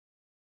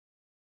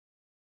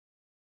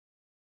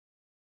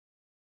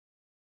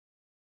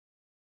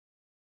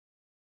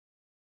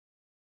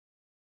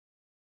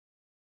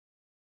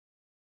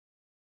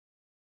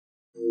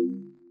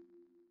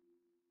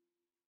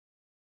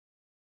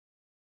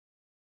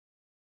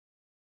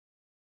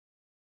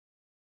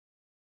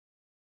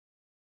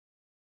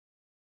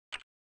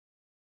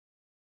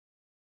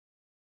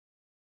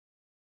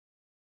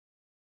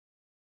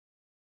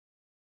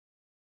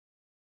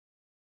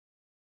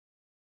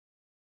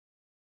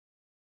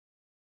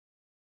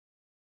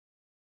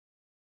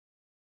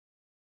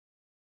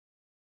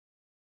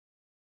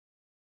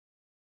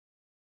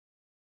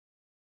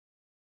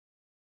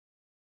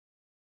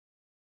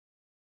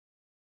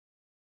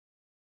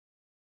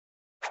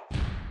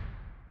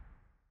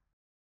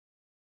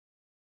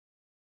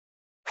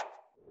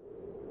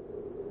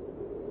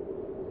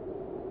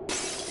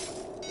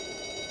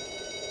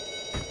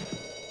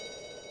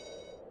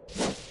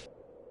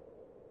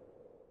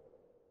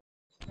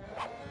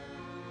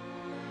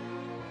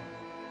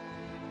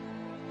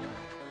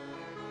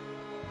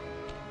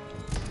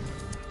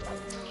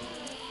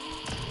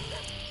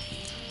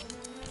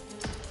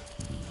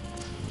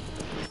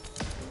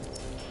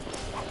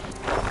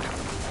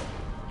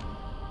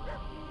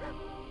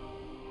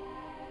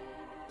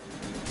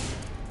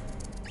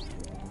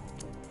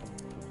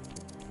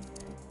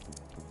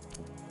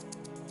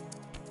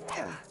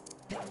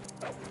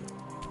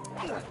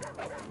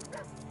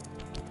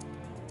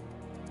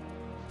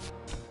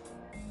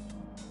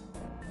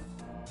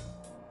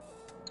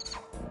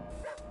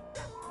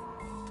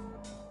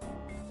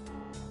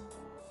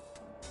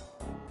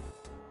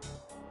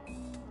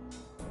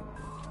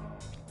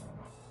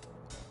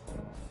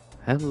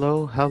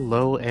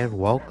Hello, and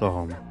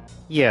welcome.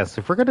 Yes,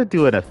 if we're gonna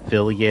do an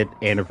affiliate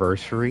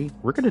anniversary,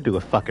 we're gonna do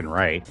it fucking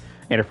right.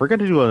 And if we're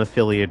gonna do an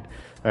affiliate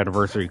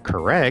anniversary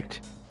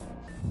correct,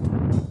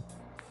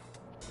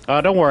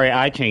 don't worry,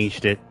 I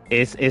changed it.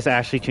 It's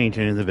actually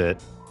changing in a bit.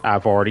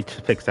 I've already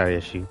fixed that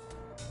issue.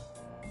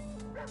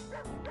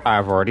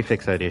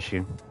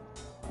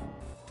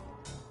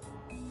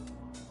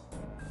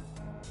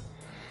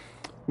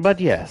 But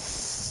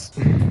yes.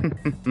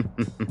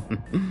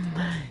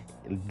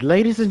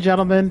 Ladies and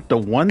gentlemen, the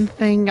one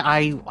thing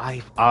I'm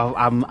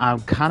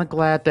kind of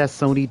glad that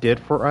Sony did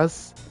for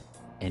us,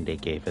 and they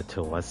gave it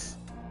to us,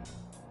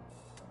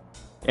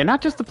 and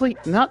not just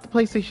not the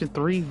PlayStation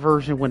 3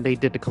 version when they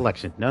did the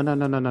collection.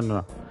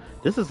 No.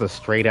 This is a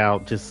straight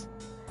out just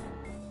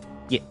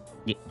yeah.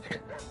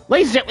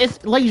 Ladies and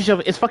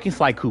gentlemen, it's fucking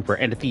Sly Cooper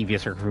and the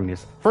Thievius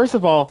Raccoonus. First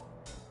of all,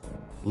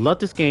 love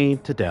this game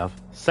to death.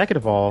 Second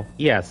of all,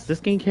 yes,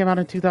 this game came out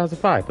in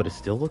 2005, but it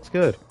still looks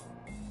good.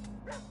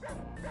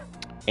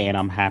 And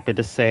I'm happy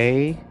to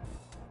say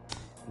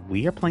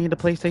we are playing the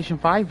PlayStation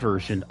 5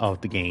 version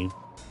of the game.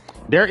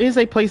 There is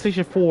a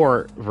PlayStation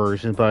 4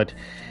 version, but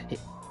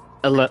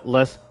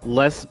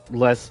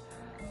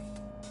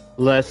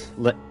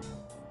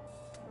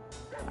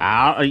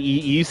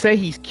you say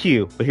he's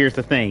cute, but here's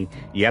the thing.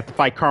 You have to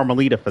fight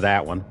Carmelita for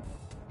that one.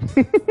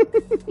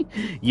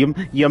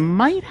 you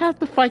might have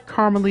to fight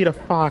Carmelita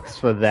Fox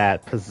for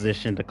that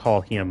position to call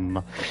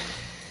him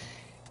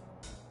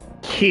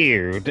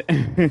cute.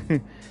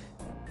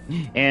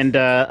 And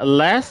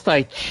last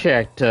I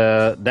checked,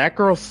 that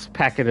girl's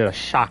packing a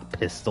shock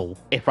pistol,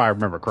 if I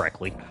remember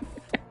correctly.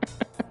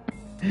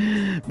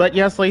 But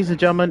yes, ladies and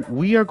gentlemen,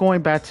 we are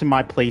going back to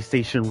my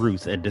PlayStation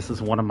roots, and this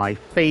is one of my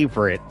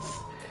favorites.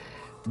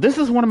 This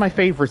is one of my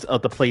favorites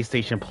of the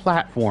PlayStation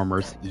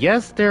platformers.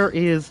 Yes, there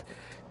is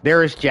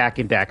Jak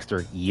and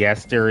Daxter.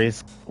 Yes, there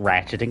is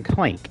Ratchet and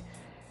Clank.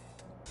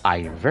 I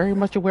am very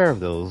much aware of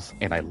those,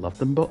 and I love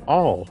them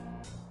all.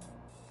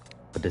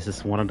 But this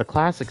is one of the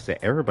classics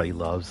that everybody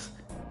loves.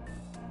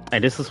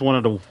 And this is one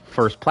of the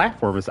first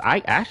platformers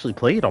I actually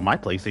played on my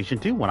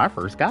PlayStation 2 when I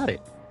first got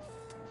it.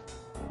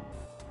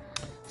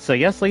 So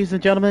yes, ladies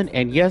and gentlemen,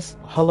 and yes,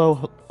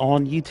 hello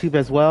on YouTube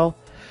as well.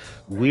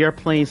 We are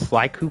playing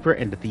Sly Cooper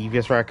and the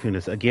Thievius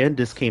Raccoonus. Again,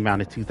 this came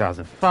out in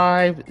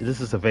 2005. This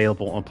is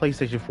available on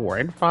PlayStation 4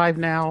 and 5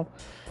 now.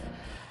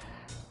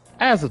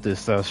 As of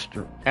this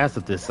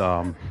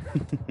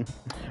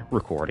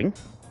recording.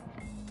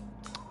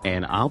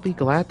 And I'll be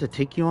glad to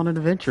take you on an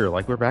adventure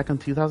like we're back in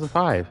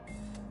 2005.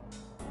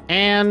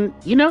 And,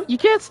 you know, you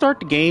can't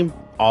start the game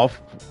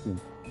off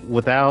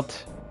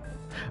without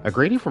a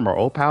greeting from our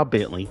old pal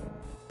Bentley.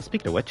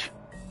 Speaking of which...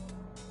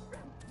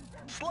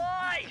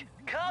 Sly!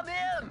 Come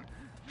in!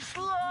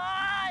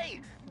 Sly!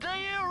 Do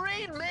you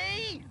read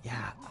me?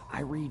 Yeah, I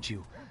read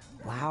you.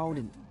 Loud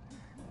and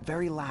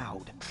very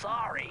loud.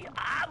 Sorry,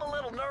 I'm a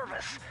little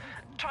nervous.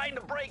 Trying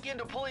to break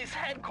into police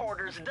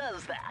headquarters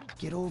does that.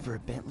 Get over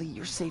it, Bentley.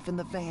 You're safe in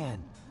the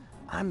van.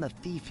 I'm the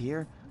thief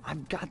here.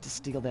 I've got to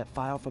steal that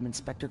file from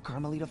Inspector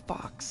Carmelita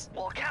Fox.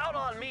 Well, count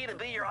on me to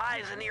be your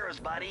eyes and ears,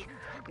 buddy.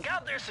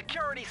 Got their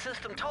security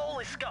system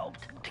totally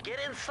scoped. To get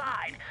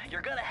inside,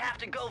 you're gonna have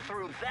to go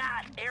through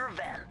that air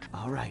vent.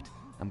 All right,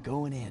 I'm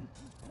going in.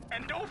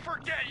 And don't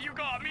forget you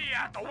got me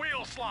at the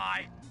wheel,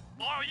 Sly.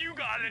 All you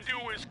gotta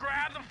do is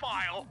grab the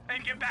file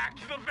and get back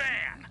to the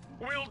van.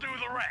 We'll do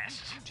the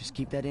rest. Just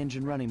keep that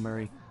engine running,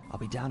 Murray. I'll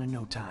be down in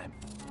no time.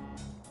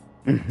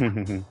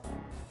 And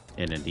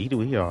indeed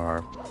we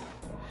are.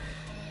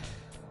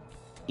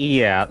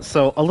 Yeah,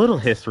 so a little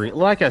history.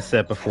 Like I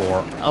said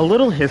before, a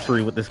little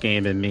history with this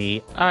game and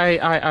me.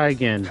 I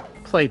again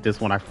played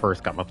this when I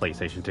first got my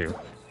PlayStation 2.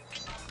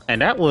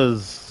 And that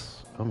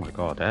was, oh my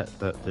god,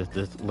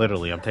 this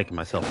literally, I'm taking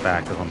myself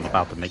back because I'm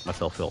about to make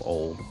myself feel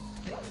old.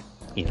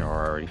 You know,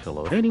 I already feel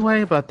old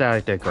anyway, but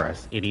I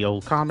digress. Any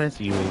old comments,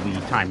 you will be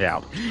timed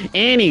out.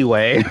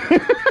 Anyway,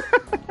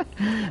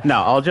 no,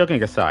 all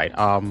joking aside,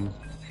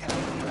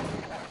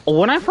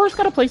 when I first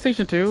got a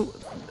PlayStation 2,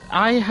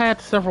 I had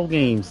several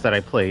games that I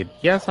played.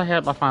 Yes, I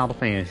had my Final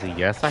Fantasy.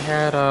 Yes, I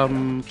had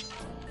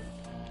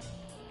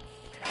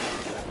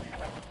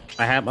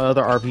my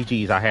other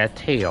RPGs. I had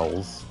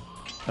Tales,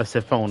 a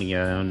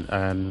Symphonia,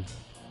 and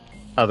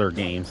other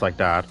games like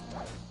that.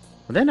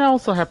 But then I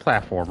also had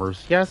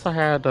platformers. Yes, I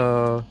had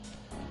the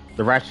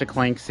Ratchet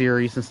Clank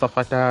series and stuff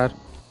like that.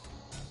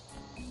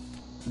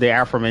 The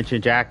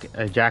aforementioned Jack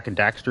and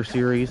Daxter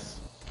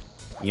series.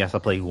 Yes, I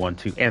played 1,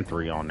 2, and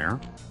 3 on there.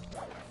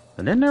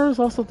 And then there was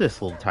also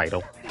this little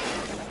title.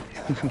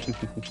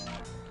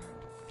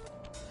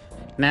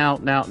 Now,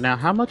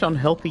 how much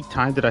unhealthy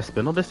time did I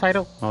spend on this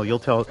title? Oh, you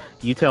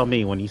tell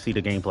me when you see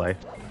the gameplay.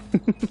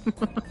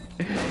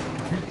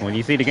 When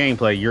you see the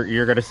gameplay,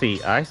 you're gonna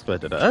see I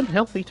spent an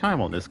unhealthy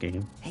time on this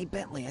game. Hey,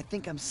 Bentley, I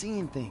think I'm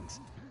seeing things.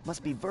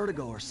 Must be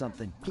vertigo or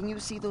something. Can you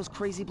see those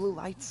crazy blue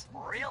lights?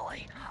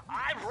 Really?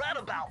 I've read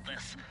about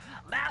this.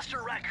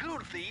 Master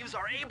raccoon thieves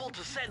are able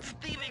to sense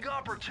thieving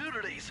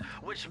opportunities,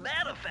 which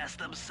manifest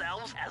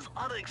themselves as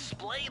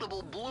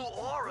unexplainable blue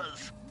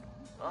auras.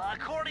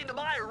 According to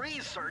my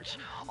research,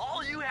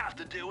 all you have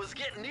to do is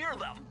get near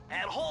them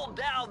and hold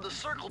down the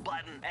circle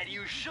button, and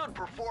you should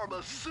perform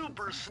a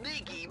super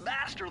sneaky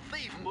Master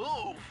Thief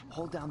move.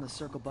 Hold down the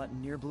circle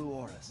button near blue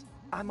auras.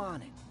 I'm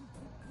on it.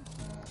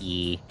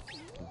 Yeah.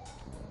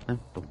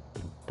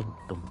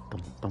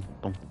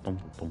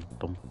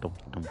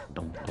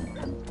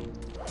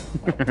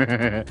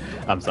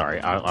 I'm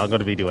sorry. I'm going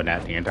to be doing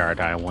that the entire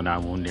time when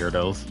I'm near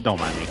those. Don't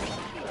mind me.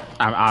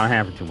 I'm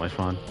having too much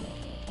fun.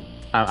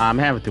 I'm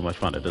having too much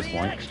fun at this Be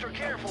point. extra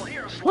careful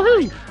here,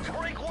 Woohoo!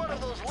 Break one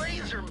of those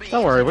laser beams.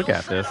 Don't worry, we and you'll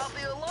got set this. off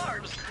the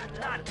alarms.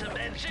 Not to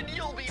mention,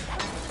 you'll be.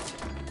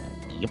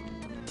 Yep.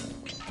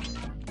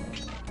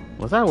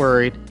 Was I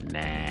worried?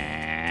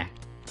 Nah.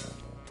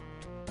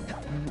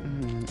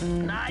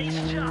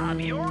 Nice job,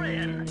 you're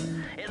in.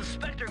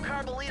 Inspector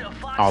Carmelita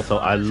Fox. Also,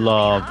 I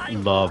love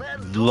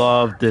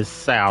this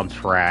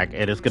soundtrack,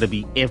 and it's gonna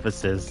be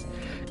emphasized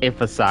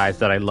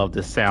that I love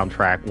this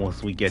soundtrack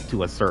once we get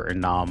to a certain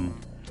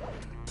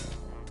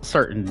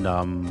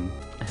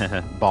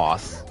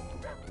boss.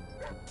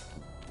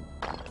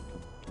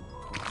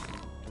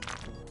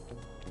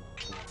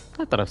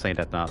 I thought I was saying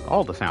that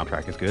all the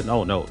soundtrack is good.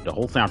 No, the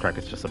whole soundtrack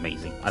is just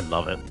amazing. I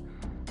love it.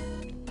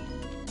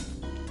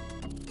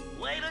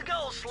 Way to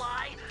go,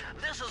 Sly.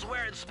 This is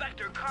where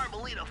Inspector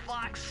Carmelita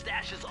Fox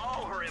stashes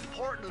all her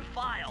important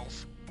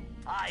files.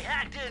 I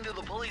hacked into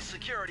the police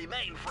security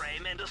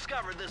mainframe and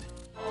discovered this.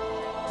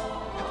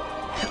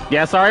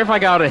 Yeah, sorry if I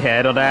got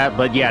ahead of that,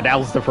 but yeah, that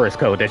was the first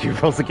code that you're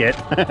supposed to get.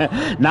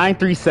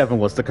 937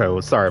 was the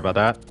code. Sorry about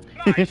that.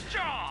 Nice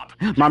job.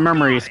 My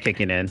memory is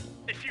kicking in.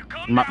 If you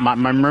come My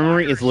down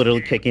memory the is literally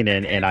fire kicking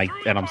in, and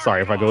I'm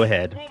sorry if I go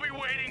ahead. We'll be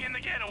waiting in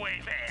the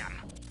getaway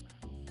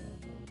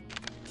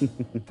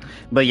van.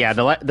 But yeah,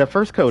 the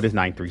first code is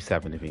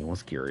 937 if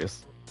anyone's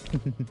curious.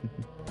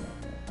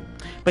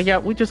 But yeah,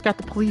 we just got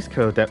the police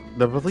code,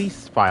 the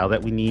police file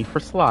that we need for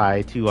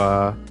Sly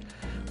to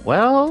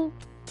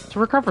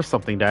recover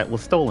something that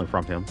was stolen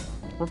from him.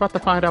 We're about to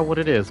find out what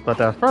it is, but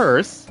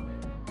first,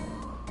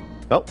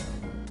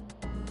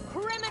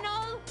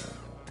 Criminal!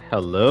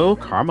 hello, You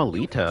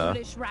Carmelita.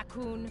 foolish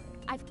raccoon.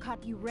 I've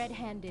caught you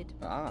red-handed.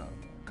 Ah,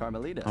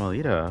 Carmelita.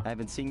 Carmelita. I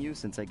haven't seen you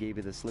since I gave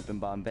you the slip in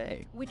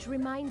Bombay. Which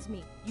reminds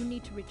me, you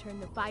need to return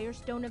the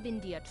Firestone of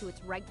India to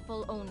its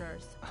rightful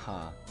owners.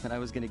 And I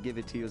was gonna give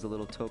it to you as a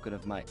little token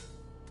of my...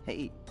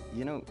 Hey,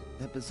 you know,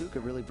 that bazooka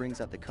really brings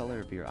out the color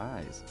of your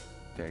eyes.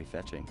 Very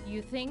fetching.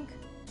 You think?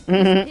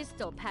 This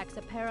pistol packs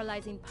a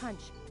paralyzing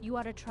punch. You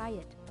ought to try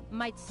it.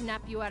 Might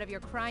snap you out of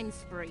your crime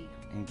spree.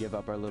 And give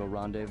up our little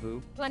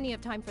rendezvous? Plenty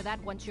of time for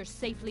that once you're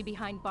safely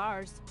behind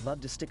bars.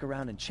 Love to stick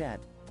around and chat,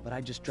 but I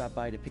just dropped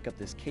by to pick up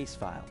this case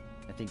file.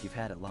 I think you've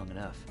had it long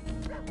enough.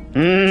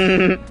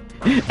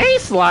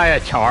 Ain't Sly a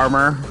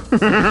charmer?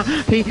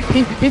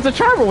 He's a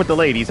charmer with the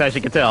ladies, as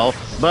you can tell.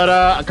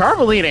 But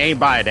Carmelita ain't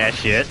buying that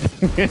shit.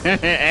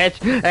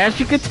 as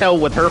you can tell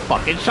with her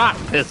fucking shot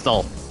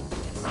pistol.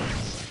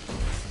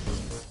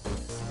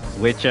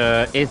 Which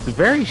is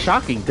very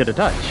shocking to the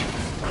touch.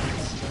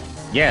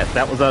 Yes,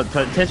 that was a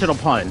intentional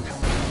pun.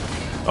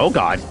 Oh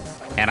god.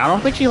 And I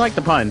don't think she liked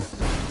the pun.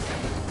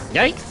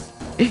 Yikes.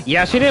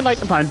 Yeah, she didn't like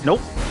the pun.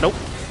 Nope.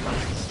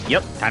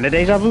 Yep, time to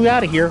deja vu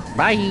out of here.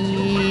 Bye.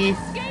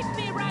 Escape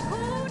me,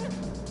 raccoon!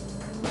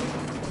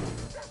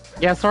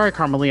 Yeah, sorry,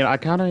 Carmelita. I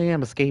kind of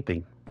am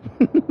escaping.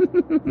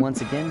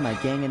 Once again, my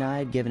gang and I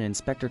had given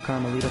Inspector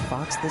Carmelita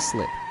Fox the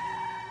slip.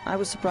 I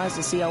was surprised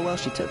to see how well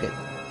she took it.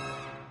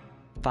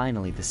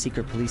 Finally, the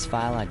secret police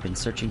file I'd been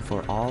searching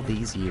for all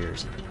these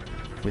years.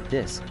 With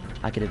this,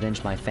 I could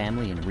avenge my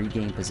family and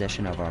regain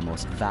possession of our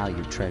most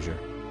valued treasure.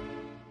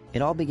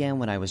 It all began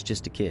when I was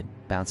just a kid,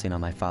 bouncing on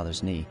my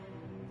father's knee.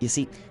 You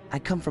see, I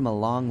come from a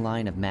long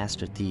line of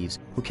master thieves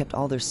who kept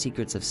all their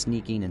secrets of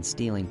sneaking and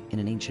stealing in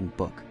an ancient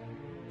book.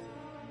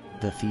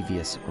 The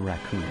Thievius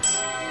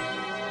Raccoonus.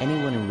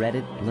 Anyone who read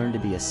it learned to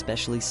be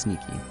especially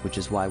sneaky, which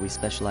is why we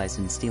specialize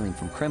in stealing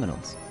from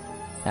criminals.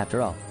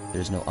 After all,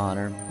 there's no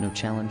honor, no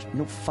challenge,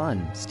 no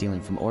fun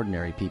stealing from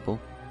ordinary people.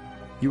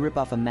 You rip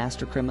off a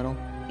master criminal,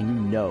 and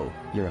you know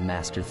you're a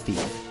master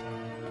thief.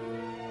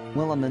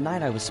 Well, on the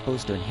night I was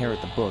supposed to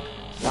inherit the book,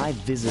 5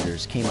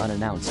 visitors came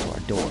unannounced to our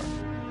door.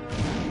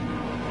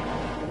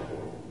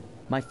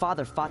 My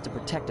father fought to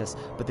protect us,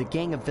 but the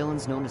gang of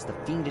villains known as the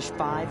Fiendish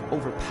Five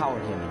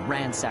overpowered him and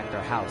ransacked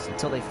our house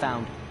until they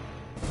found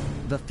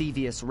the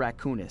Thievius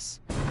Raccoonus.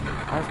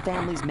 Our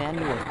family's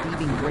manual of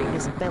thieving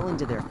greatness fell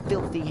into their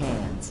filthy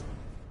hands.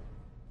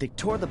 They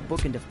tore the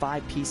book into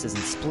 5 pieces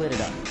and split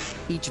it up,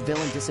 each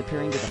villain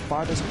disappearing to the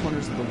farthest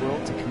corners of the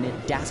world to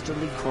commit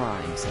dastardly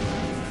crimes.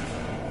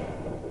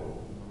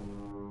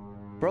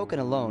 Broken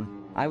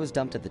alone, I was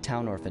dumped at the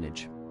town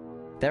orphanage.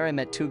 There I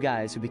met 2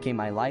 guys who became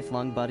my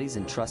lifelong buddies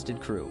and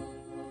trusted crew.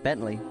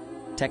 Bentley,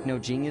 techno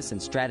genius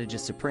and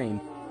strategist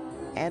supreme,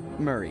 and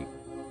Murray,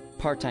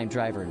 part-time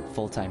driver and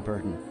full-time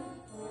burden.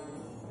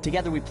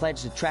 Together we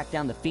pledged to track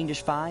down the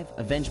Fiendish Five,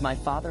 avenge my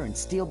father, and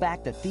steal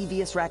back the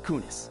Thievius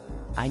Raccoonus.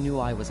 I knew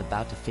I was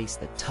about to face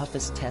the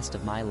toughest test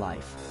of my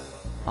life.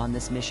 On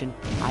this mission,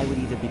 I would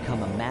either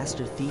become a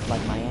master thief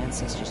like my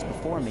ancestors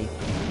before me,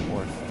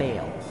 or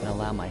fail and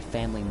allow my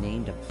family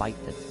name to bite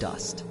the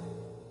dust.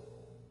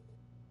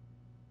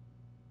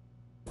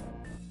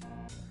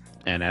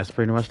 And that's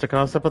pretty much the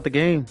concept of the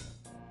game.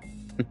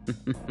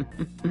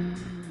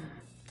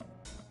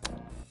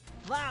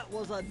 That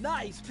was a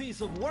nice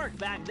piece of work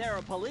back there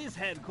at police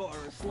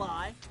headquarters,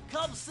 Sly.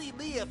 Come see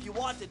me if you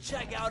want to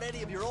check out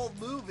any of your old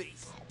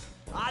movies.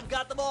 I've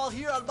got them all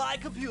here on my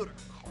computer.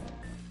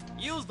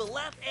 Use the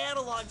left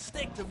analog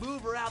stick to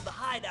move around the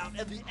hideout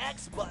and the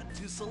X button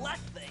to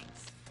select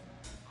things.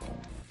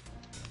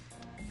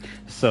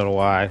 So do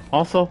I.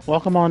 Also,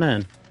 welcome on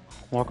in.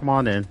 Welcome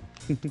on in.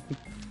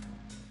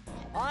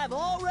 I've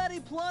already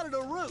plotted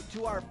a route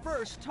to our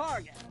first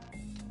target.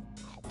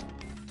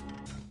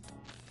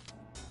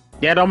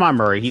 Yeah, don't mind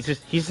Murray. He's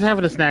just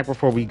having a snack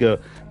before we go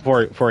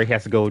before he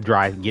has to go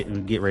drive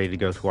and get ready to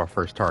go to our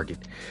first target.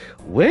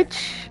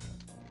 Which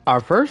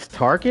our first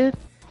target,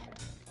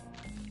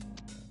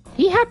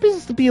 he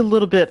happens to be a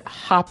little bit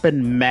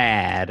hopping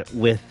mad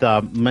with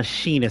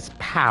machinist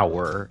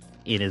power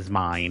in his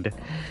mind.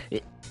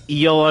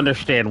 You'll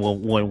understand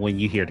when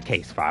you hear the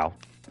case file.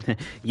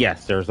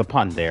 Yes, there's a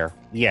pun there.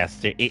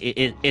 Yes,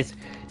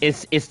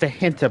 it's the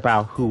hint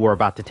about who we're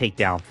about to take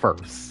down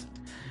first.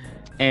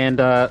 And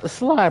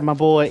Sly, my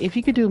boy, if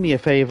you could do me a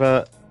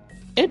favor,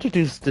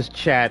 introduce this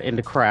chat in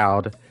the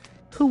crowd.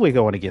 Who we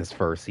going against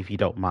first, if you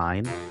don't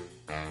mind?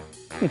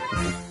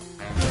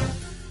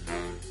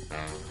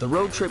 The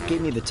road trip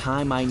gave me the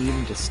time I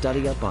needed to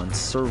study up on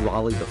Sir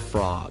Raleigh the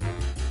Frog.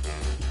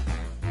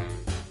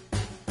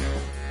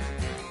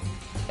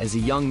 As a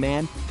young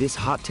man, this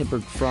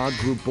hot-tempered frog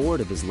grew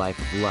bored of his life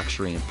of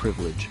luxury and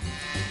privilege.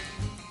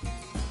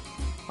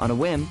 On a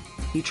whim,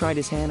 he tried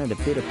his hand at a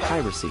bit of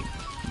piracy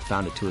and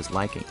found it to his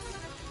liking.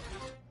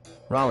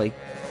 Raleigh,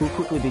 who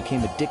quickly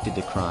became addicted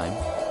to crime,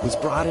 was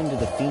brought into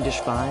the Fiendish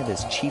Five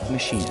as chief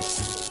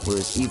machinist, where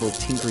his evil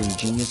tinkering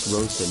genius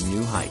rose to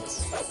new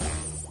heights.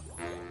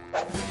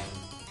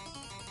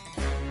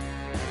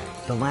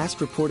 The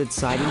last reported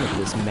sighting of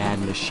this mad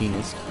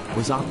machinist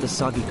was off the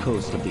soggy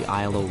coast of the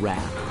Isle o'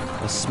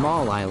 Wrath, a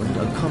small island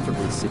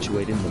uncomfortably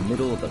situated in the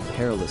middle of the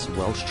perilous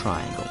Welsh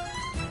Triangle.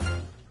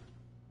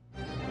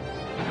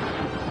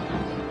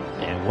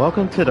 And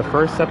welcome to the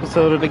first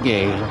episode of the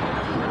game,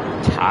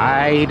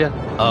 Tide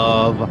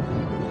of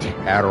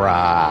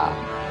Terror.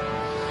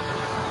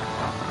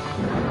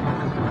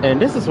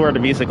 And this is where the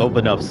music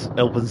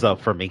opens up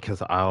for me,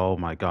 because oh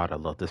my god, I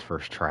love this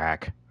first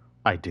track.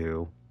 I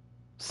do.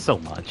 So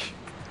much.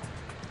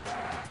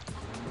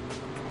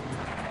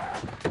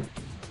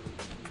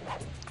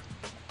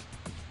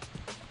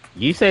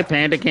 You say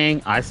Panda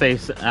King, I say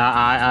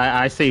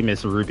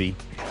Miss Ruby,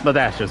 but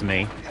that's just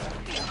me.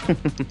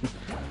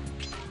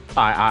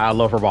 I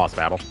love her boss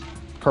battle.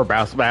 Her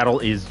boss battle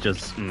is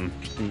just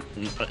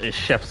a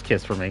chef's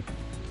kiss for me.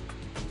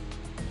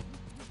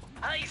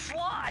 Hey,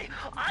 Sly,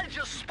 I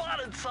just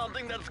spotted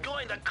something that's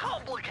going to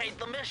complicate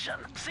the mission.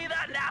 See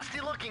that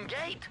nasty-looking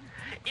gate?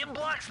 It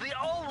blocks the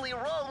only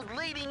road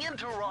leading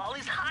into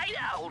Raleigh's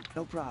hideout.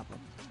 No problem.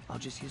 I'll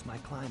just use my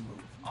climb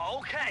move.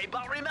 Okay,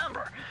 but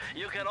remember,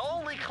 you can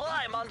only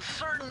climb on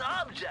certain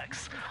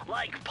objects,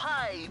 like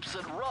pipes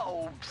and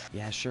ropes.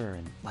 Yeah, sure,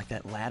 and like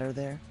that ladder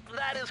there?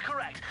 That is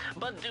correct,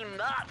 but do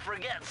not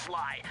forget,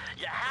 Sly.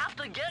 You have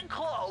to get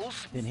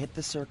close. Then hit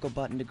the circle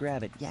button to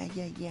grab it.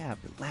 Yeah.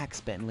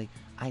 Relax, Bentley.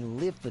 I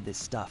live for this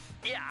stuff.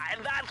 Yeah,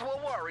 and that's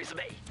what worries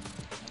me.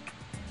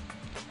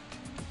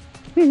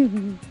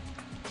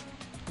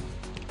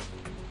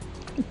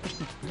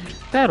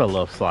 That'll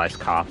love Sly's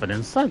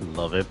confidence. I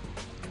love it.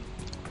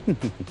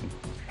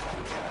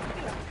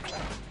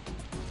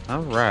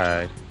 All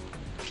right.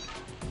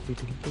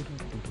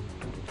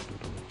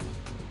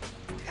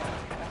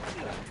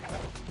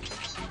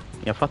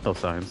 Yeah, fuck those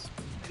signs.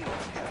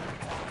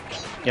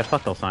 Yeah,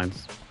 fuck those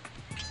signs.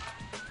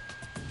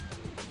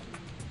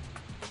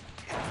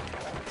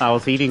 I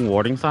was heeding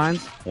warning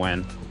signs?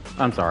 When?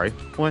 I'm sorry.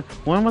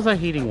 When was I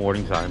heeding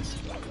warning signs?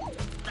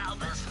 Now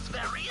this is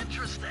very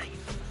interesting.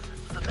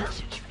 The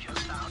message you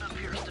just found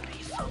appears to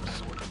be some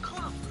sort of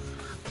clue.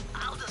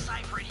 I'll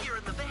decipher it here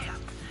in the van.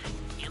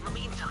 In the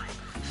meantime,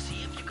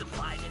 see if you can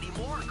find any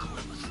more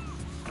clues.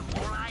 The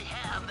more I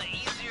have, the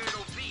easier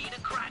it'll be to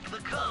crack the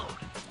code.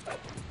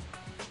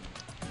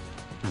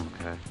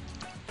 Okay.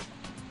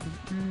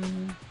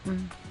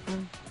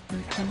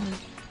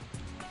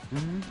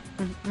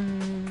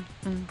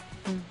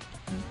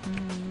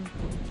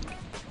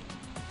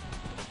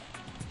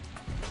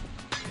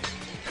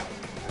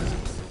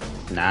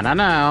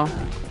 No.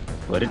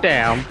 Put it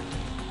down.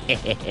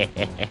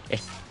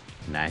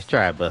 Nice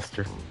try,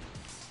 Buster.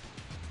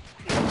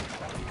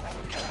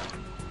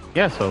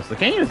 Yeah, so the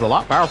cane is a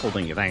lot powerful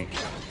than you think.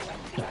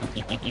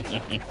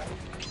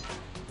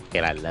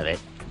 And I love it.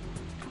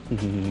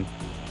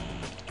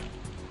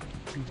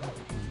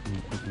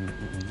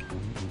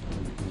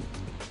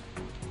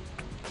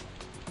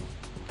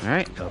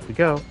 Alright, off we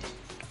go.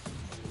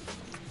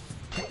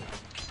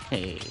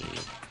 Hey.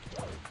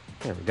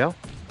 There we go.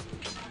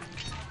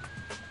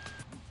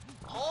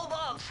 Hold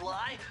on,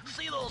 Sly.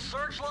 See those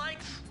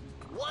searchlights?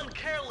 One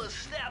careless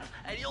step,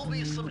 and you'll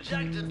be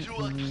subjected to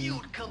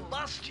acute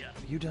combustion.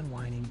 Are you done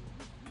whining?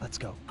 Let's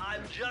go.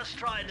 I'm just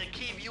trying to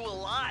keep you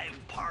alive,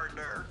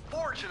 partner.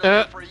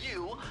 Fortunately for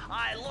you,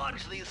 I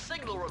launched these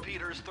signal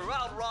repeaters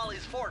throughout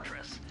Raleigh's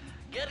fortress.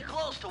 Get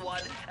close to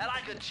one, and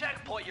I can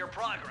checkpoint your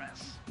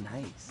progress.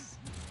 Nice.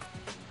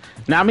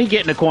 Now me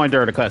getting a coin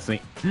during the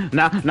cutscene.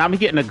 Now me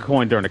getting a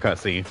coin during the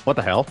cutscene. What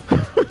the hell?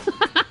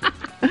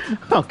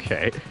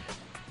 Okay.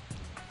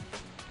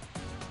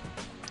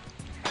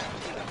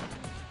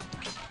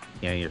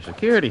 Yeah, your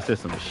security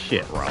system is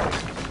shit, Raleigh.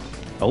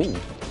 Oh.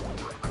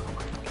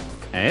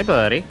 Hey,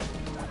 buddy.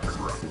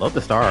 Love the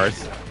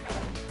stars.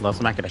 Love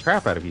smacking the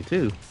crap out of you,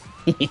 too.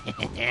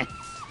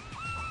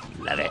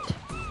 Love it.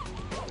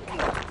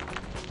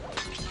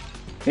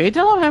 Can you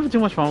tell I'm having too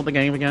much fun with the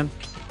game again?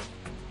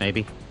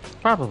 Maybe.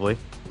 Probably.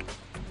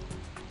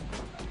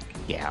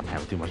 Yeah, I'm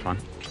having too much fun.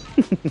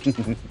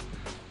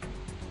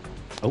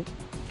 Oh.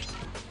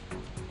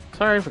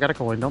 Sorry, forgot a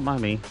coin. Don't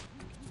mind me.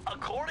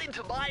 According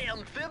to my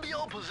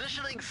amphibio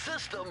positioning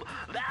system,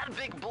 that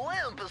big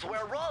blimp is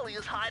where Raleigh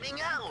is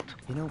hiding out.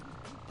 You know,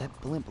 that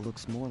blimp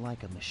looks more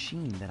like a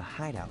machine than a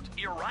hideout.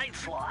 You're right,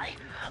 Sly.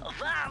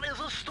 That is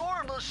a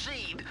storm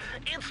machine.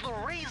 It's the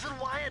reason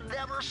why it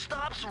never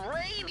stops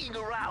raining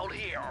around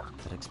here.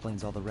 That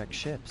explains all the wrecked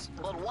ships.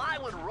 But why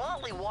would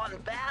Raleigh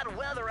want bad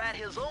weather at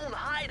his own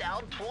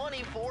hideout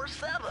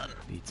 24/7?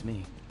 Beats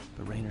me.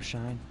 But rain or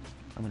shine,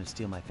 I'm gonna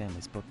steal my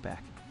family's book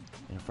back.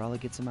 And if Raleigh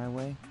gets in my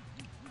way,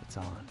 it's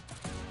on.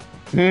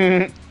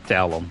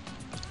 Tell them.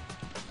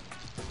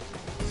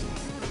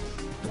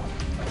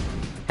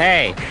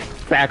 Hey,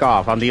 back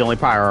off. I'm the only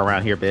pyro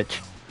around here,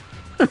 bitch.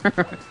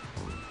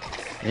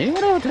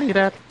 Anyone ever tell you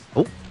that?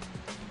 Oh.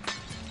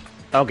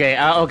 Okay,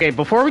 okay,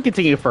 before we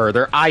continue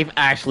further, I've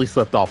actually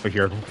slipped off of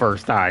here the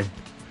first time.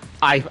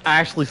 I've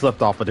actually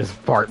slipped off of this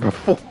part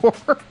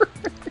before.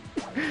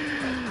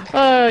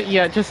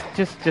 Yeah, just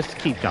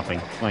keep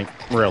jumping. Like,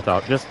 real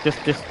talk. Just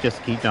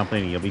keep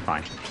jumping and you'll be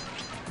fine.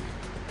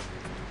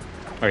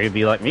 Or you'd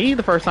be like me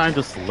the first time,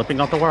 just slipping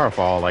off the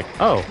waterfall, like,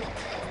 oh.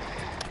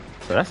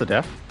 So that's a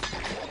death.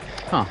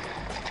 Huh.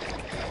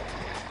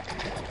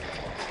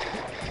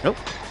 Nope.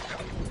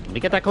 Let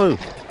me get that clue.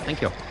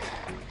 Thank you.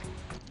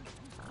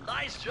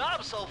 Nice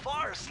job so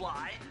far,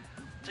 Sly.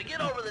 To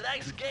get over the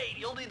next gate,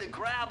 you'll need to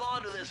grab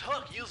onto this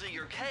hook using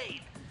your cane.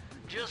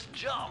 Just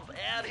jump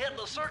and hit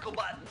the circle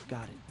button.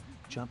 Got it.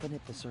 Jump and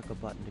hit the circle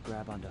button to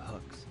grab onto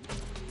hooks.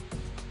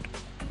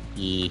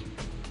 Yeah.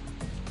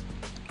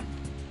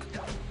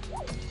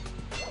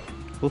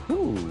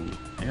 Woohoo!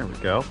 There we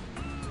go.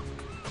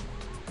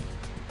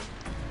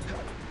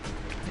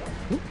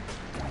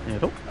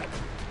 Arrow.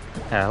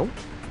 Ow.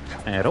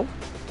 Arrow.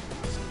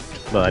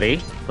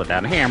 Buddy, put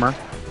down the hammer.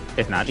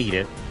 It's not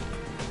needed.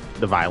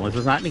 The violence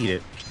is not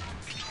needed.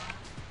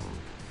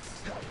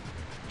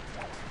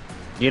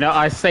 You know,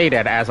 I say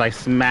that as I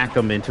smack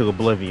him into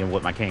oblivion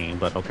with my cane,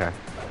 but okay.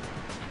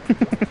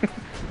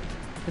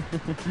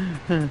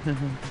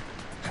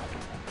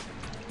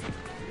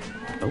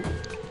 Oh.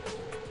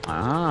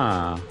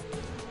 Ah.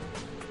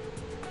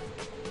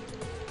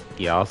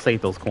 Yeah, I'll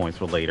save those coins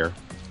for later.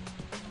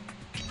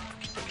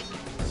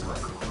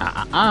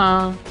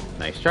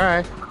 Nice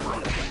try.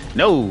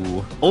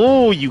 No.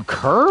 Oh, you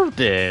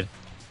curved it.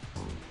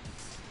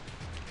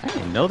 I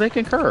didn't know they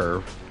can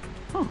curve.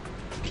 Huh.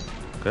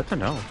 Good to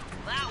know.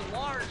 That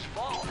large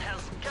vault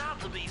has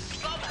got to be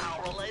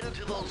somehow related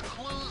to those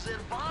clues in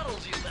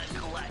bottles you've been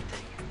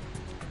collecting.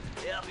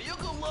 If you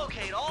can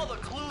locate all the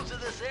clues in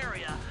this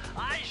area,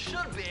 I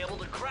should be able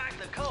to crack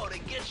the code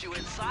and get you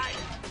inside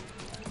it.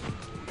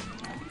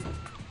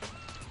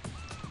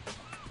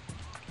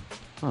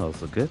 Oh,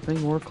 it's a good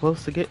thing we're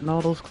close to getting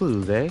all those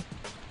clues, eh?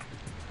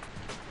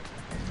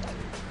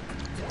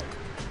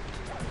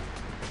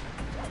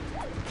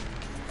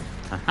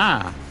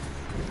 Aha!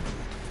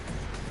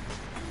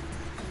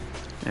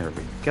 There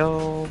we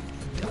go.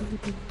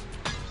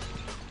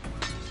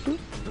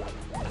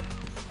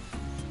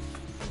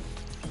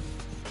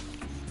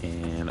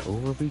 And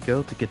over we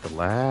go to get the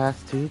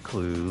last two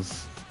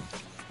clues.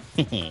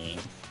 Bing!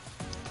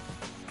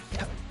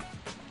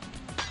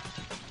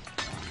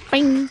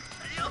 You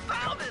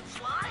found it,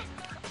 Sly!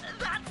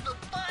 That's the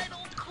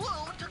final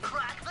clue to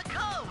crack the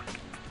code!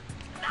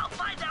 Now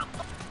find out...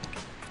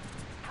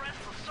 Press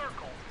the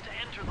circle to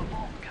enter the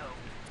vault code.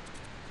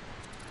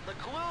 The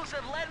clues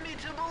have led me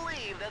to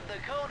believe that the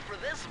code for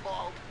this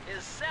vault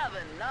is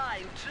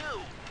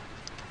 792.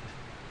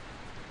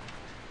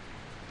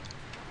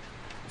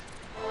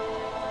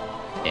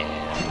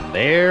 And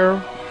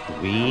there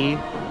we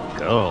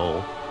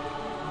go.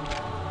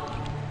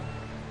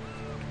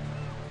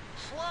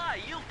 Sly,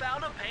 you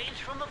found a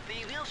page from the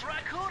Thievius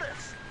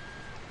Raccoonus.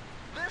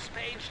 This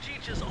page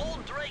teaches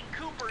old Drake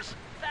Cooper's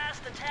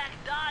fast attack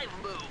dive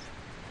move.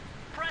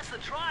 Press the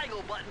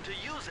triangle button to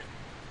use it.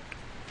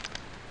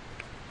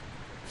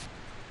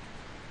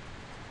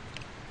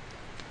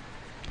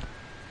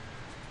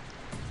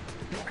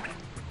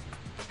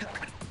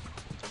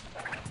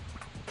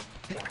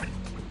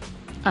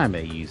 I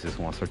may use this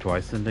once or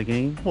twice in the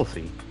game. We'll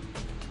see.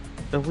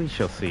 But we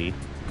shall see.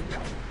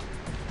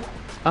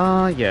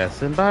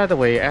 Yes, and by the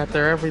way,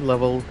 after every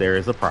level, there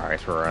is a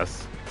prize for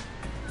us.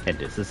 And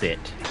this is it.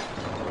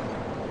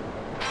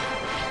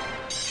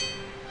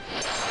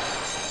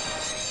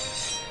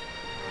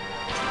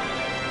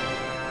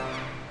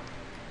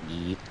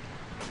 Yep.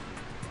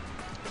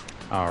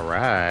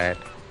 Alright.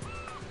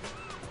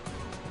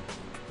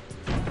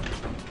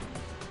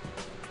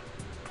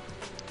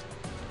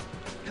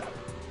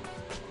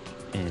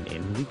 And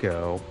in we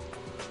go.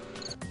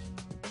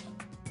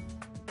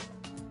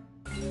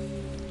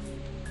 And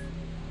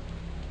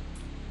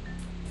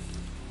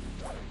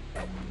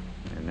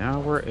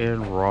now we're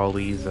in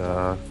Raleigh's,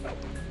 oh.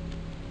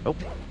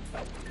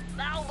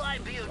 Now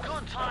might be a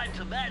good time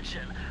to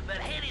mention that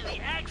hitting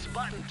the X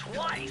button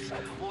twice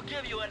will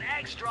give you an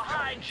extra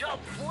high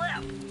jump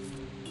flip.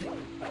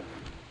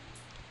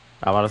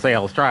 I was about to say I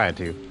was trying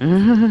to.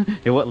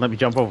 It wouldn't let me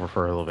jump over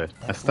for a little bit.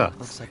 That That's vault tough.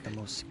 looks like the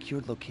most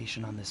secured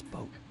location on this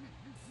boat.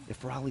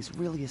 If Raleigh's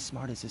really as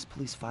smart as his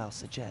police files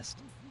suggest,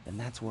 then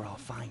that's where I'll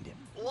find him.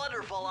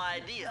 Wonderful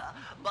idea,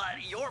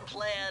 but your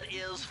plan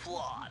is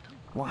flawed.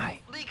 Why?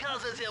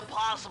 Because it's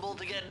impossible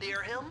to get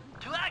near him.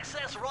 To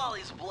access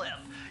Raleigh's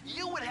blimp,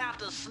 you would have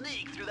to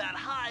sneak through that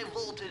high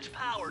voltage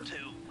power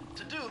tube.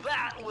 To do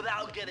that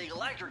without getting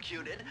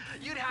electrocuted,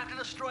 you'd have to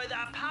destroy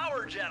that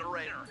power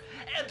generator.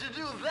 And to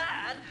do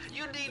that,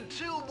 you'd need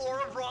 2 more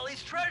of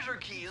Raleigh's treasure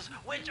keys,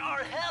 which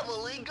are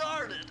heavily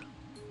guarded.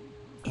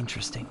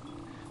 Interesting.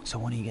 So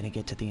when are you gonna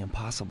get to the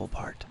impossible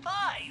part?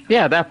 Fine.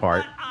 Yeah, that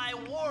part. But I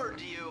warned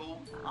you.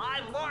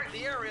 I've marked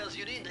the areas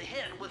you need to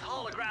hit with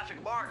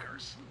holographic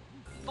markers.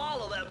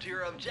 Follow them to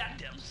your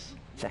objectives.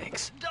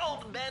 Thanks.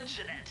 Don't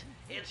mention it.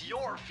 It's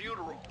your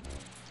funeral.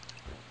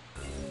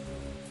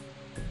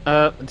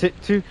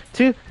 To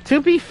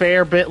be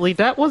fair, Bentley,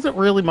 that wasn't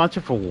really much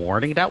of a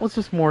warning. That was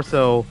just more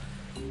so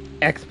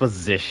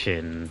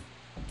exposition.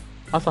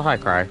 Also, hi,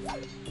 Cry.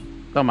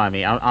 Don't mind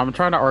me. I'm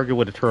trying to argue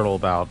with a turtle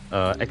about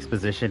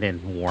exposition and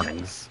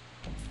warnings.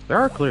 There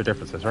are clear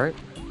differences, right?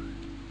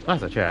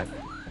 That's a chat.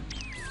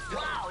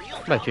 Wow, you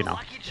Let found you a know.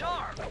 lucky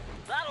charm.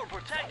 That'll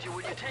protect you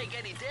when you take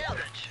any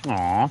damage.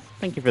 Aw,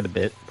 thank you for the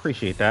bit.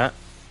 Appreciate that.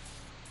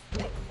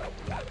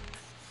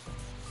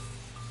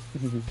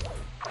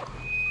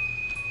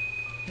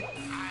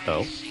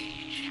 Oh.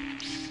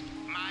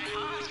 My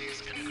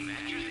heartiest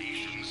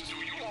congratulations to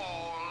you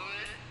all.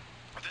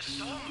 The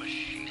storm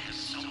machine has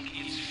sunk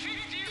its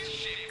 50th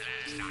ship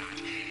last night,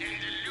 and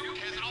the loot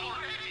has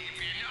already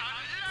been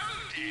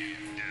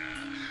unloaded.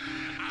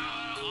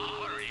 Our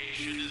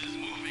operation is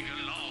moving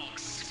along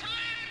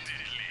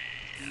splendidly,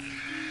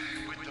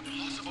 with the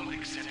possible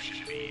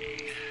exception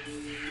being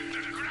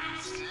the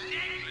gross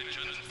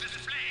negligence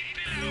displayed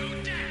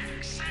below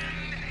decks,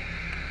 and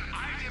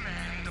I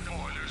demand the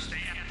boilers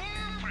stay at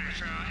full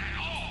pressure at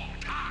all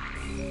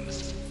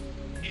times.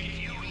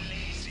 If you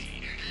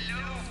lazy,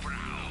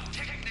 lowbrow,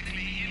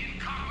 technically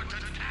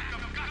incompetent pack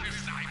of gutter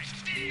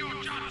snipes did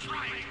your jobs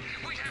right,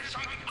 we'd have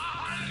sunk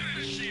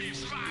 100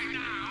 ships by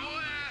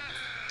now.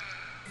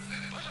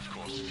 But of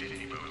course,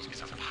 50 boats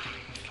is a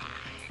fine,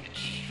 fine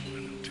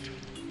achievement.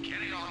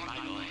 Carry on, my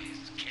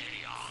boys,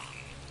 carry on.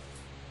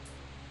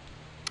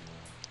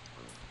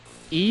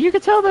 You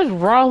can tell that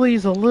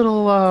Raleigh's a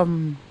little,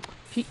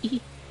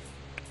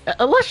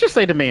 let's just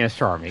say the man is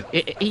charming.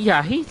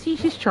 Yeah,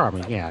 he's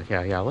charming.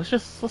 Yeah. Let's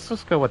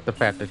just go with the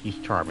fact that he's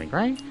charming,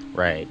 right?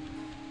 Right.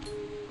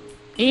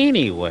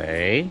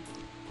 Anyway,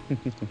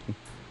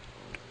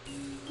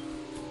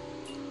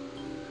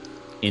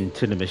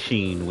 into the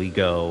machine we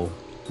go.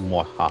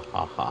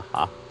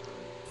 Mwahahaha.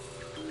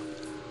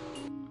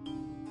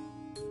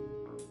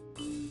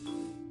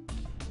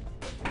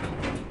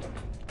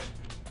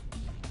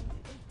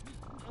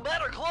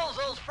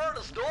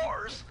 those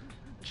doors.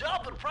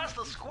 Jump and press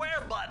the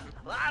square button.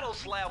 That'll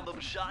slam them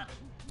shut.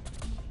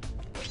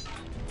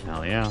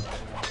 Hell yeah.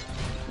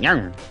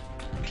 Yarn.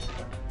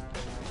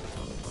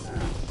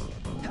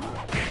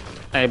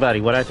 Hey,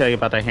 buddy, what'd I tell you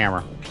about that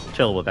hammer?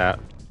 Chill with that.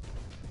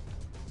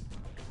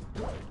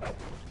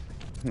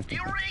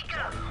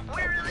 Eureka!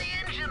 We're in the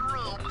engine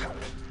room.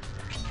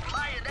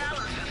 My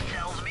analysis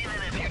tells me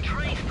that if you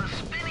trace the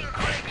spinning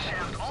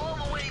crankshaft all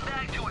the way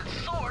back to its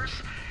source,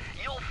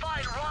 you'll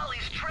find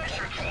Raleigh's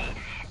treasure key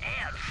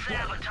and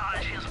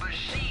sabotage his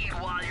machine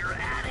while you're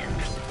at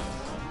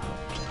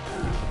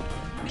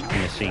it.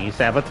 Machine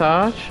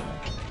sabotage?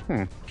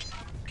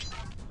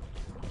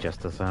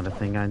 Just the sort of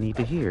thing I need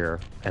to hear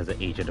as an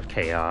agent of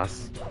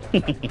chaos.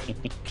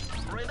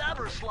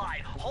 Remember, Sly,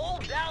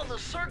 hold down the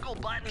circle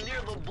button near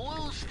the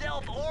blue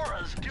stealth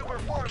auras to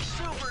perform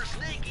super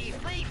sneaky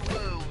thief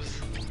moves.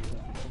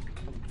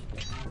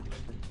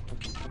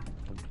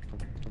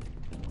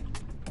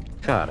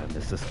 God, I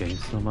miss this game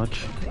so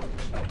much.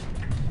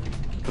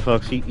 So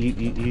folks,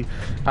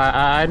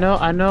 I know,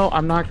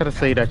 I'm not gonna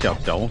say that y'all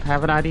don't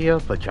have an idea,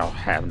 but y'all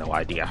have no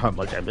idea how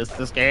much I miss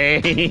this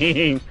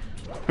game.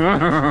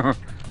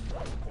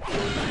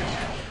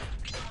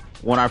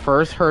 When I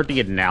first heard the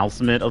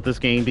announcement of this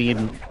game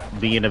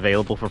being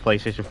available for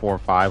PlayStation 4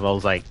 and 5, I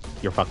was like,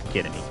 you're fucking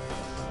kidding me.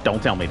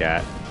 Don't tell me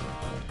that.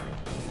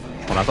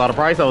 When I saw the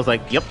price, I was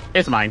like, yep,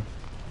 it's mine.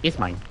 It's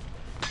mine.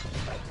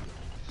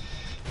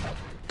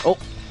 Oh.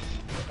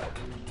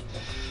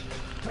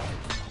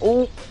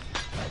 Oh.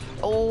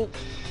 Oh.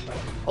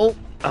 Oh.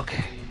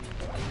 Okay.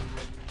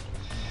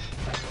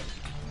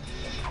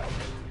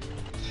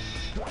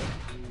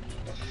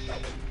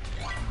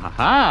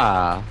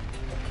 Aha.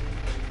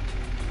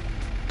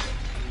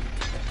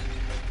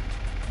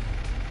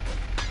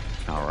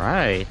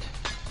 Alright.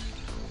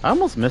 I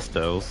almost missed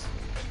those.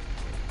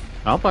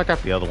 I hope I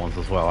got the other ones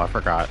as well. I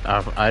forgot.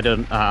 I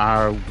didn't.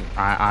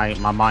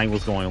 My mind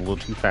was going a little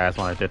too fast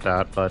when I did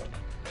that, but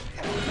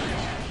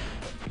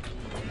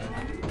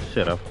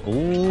should have.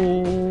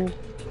 Ooh.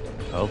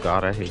 Oh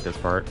god, I hate this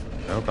part.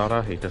 Oh god,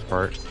 I hate this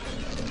part.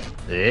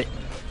 The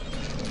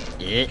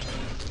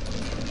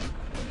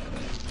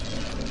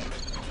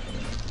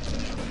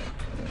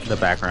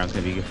background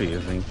can be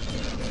confusing.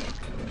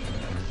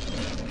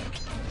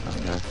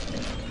 Okay.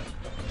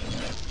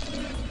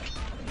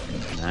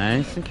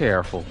 Nice and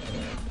careful.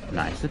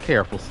 Nice and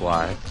careful,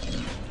 Sly.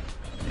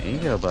 There you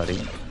go,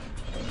 buddy.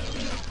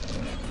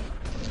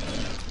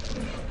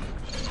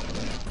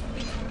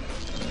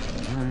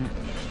 Alright.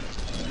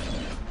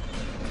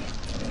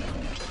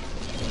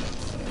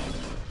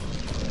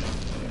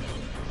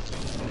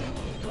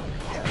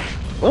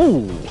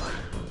 Ooh!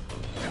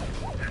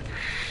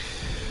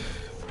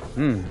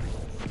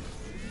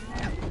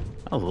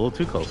 That was a little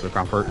too close for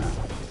comfort.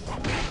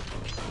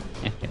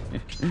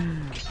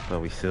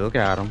 But we still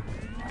got him.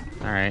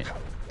 Alright.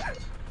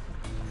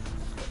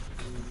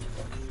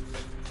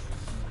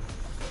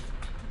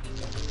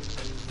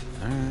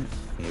 Alright,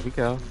 here we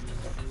go.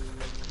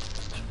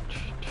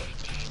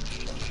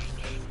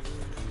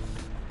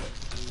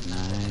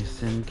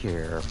 Nice and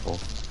careful.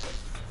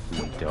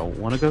 We don't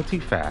want to go too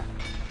fast.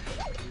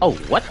 Oh,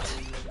 what?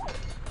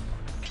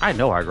 I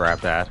know I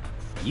grabbed that.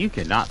 You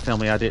cannot tell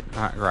me I did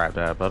not grab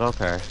that, but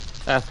okay.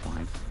 That's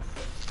fine.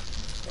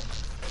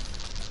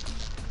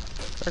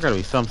 There are gonna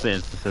be some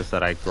instances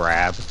that I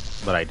grab,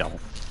 but I don't.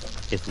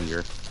 It's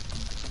weird.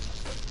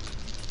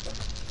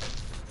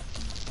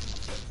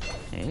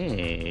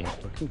 Hey,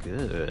 looking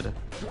good.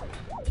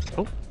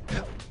 Oh,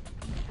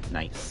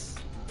 nice.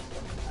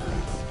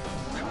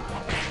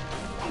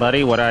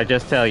 Buddy, what did I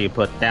just tell you?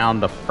 Put down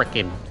the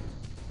frickin'...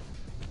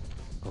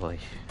 Boy.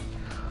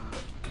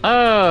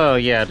 Oh,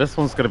 yeah, this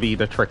one's gonna be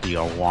the tricky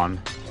old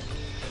one.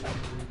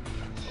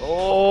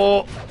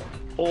 Oh,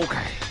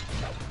 okay.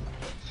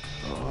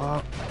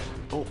 Oh,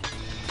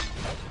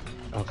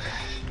 okay.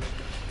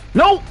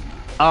 No!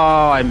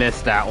 Oh, I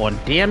missed that one.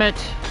 Damn it.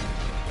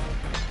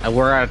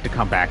 We're gonna have to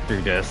come back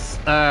through this.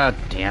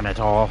 Damn it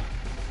all.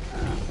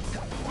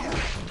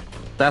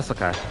 That's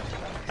okay.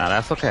 No,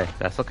 that's okay.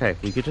 That's okay.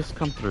 We could just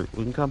come through.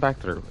 We can come back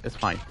through. It's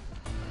fine.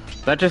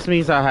 That just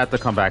means I have to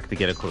come back to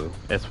get a clue.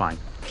 It's fine.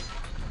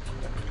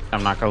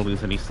 I'm not gonna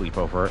lose any sleep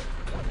over it.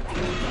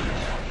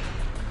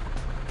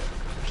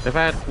 In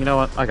fact, you know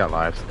what? I got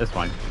lives. It's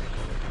fine.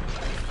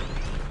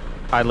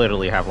 I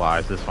literally have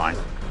lives. It's fine.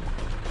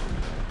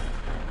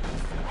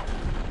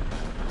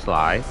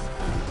 Sly,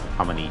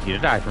 I'm gonna need you to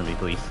die for me,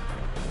 please.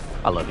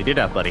 I love you to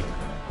death, buddy.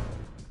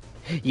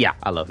 Yeah,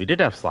 I love you to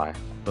death, Sly.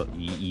 But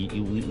we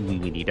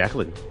need that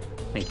clue.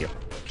 Thank you.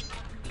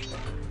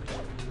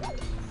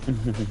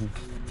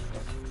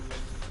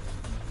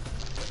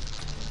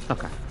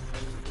 Okay.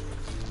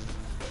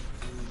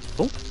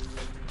 Oh,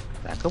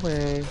 back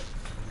away.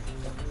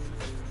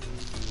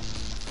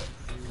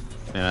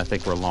 And I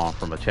think we're long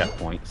from a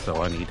checkpoint,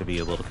 so I need to be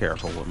a little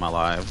careful with my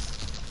lives.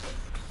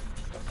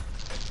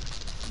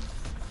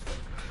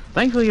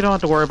 Thankfully, you don't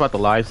have to worry about the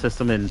live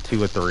system in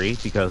 2 or 3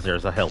 because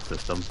there's a health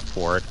system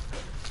for it.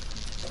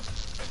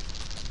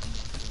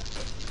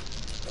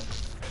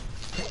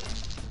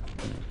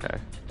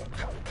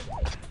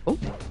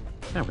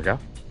 There we go.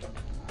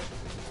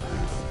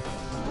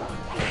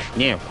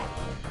 New.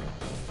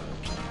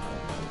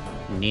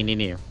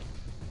 New.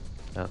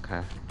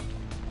 Okay.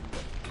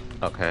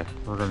 Okay,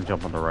 we're gonna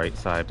jump on the right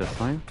side this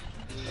time.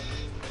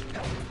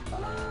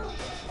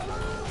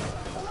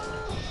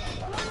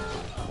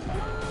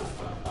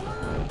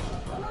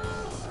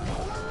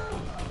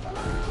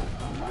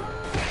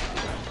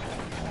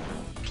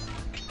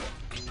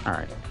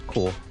 Alright,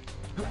 cool.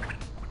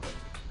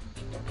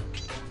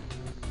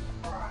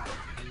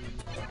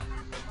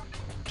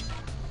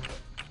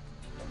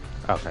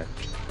 Okay,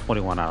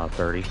 21 out of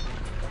 30.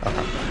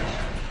 Okay.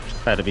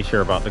 Had to be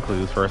sure about the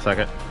clues for a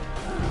second.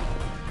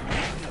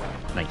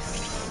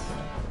 Nice.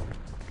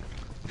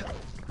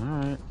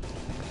 Alright.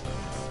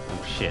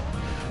 Oh shit.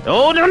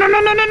 Oh no no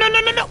no no no no no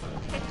no no!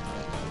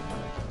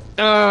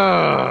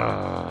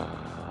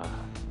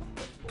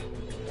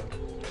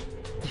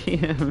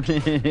 Damn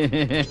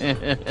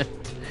it.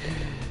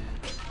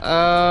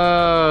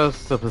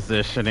 It's the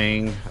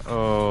positioning.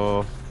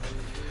 Oh.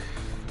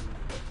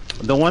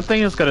 The one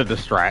thing that's gonna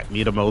distract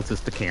me the most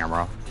is the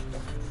camera.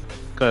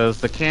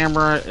 Because the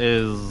camera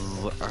is...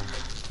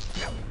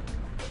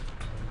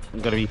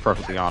 I'm gonna be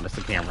perfectly honest,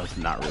 the camera's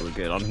not really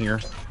good on here.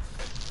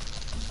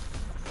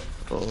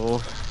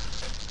 Oh.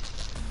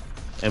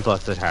 And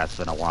plus it has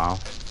been a while.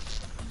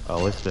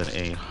 Oh, it's been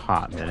a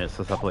hot minute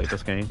since I played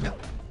this game.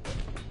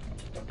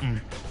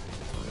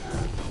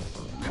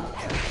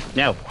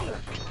 No!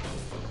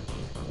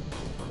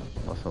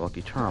 Lost a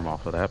lucky charm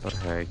off of that, but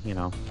hey, you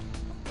know.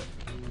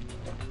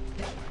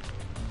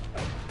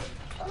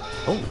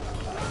 Oh.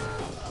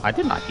 I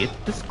did not get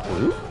this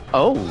clue?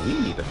 Oh, we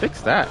need to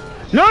fix that.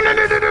 No, no,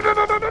 no, no, no, no,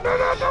 no, no, no, no,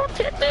 no, don't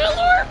hit the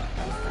alarm!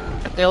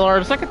 Hit the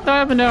alarm, second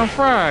time and now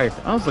fried.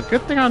 That was a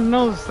good thing I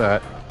noticed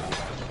that.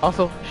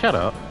 Also, shut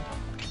up.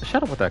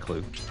 Shut up with that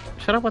clue.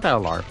 Shut up with that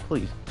alarm,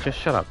 please. Just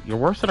shut up. You're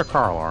worse than a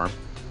car alarm.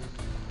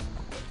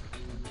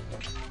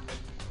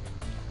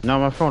 No,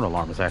 my phone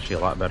alarm is actually a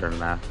lot better than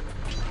that.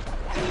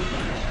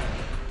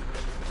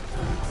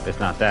 It's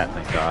not that,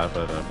 thank God,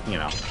 but, you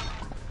know.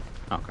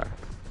 Okay.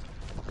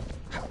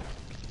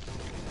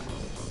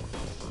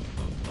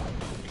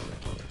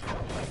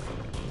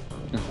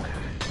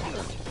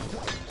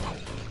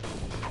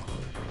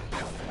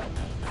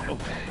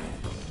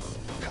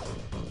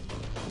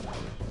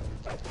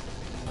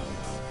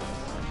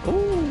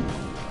 Ooh.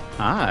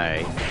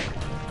 Hi.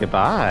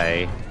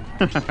 Goodbye.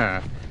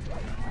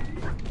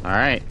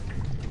 Alright.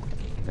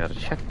 Got a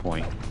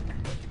checkpoint.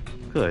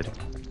 Good.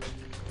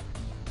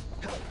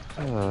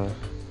 Oh!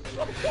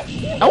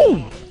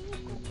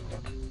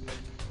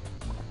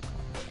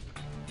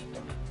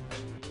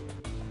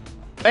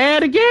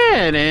 And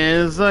again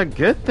is a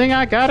good thing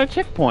I got a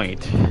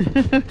checkpoint.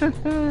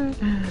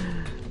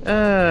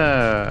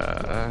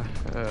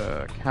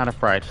 Kind of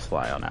fried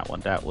fly on that one.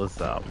 That was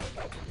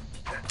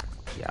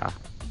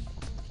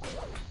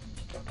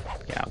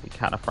yeah, we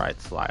kind of fried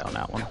Sly on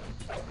that one.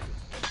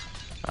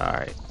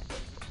 Alright.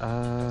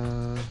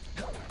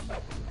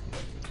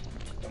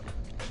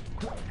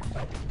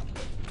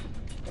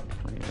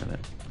 Wait a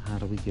minute. How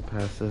do we get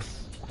past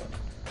this?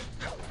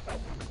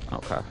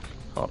 Okay,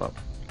 hold up.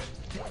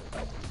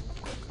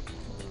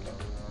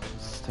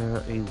 Is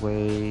there a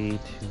way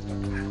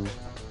to...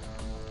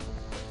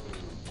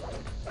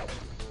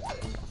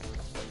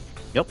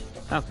 Yep,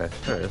 okay,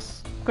 there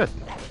is. Good.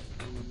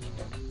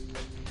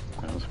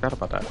 I almost forgot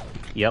about that.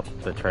 Yep,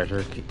 the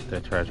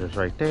treasure's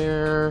right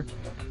there.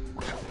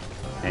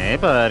 Hey,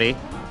 buddy.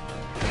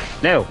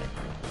 No!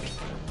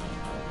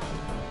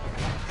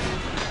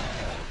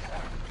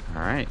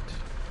 Alright.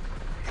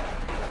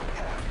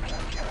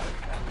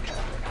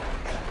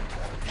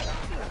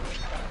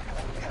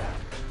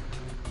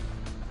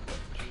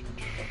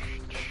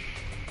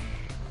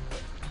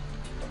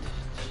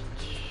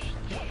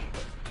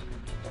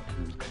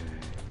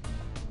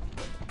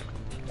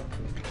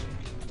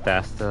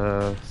 That's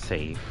the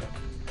save.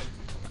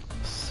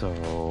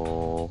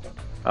 So...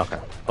 Okay,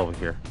 over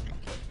here.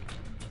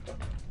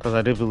 Because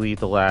I do believe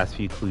the last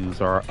few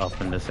clues are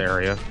up in this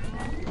area.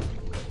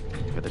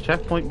 For the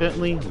checkpoint,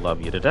 Bentley,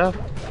 love you to death.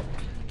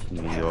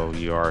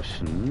 You are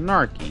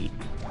snarky.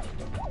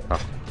 Oh.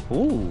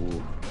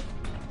 Ooh.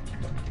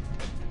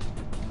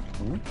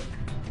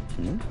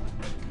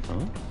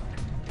 Oh.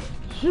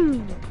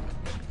 Shoo.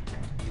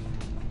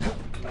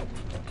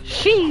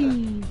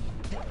 Shee.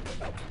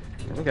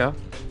 There we go.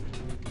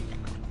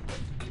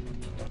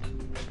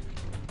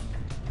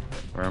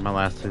 Where are my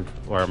last two?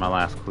 Where are my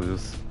last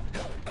clues?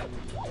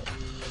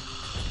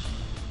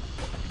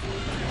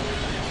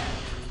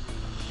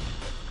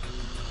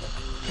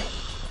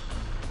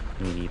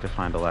 We need to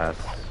find the last.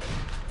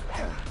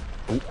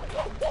 Ooh.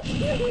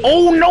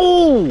 Oh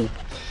no!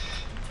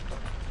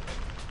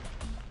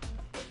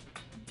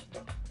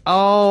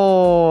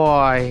 Oh,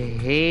 I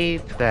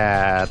hate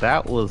that.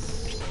 That was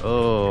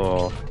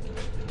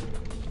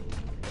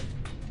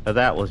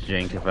that was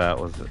jank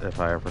if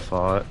I ever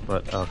saw it.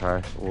 But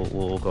okay,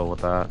 we'll go with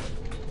that.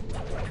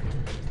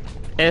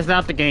 It's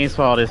not the game's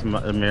fault. It's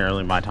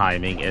merely my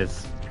timing.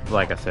 It's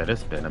like I said.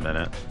 It's been a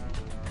minute.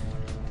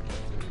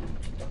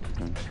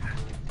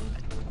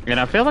 And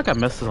I feel like I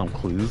missed some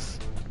clues.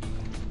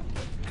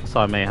 So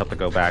I may have to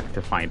go back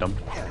to find them.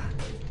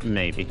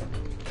 Maybe.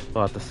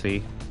 We'll have to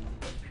see.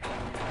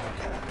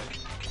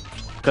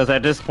 Because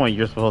at this point,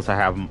 you're supposed to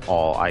have them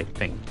all, I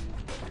think.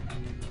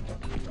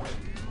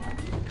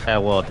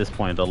 Well, at this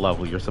point in the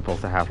level, you're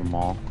supposed to have them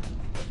all.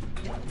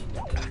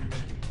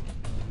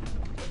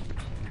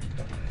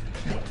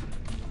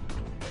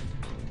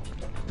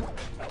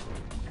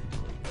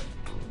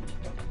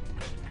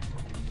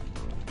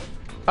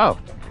 Oh.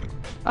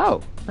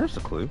 Oh, there's a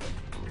clue.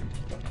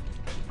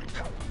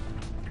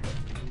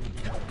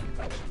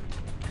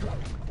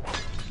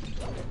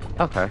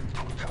 Okay.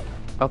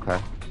 Okay.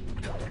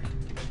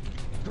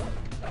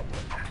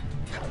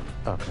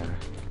 Okay.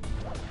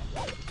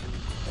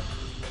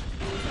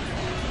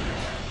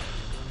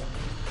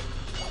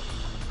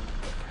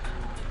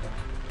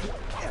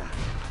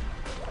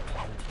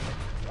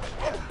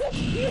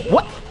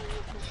 What?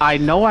 I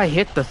know I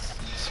hit the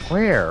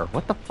square.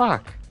 What the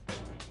fuck?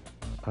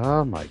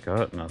 Oh my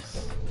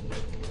goodness.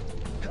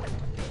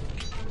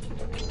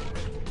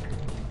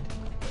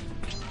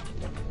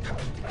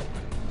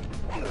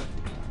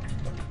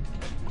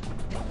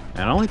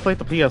 And I only played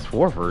the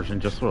PS4 version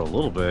just for a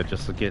little bit,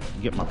 just to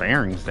get my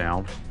bearings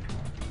down.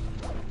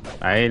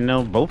 I didn't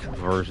know both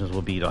versions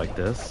would be like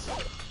this.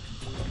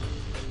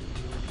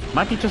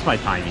 Might be just my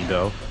timing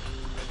though.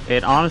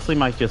 It honestly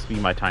might just be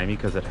my timing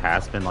because it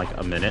has been like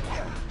a minute.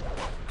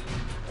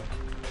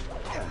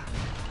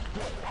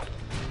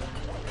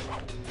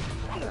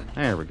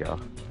 There we go.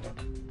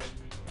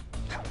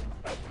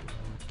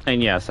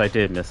 And yes, I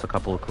did miss a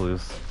couple of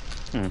clues.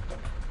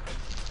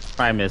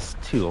 I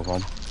missed 2 of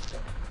them.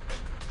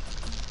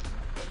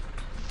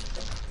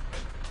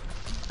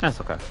 That's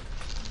okay.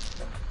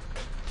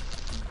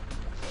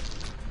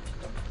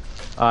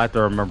 I have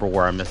to remember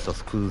where I missed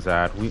those clues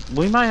at.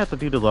 We might have to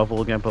do the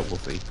level again, but we'll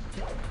see.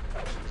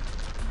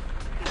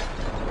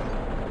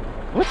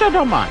 Which I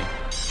don't mind.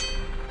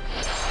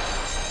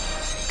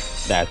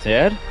 That's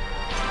it.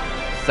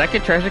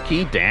 Second treasure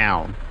key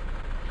down.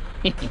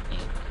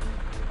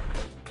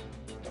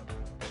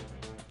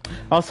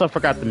 Also, I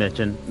forgot to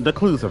mention, the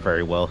clues are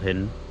very well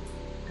hidden.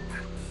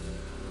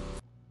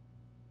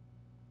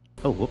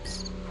 Oh,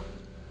 whoops.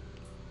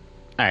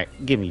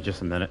 Alright, give me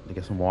just a minute to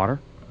get some water.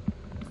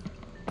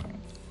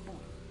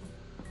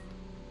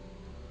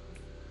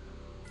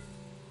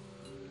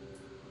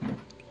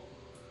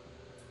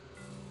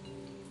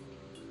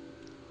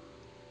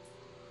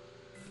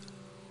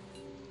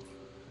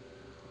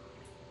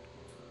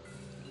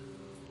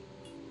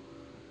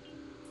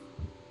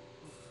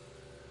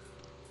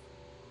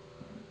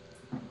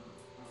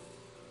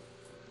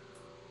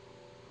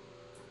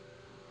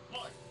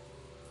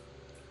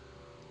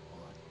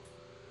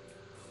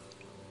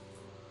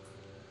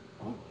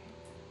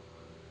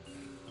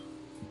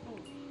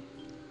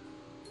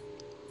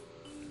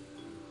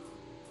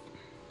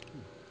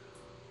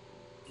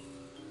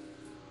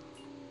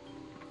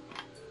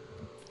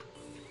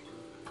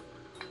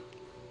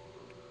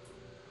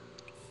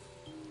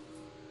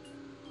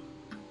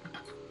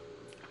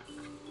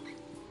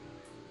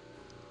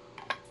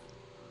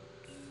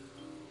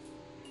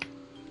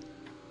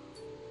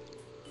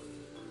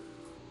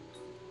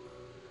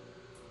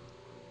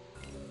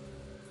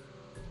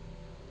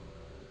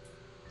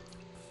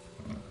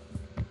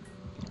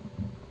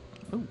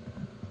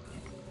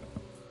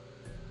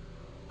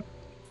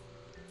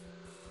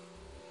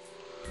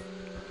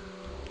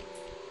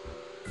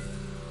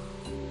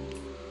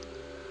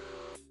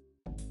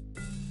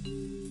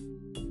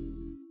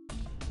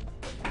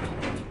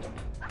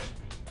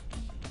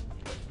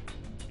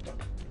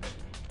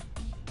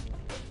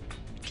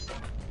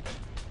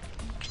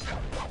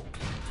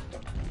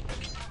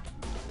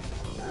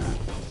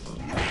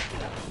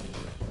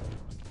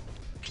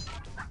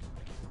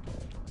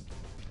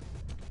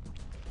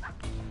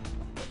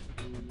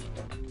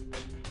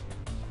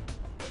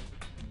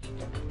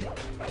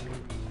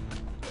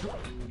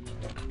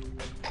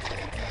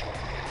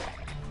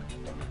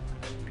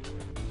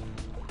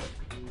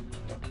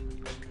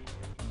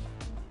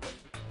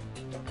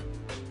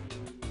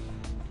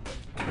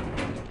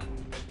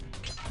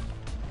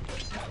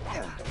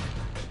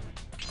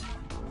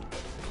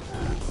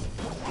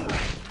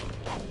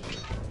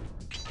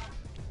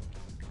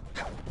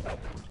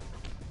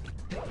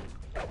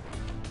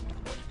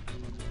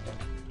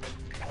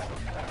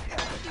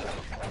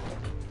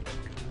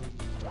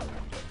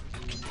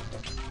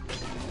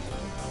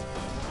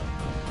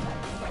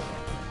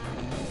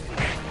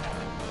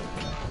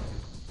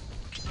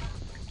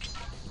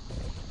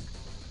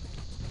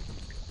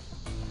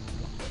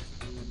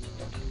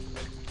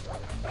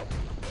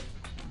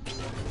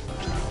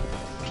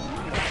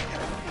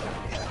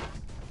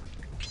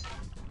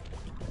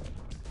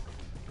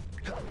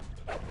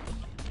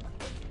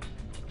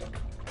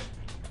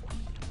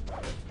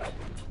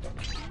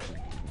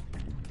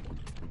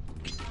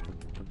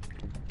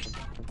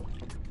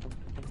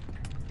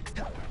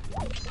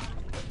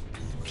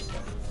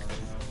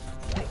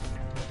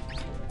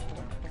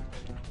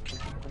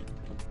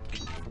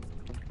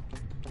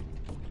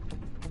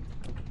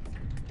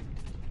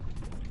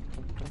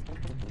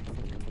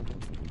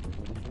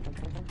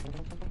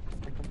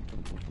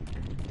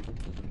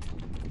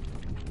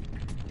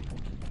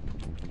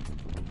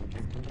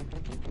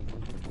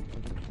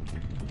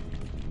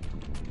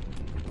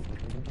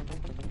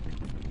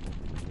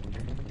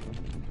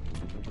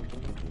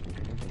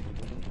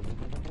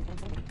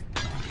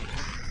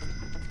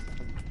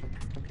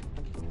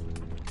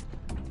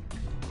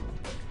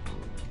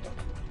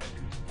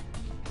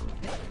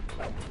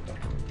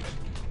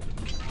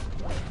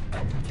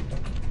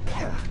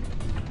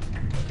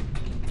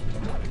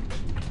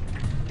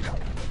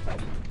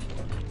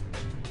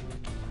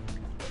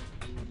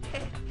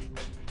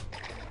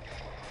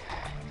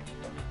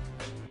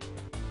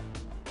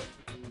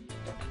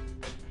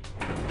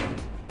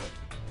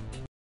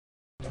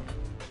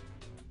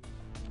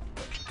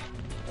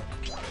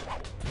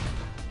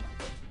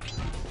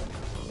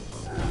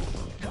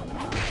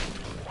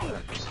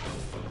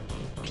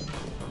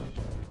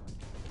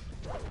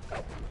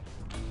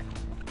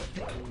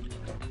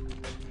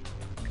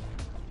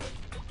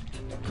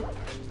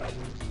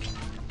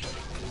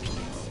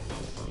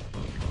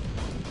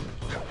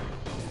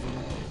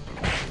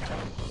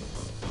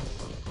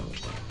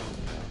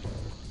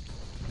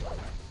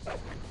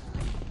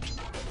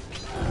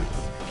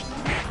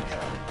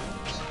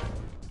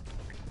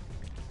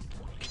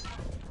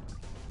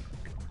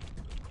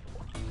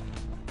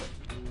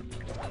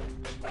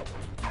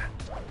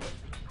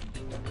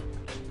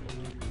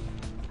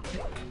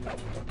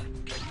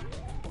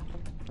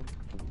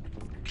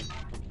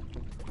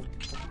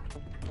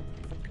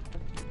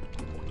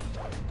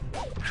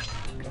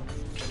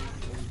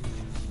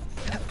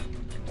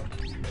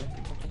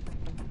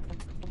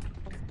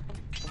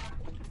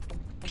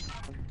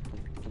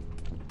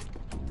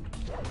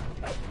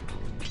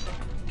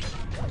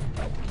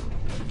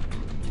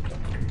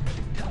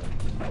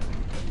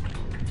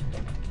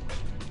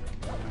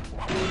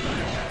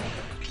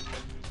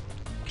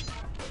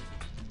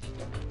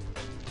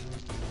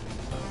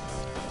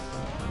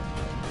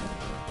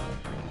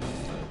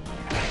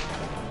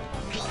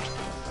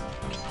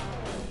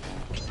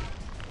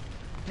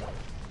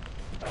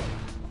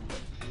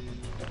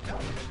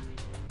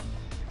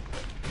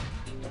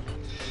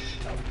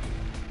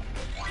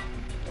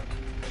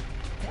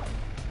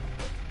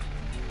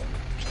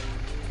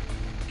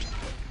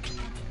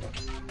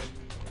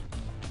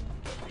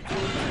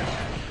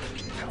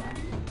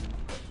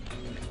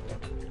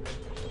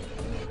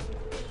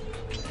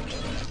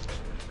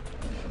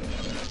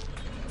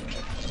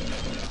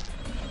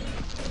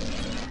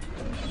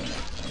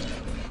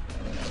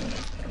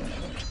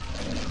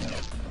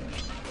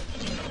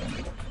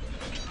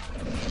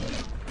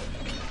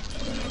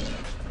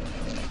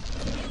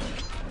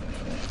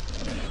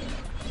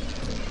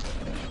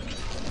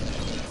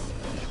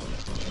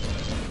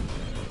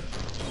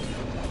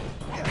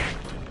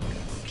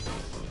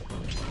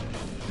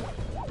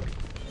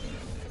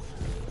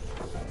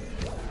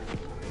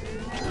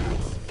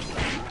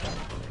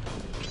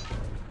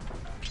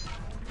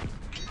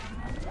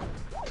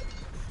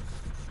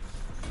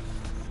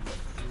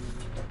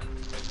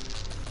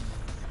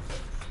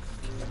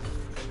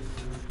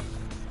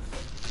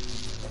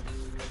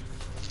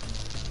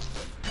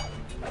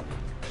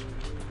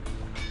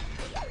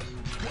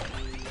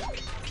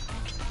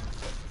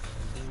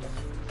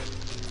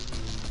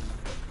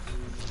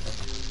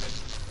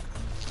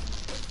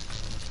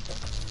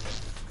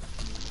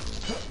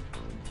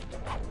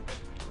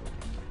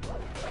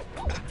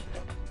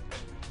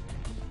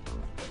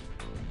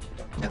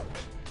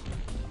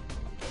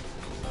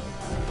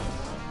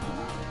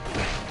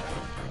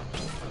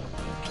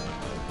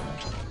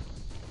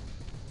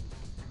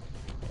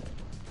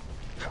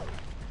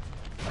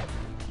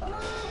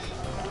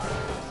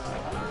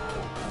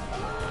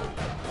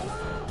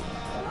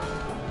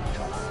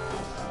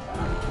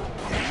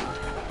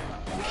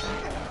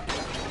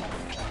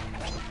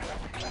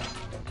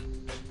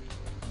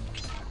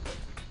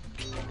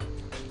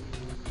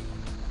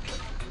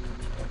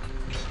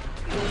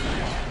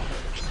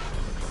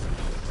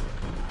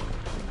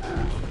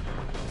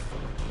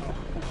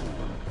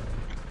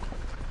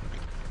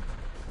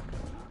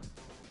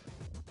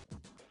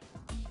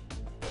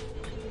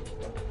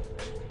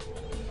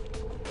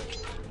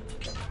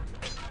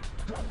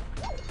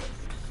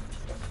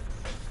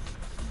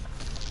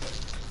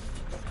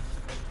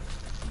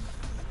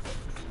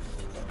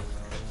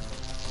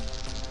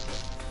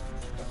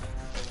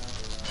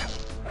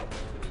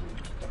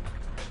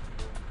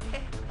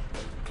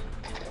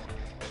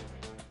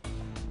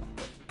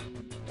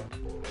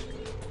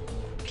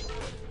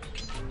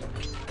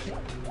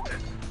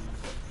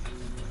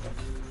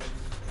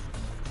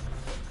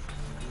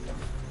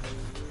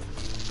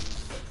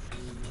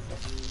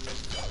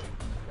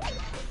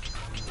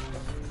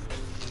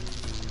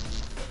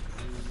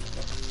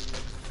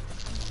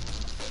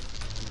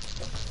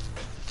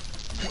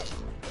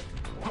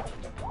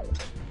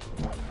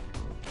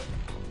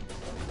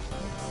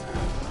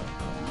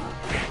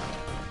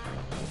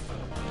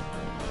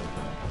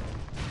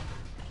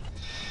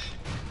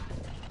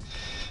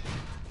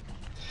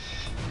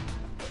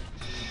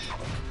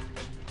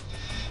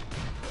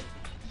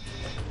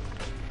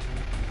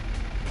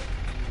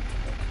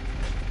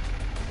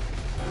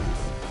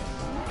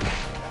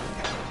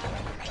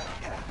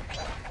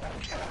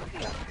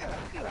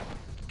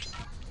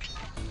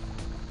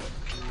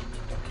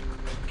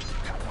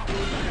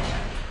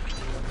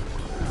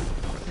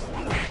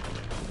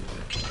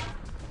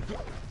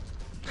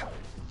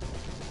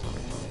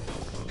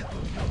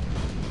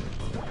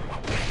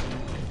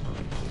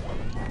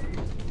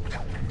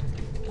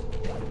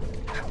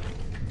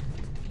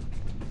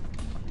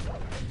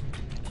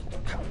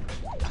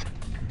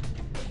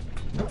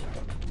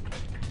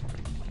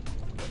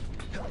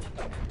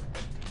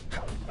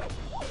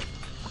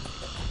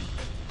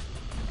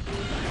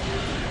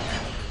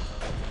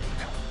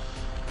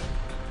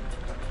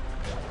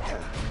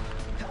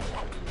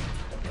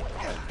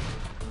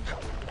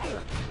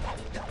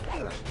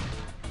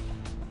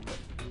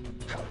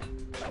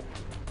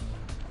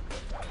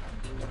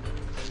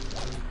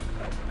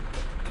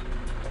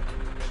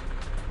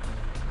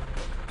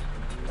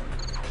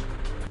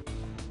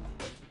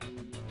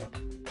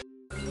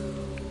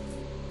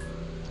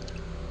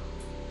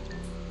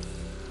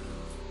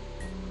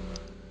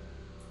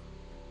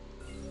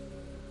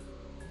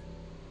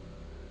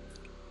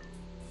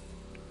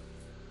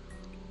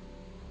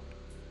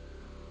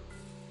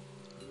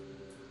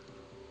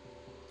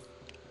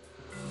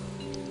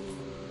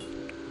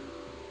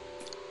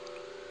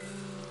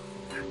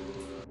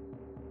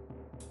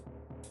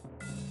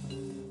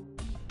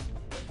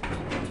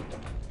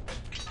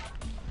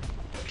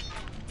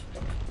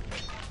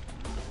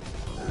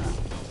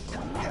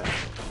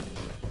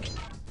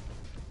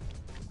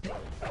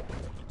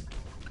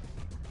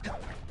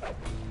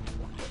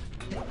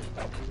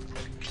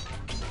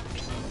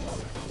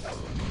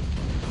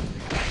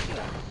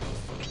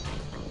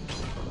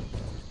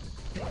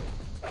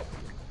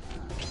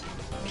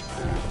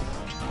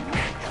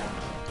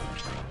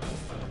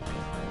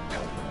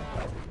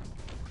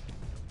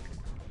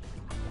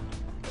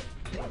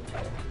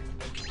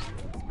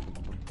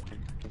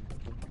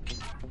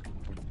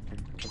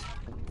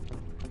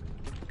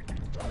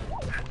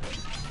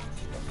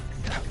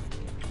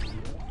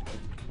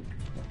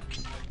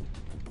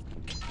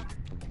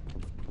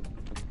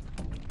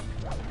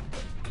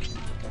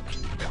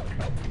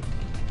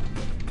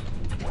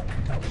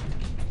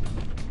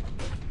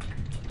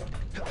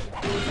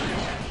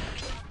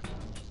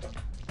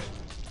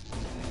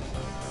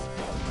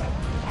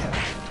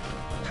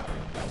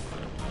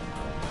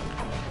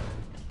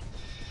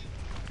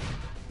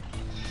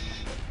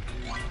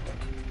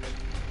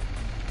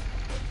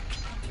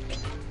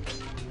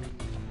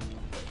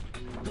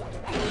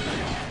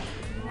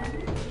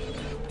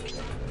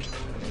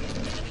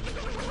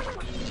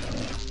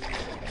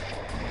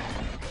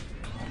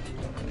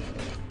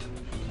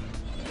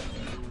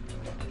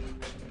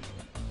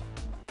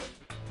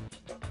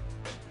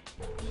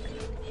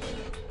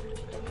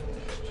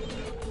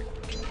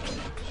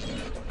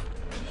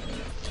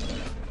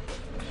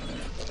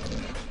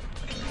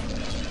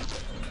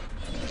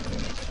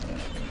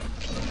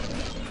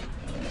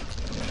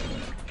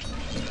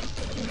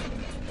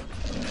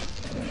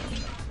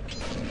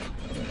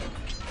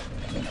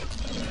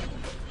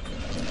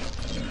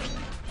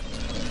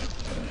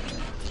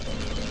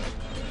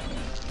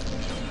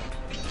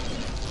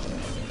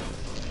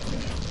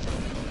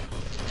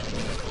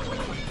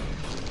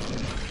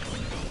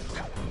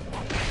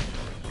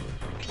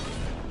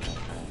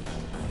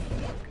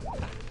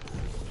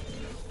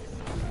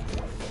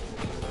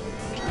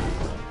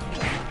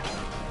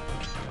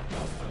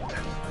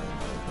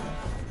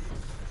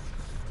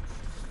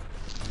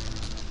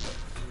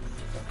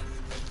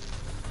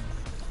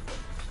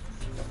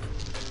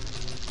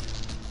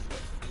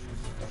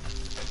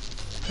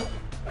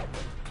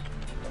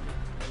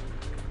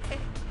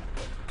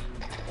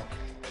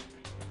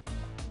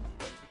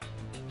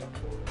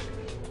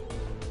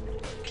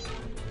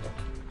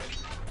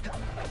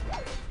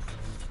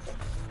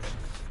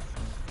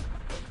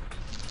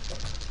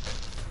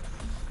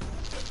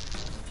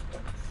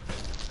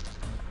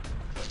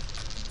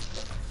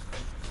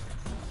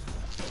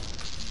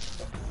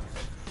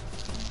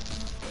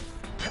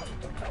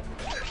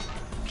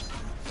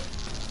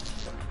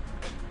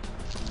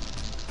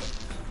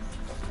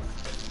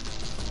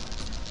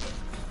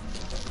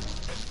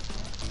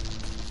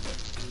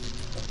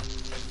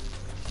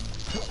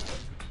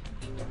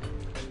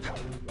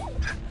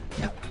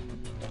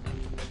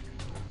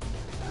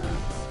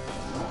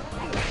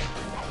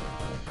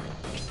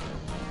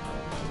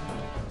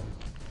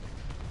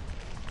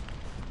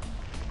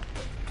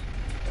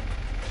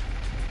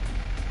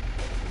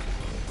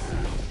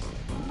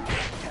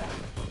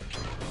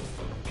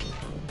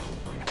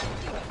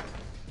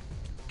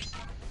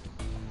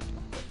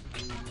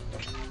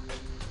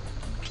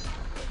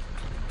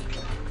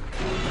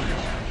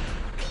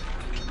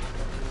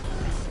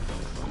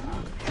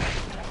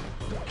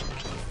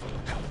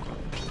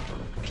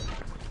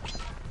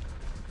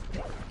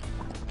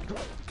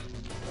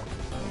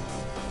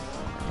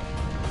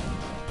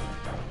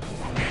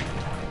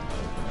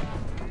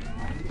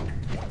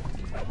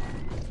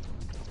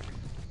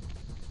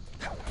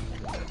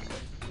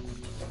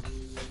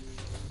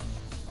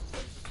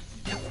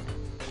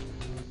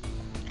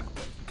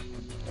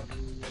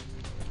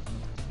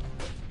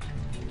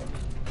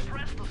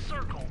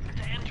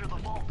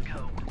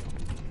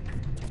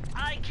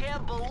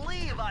 can't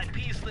believe I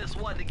pieced this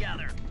one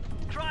together.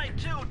 Try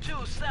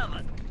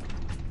 227.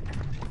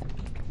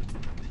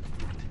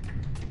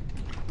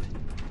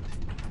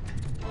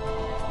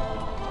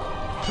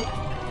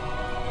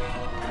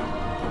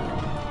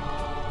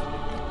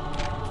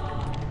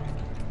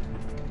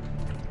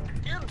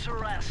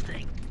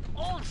 Interesting.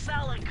 Old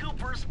Sally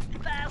Cooper's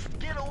fast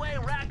getaway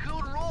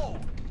raccoon roll.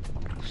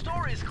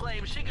 Stories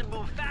claim she can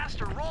move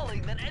faster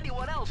rolling than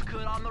anyone else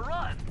could on the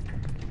run.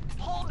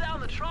 Hold down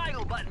the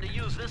triangle button to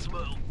use this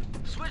move.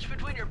 Switch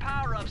between your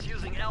power-ups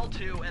using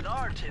L2 and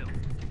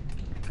R2.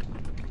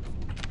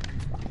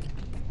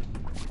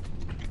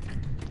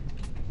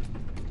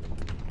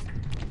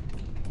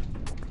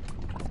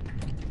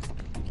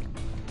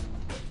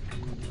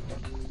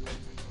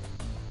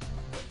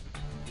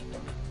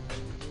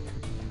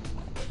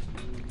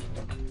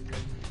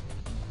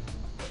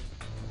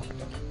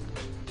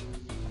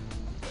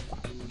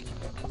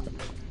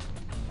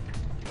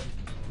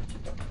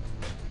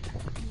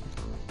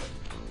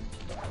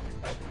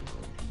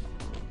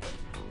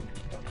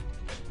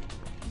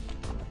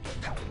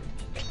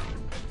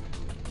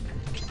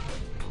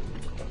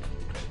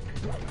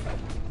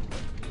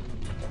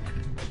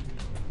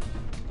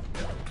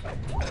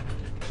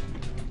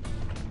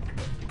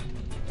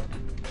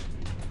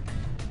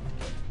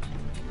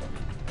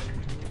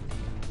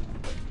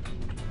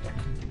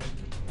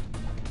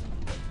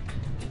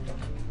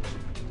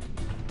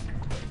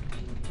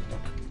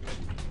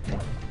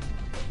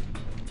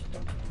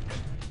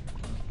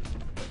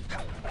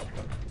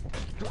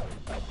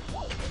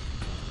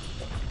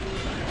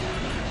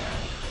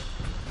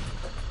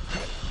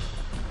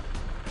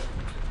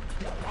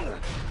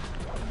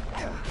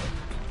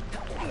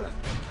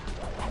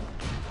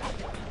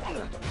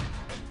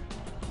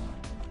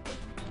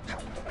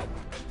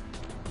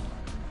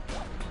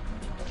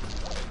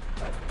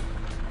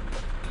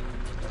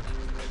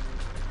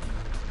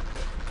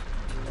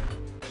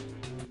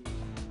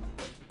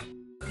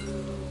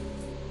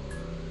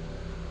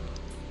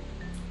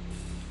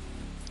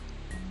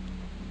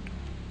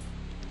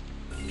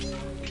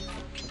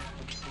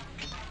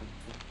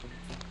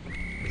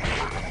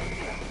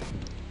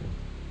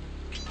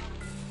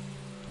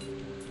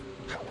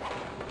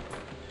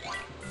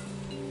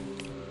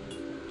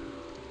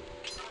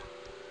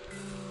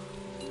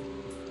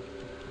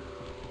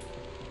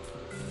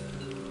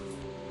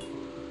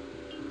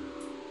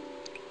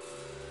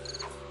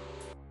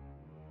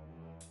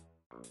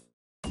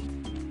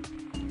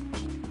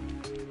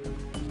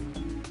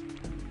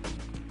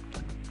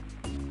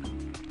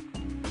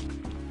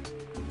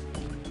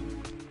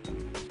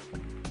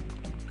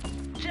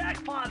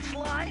 Jackpot,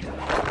 Sly!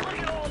 Look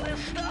at all this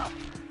stuff!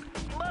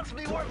 Must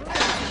be worth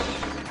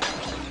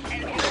millions!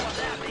 And you know what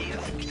that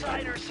means?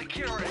 Tighter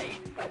security.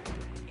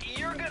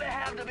 You're gonna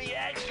have to be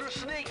extra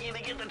sneaky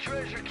to get the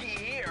treasure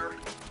key here.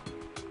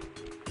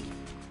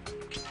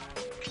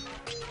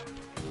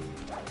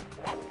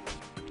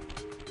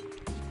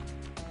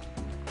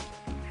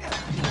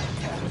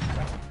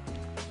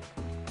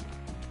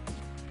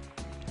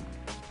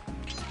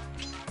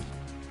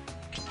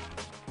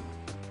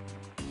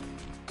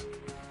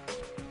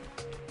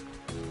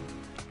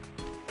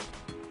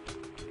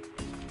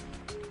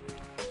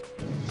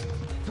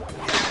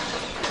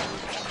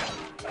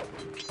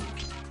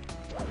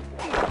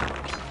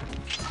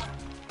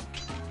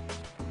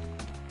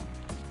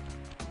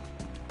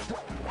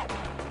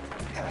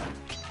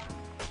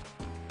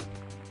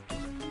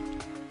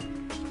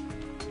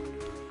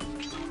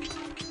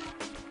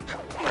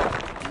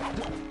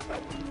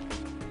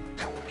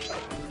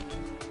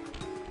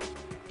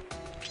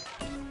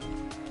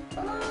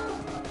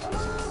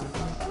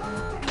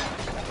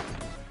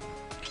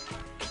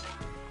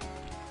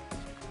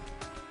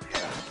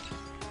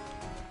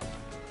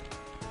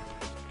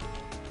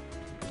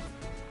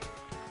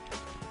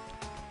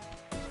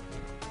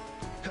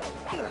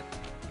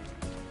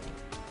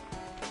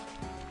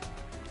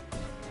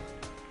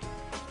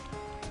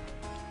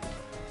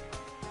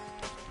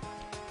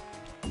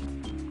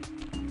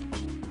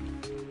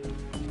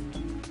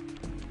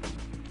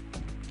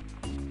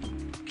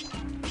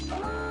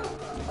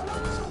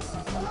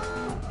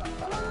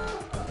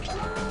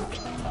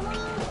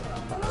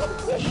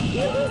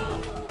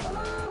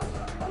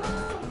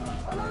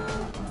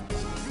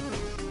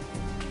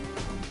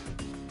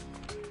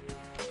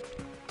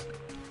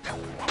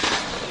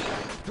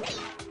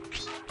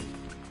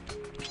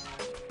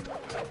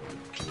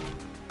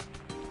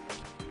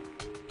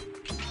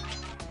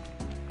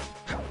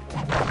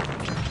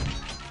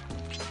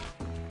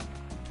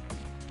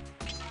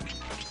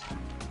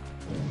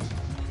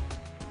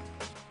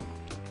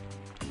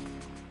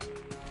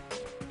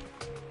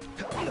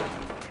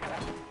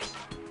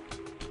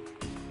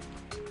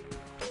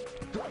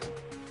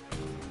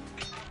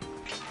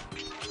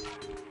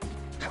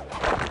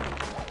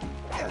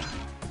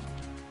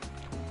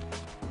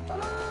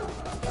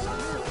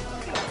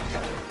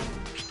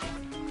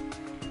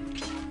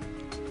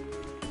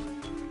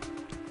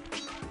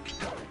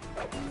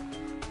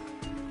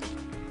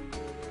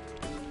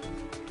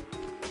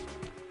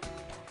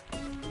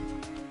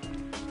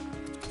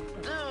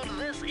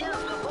 This is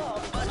the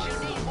vault, but you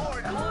need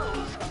more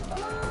clues.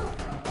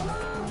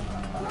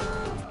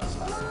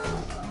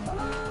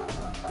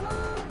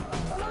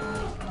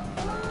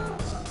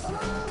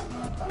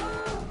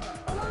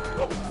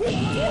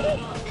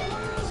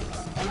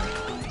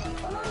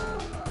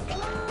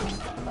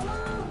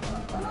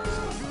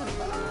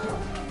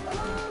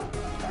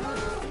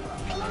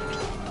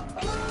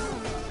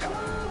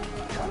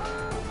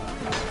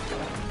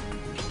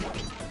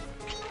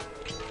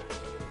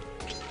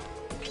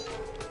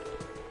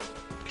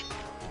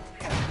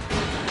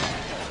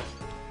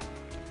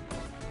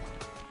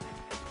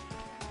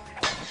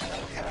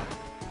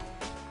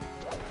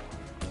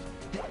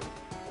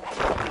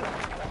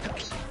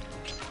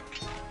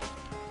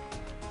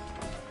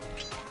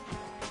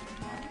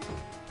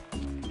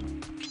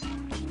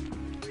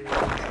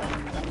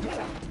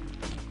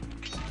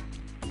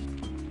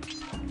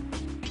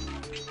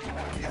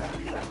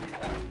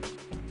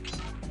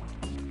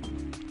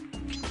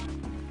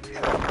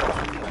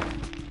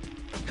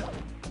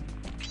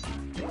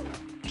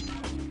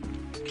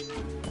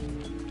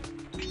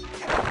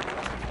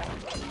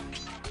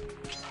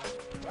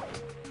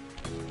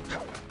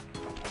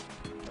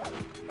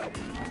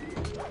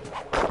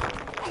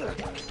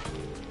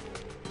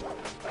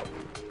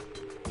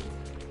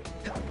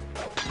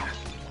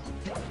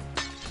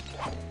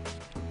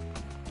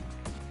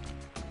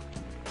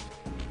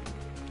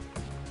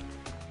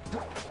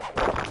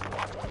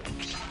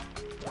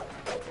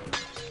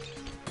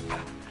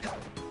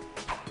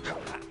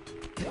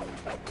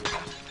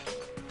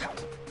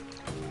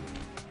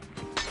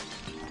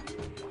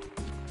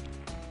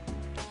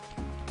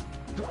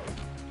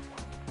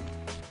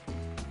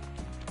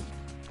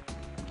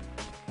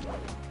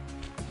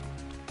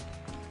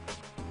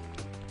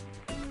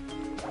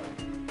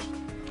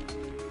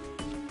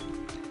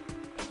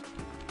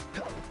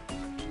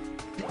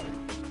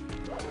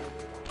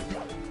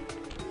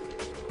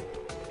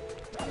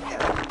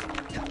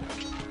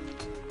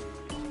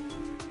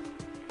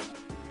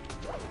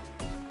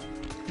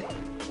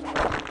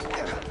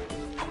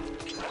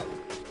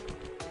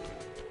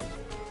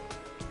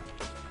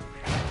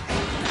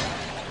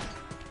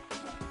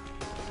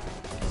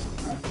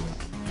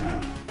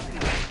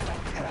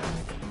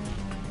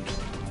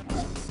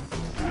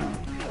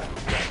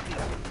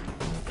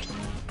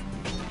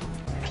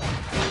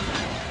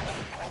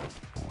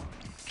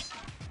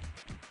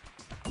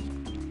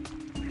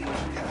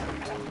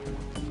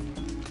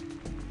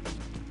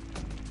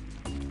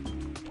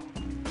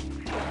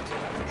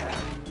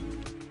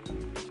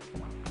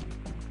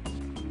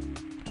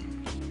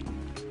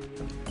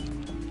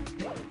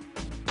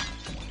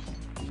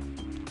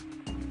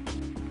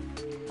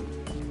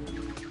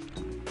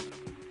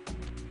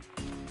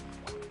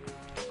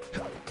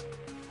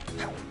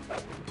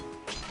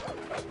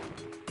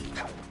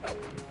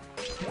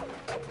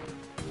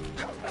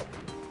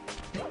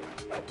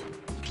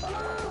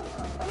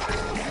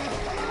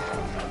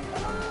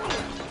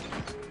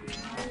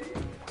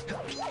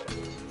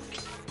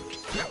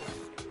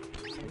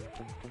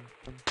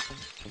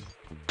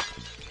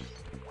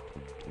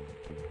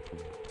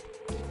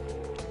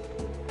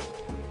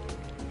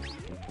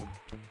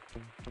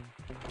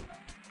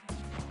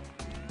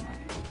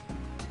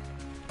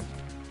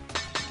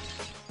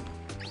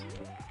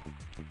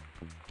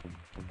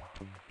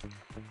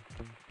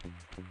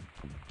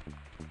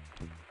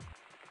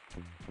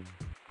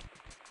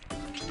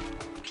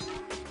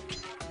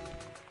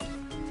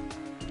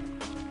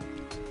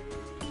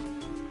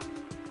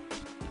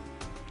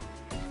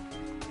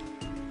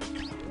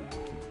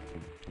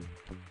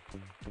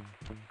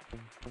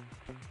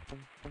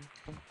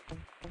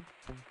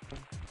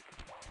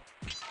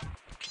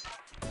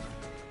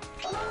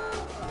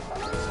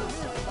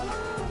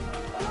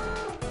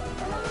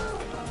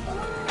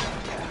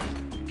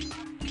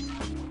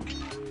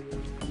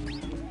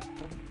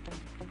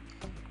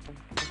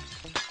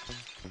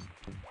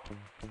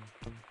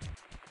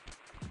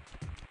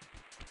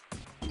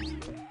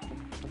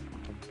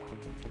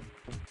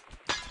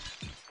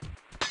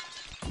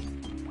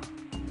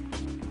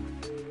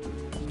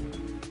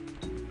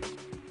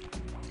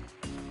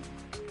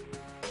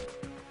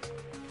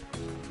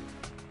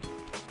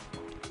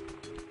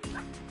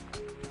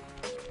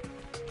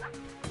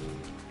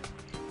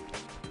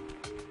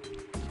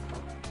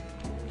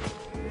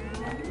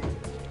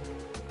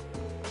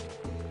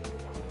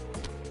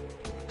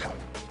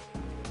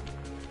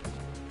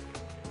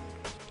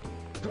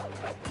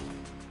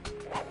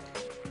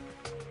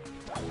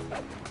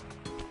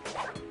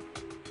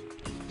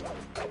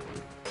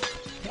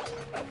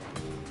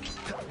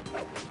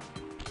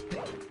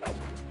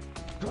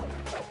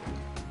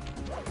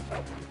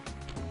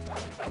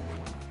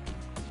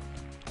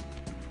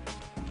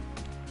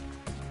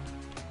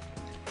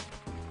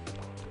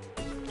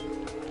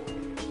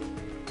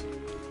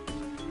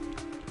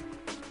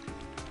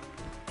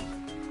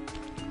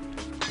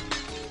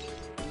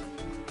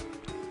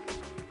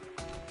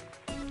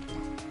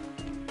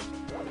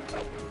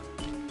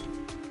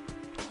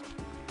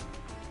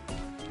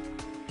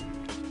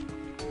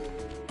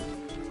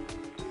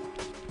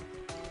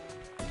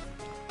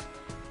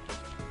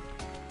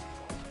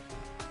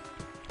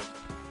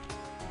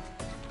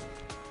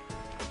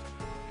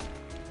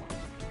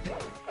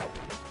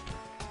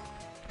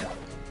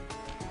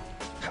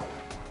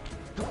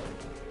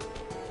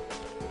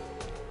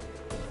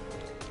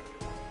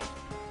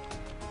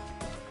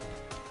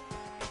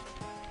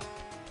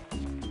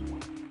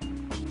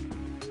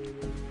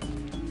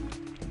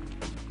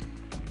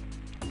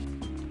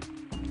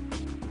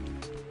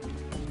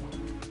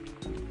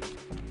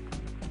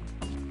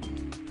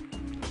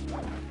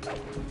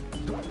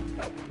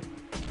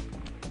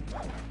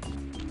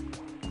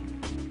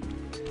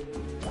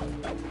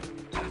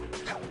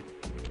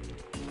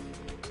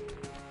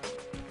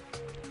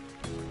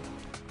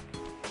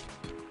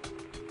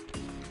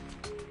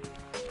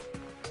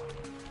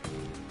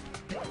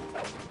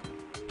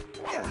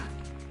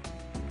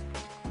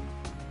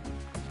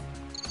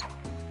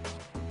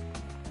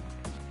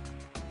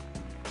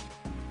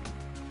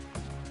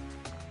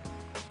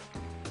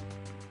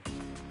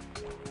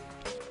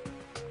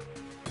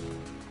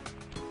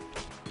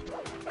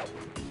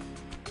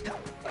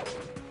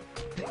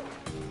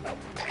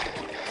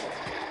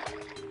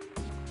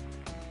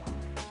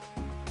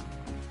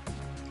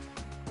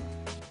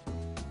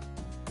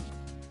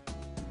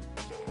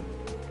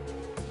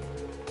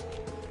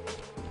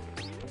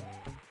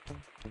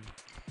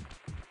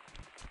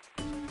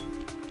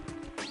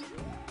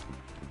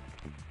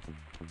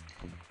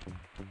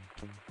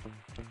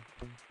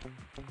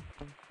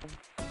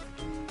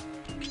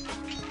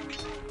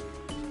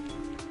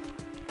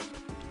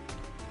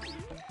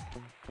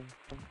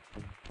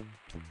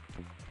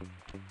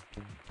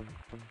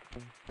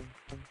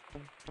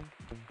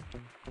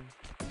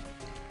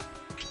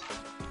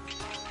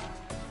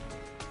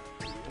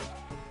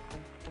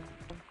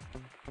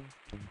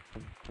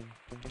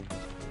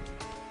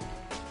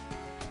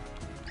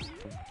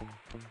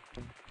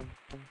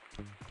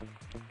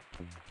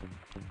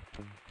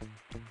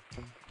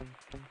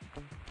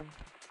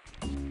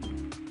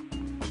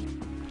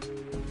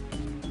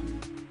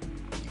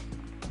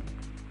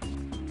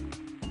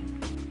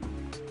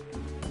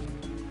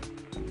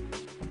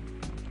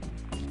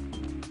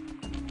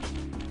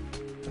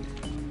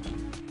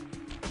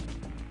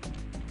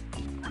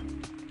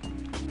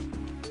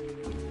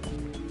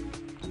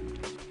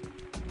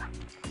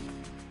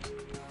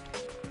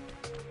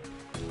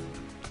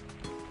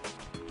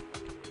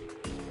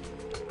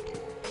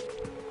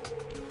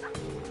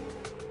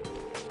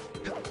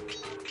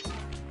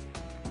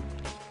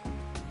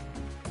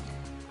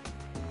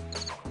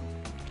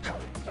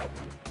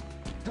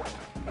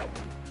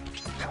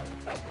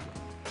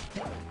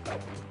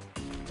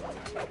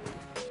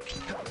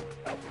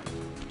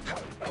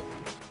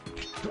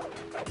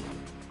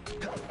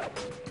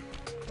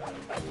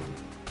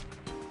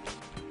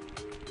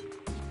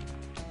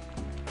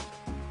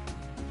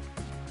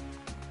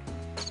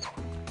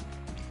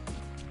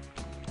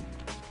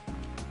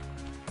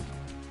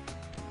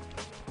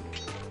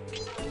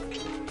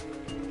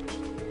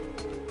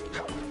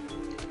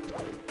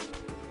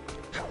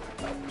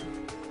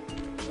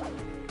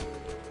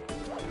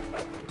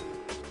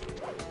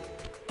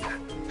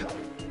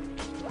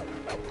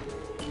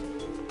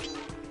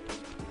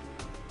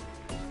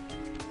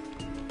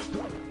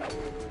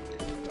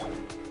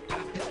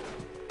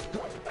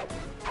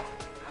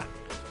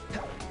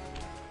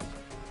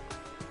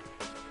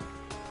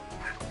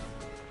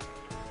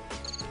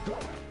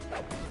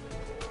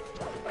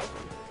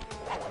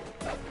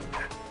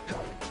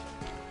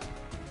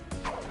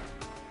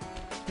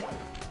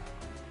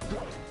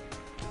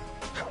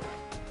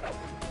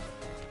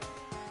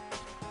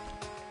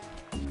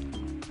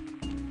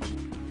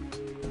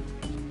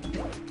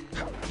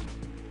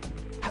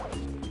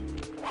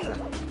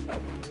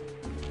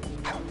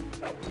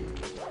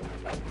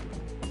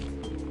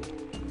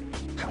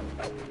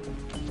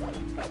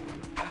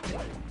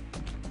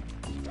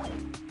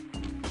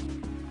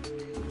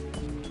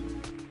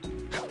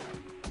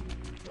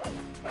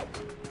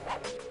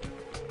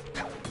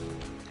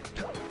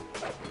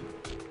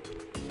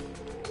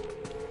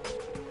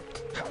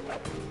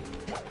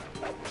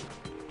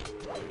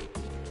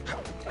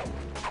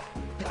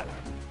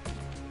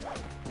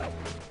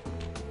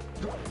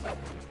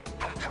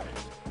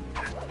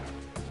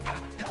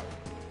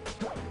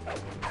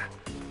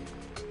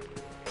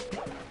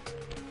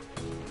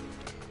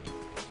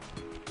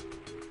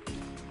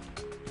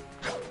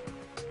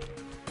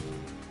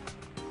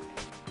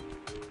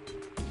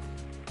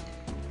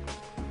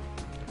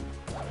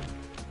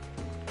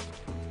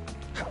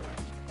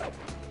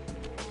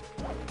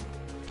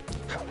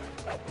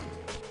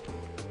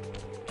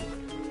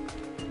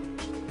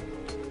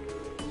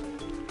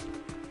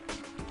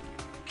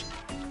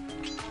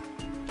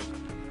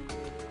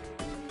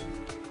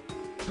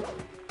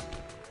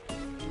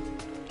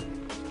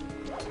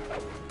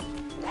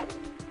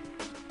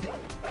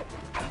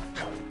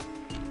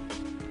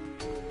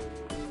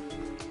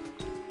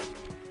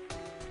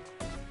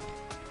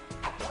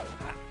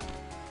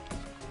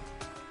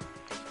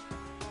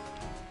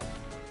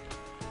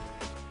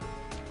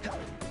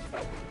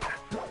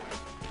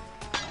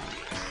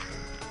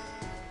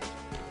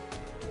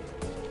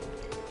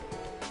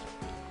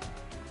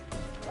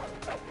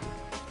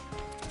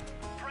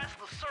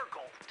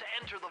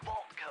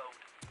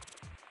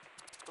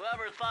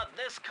 Whoever thought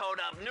this code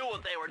up knew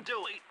what they were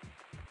doing.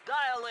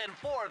 Dial in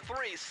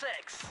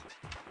 436.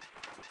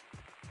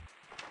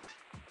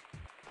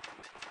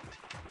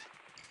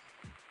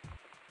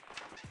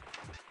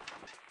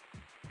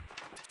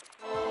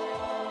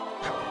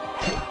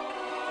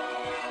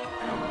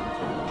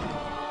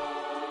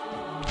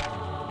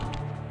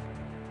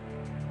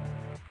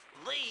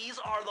 These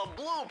are the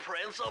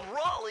blueprints of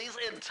Raleigh's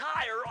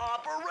entire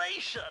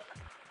operation.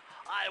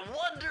 I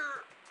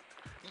wonder...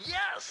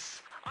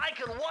 Yes, I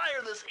can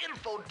wire this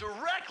info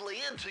directly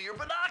into your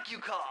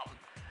binocucom.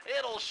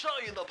 It'll show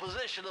you the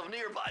position of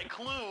nearby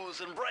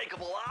clues and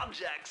breakable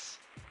objects.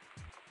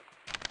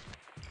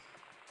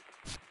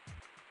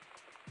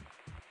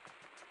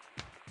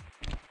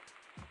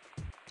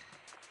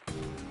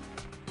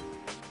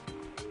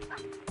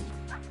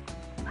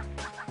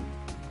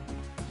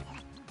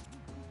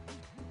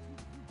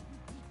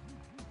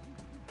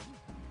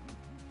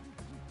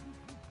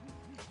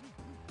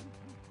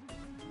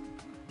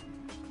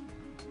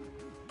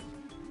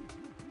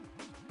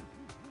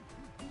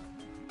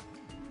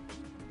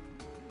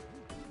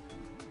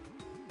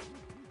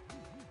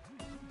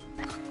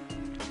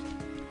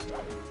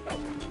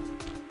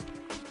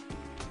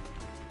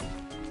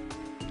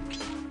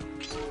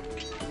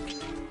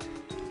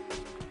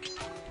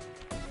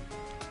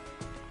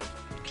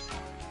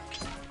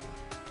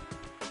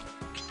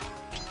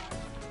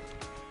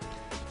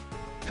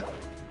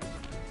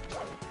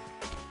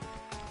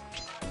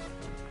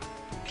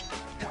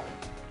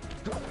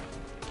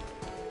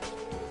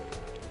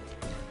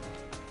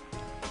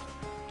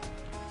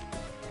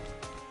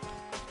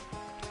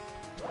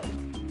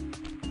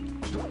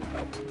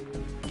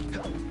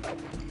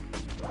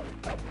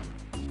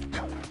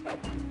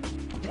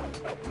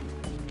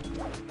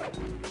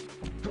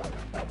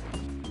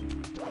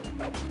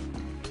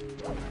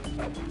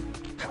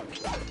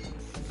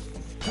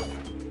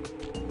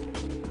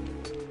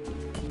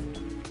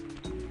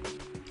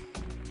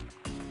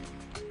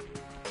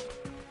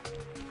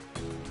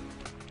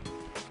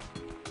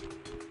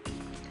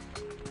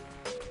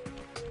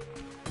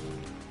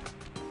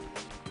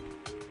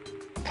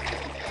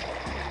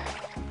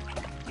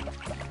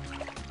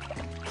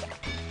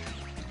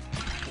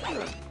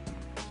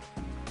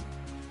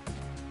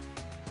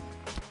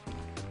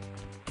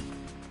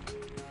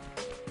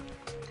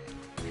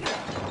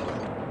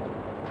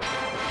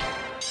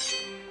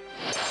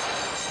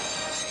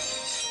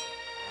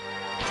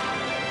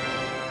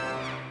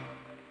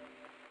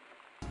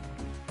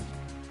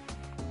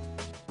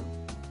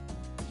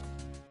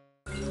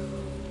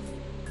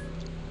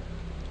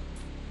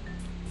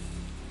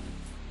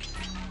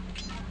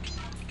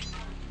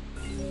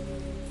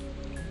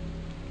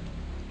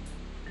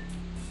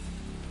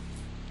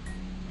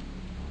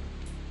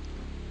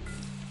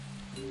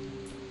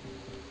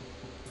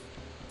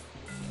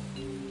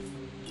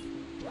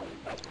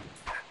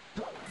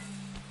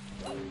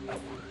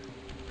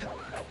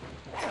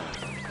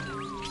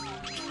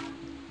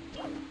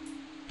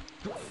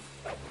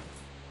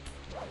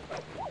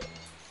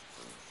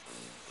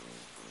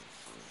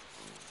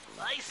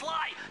 Hey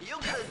Sly, you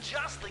can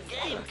adjust the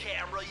game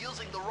camera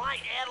using the right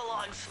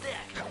analog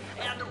stick.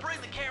 And to bring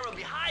the camera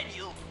behind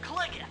you,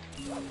 click it.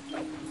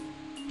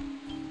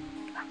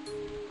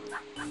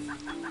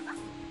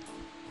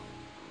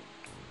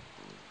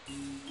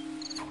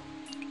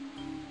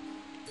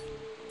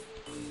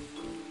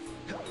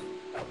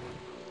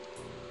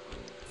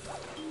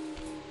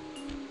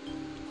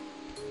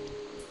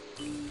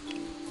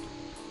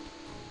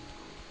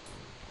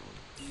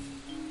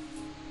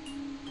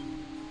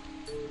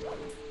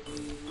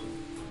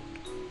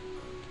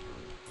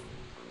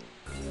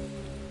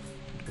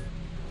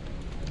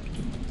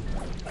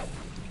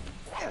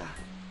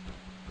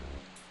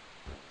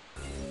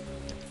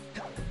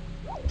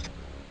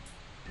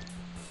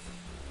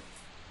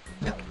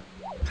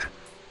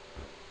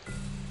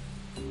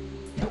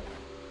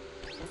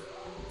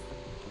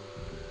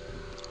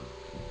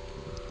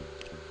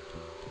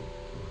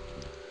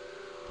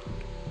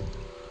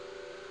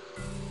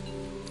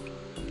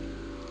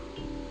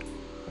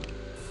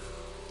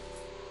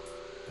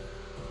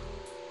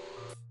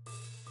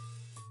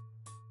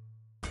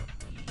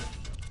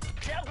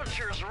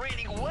 Temperature's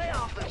reading way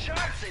off the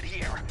charts in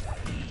here.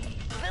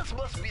 This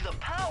must be the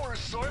power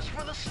source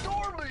for the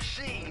storm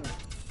machine.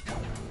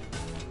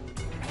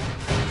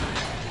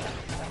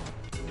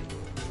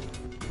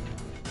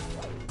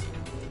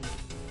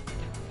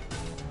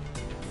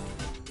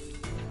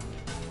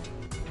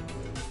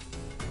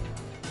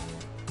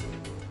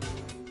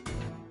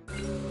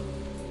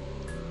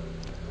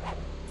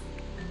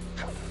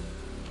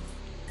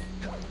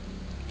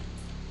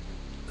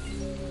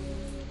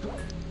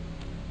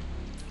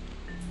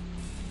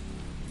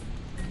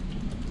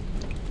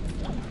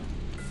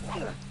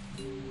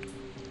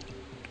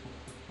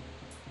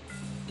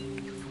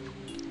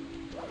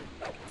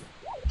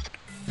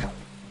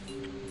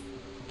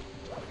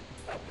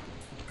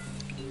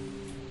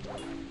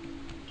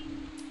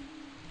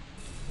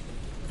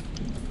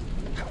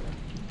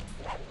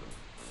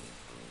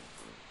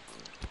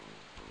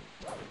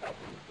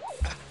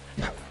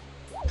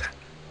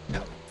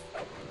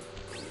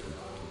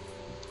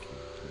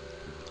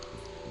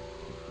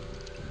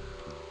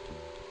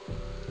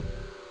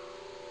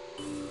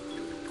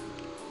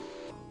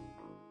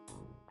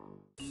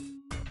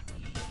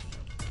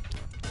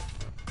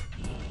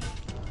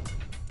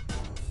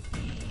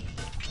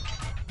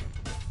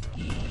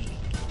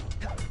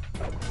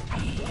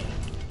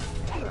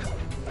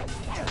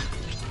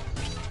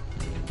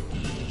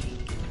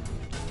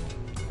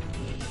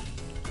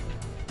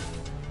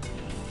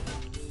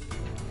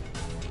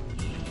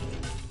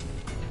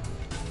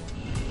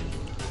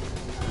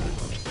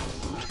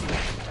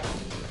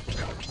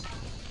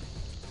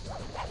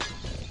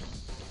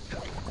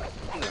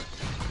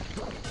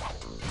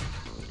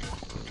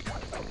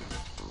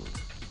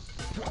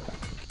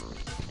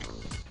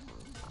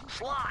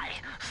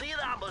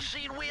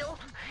 machine wheel?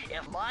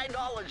 If my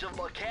knowledge of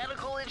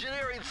mechanical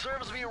engineering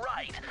serves me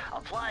right,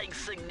 applying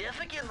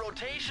significant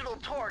rotational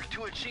torque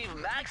to achieve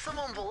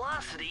maximum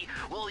velocity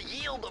will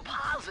yield a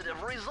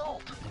positive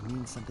result. That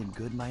means something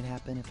good might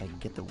happen if I can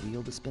get the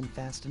wheel to spin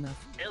fast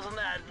enough? Isn't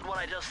that what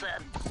I just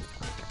said?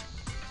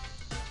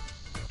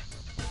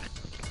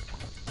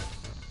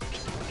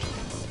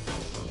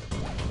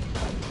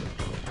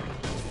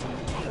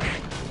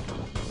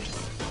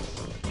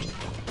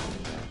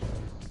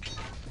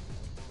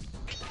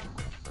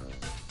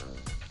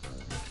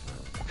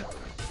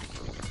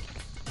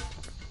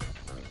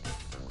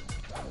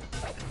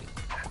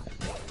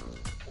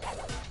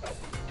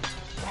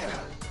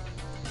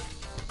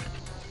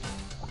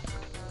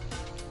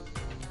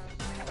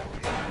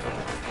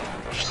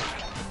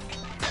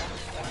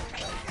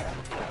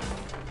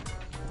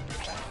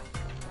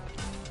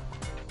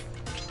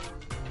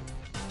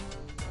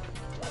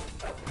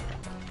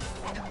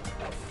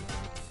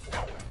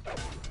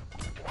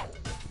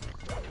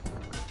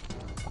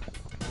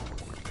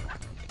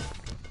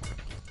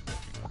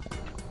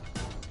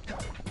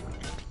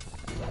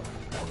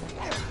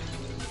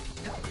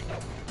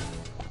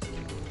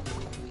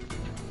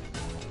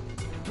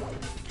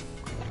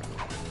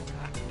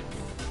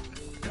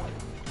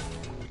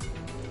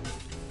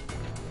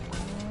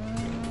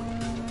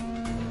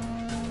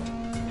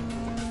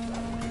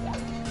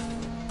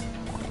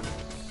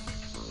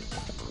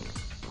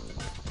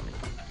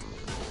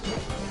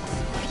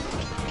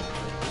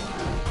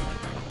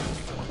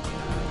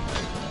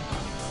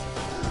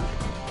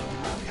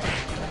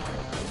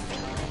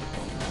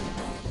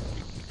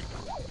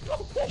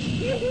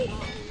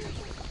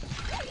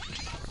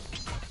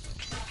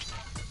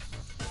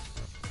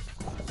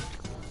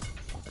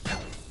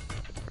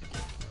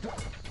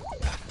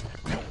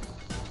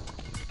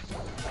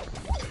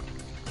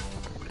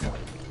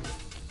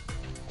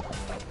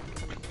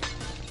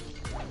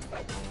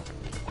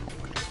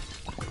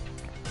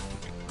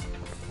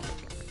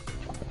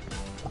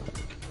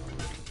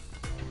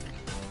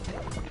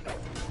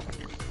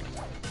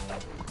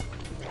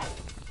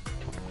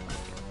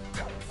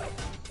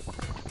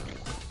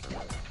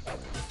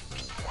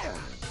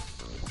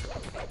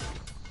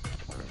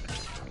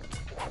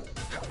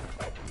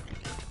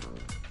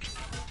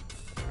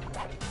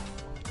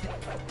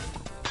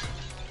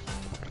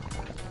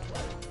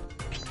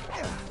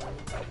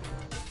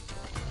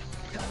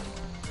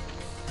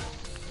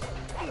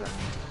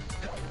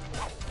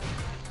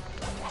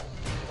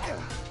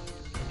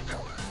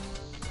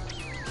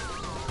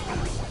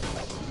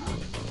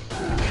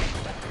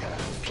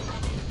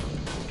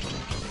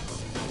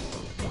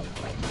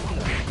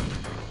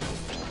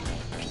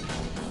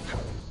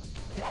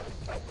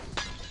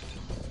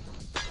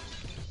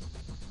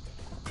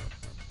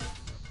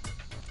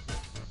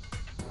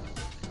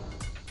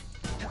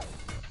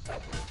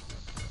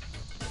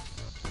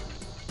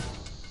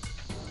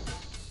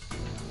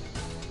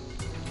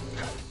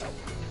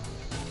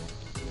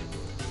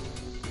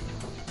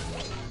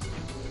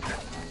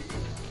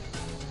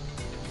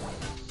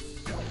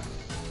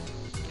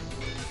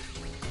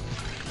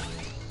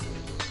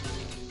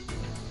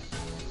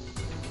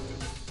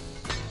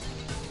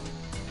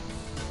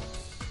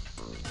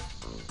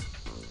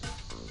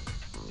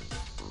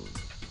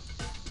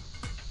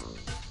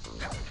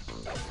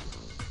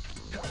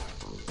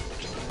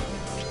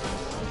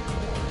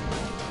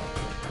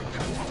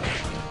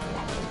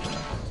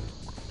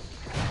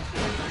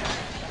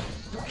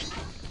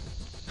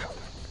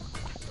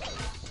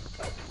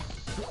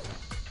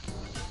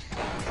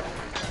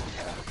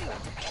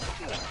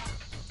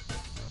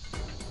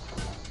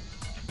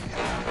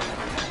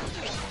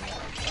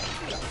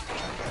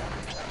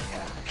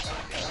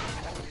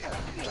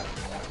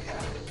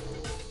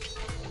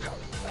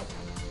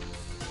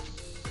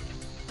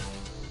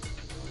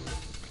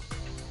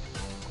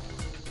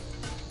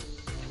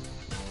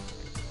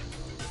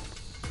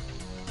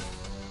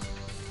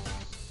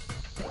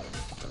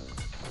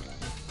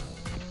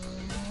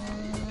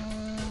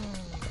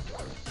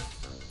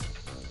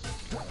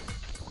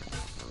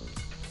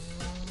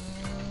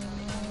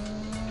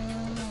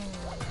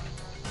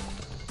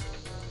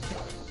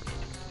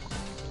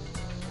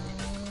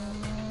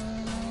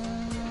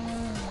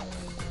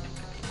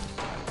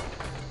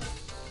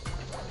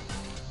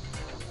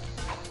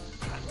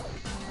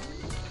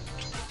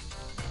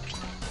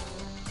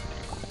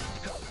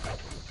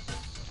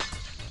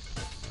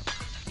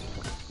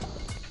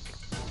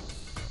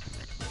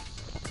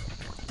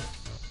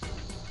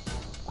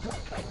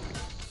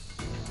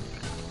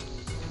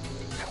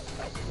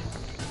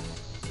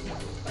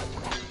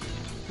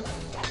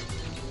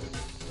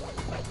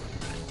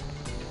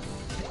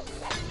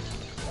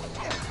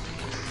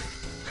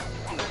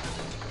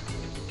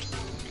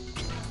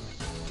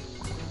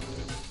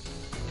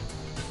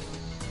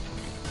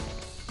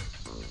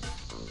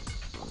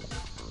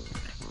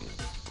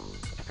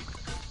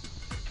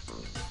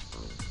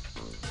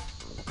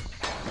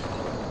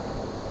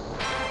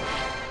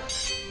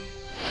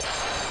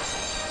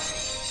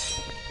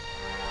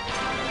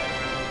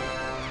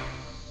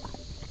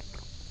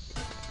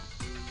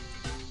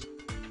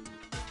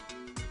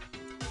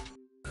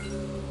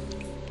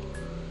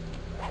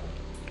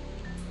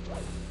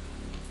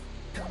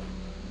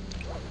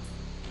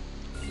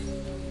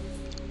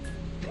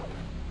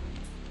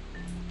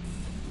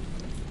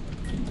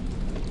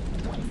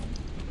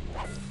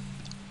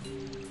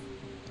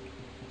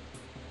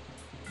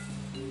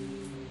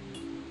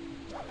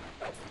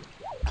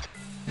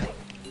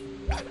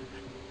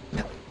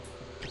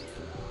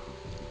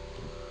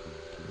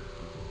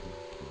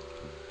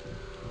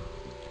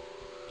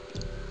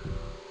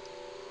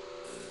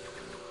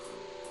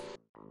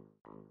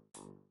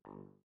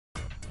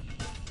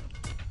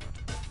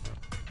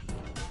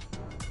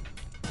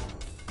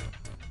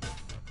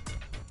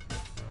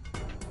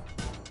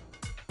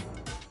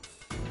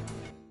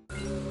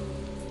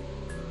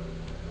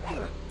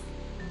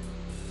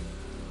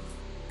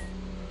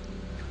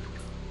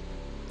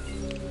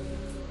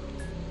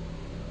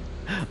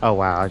 Oh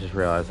wow, I just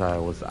realized I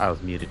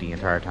was muted the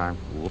entire time.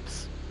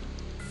 Whoops.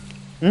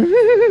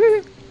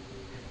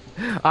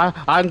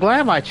 I'm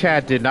glad my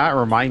chat did not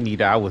remind me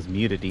that I was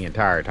muted the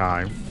entire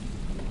time.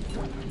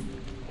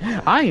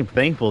 I am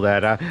thankful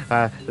that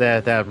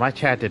that my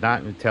chat did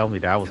not tell me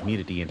that I was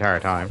muted the entire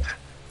time.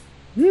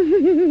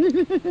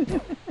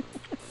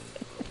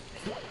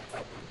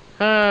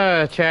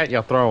 Chat,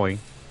 you're throwing.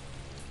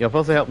 You're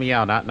supposed to help me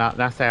out,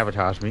 not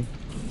sabotage me.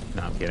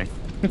 No, I'm kidding.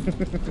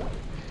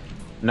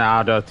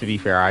 Nah, to be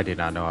fair, I did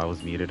not know I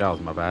was muted. That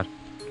was my bad.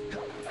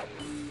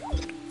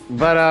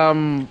 But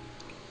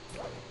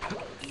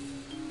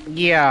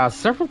yeah,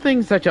 several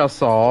things that y'all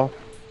saw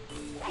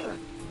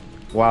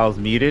while I was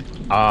muted.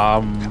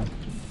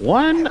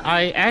 One,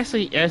 I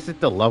actually exited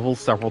the level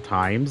several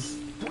times.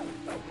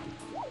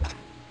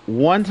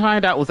 One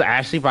time that was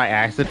actually by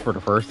accident for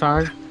the first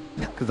time,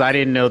 because I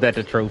didn't know that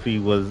the trophy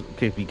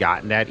could be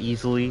gotten that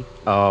easily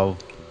of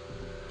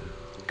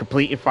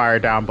completing fire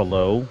down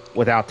below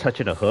without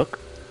touching a hook.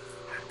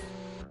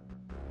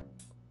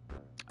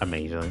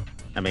 Amazing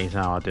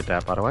how I did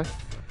that, by the way.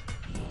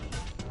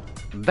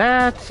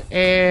 That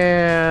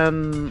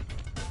and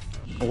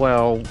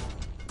well,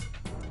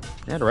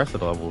 yeah, the rest of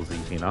the level is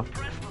easy enough.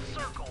 Press the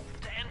circle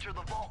to enter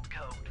the vault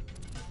code.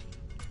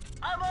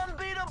 I'm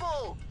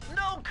unbeatable!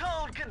 No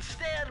code can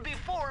stand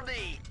before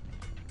me!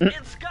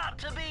 It's got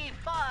to be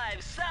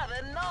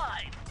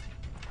 579!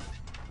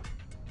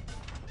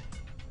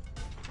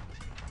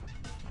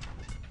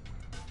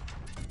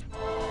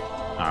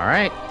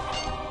 Alright.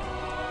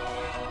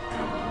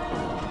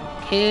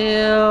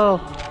 Kill!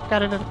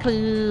 Got another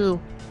clue!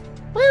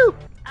 Woo!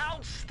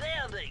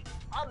 Outstanding!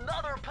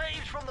 Another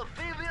page from the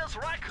Thievius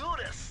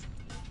Raccoonus!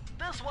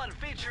 This one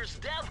features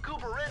Dev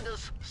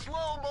Cooperenda's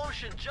slow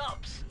motion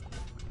jumps.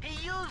 He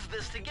used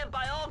this to get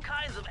by all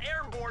kinds of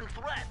airborne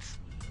threats.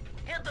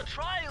 Hit the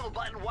triangle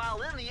button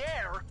while in the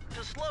air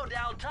to slow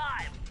down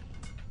time.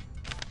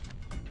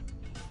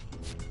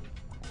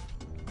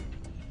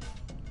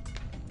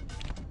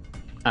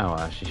 I'll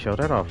actually show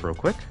that off real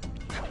quick.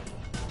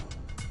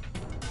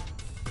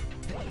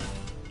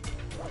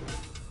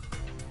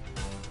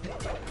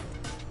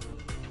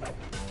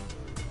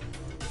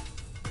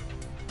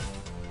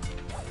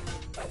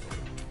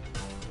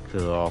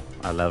 Cool.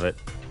 I love it.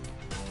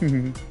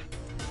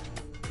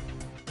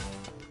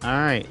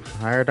 Alright,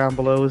 fire down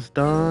below is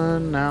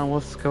done. Now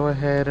let's go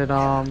ahead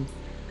and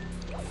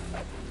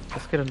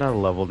let's get another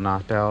level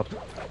knocked out.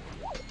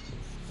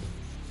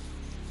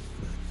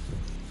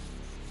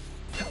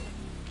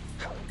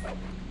 I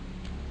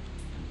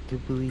do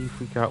believe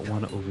we got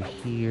one over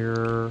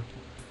here.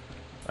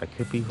 I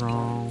could be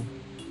wrong.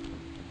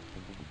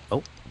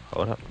 Oh,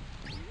 hold up.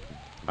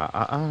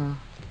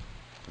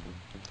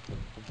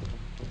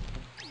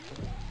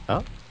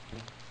 Oh.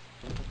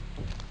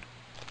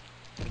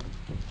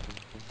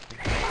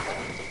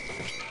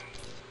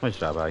 What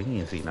job about? You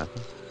didn't see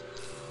nothing.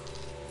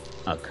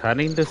 A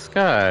cunning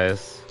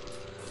disguise.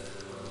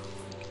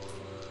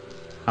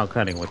 How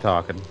cunning we're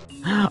talking.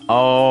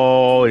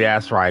 Oh, yeah,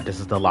 that's right. This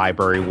is the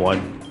library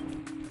one.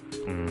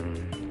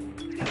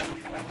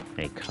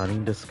 A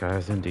cunning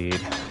disguise indeed.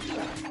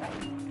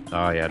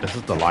 Oh yeah, this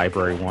is the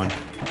library one.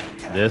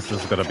 This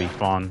is gonna be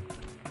fun.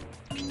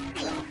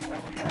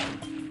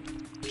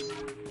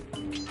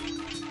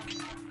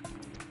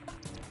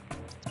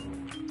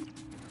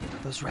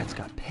 Those rats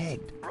got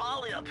pegged.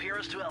 Raleigh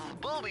appears to have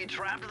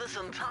booby-trapped this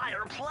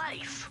entire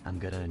place. I'm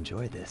gonna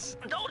enjoy this.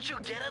 Don't you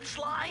get it,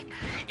 Sly?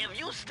 If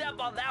you step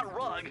on that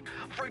rug,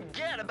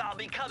 forget about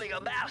becoming a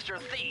master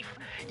thief.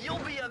 You'll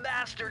be a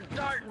master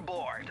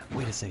dartboard.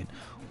 Wait a second.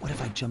 What if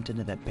I jumped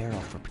into that barrel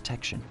for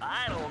protection?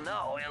 I don't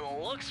know. It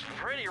looks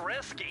pretty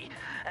risky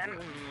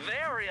and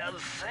very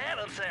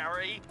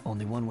unsanitary.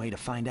 Only one way to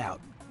find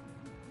out.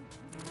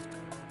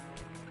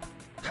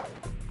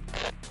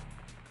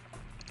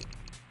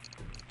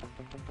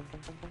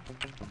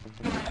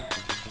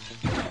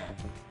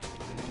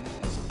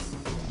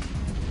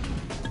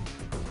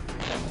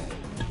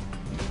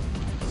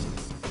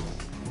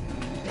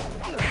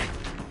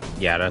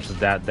 Yeah,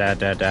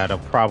 that'll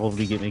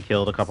probably get me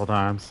killed a couple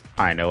times.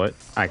 I know it.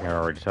 I can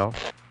already tell.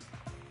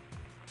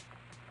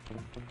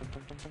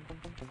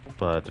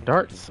 But the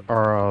darts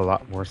are a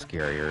lot more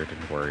scarier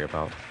to worry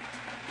about.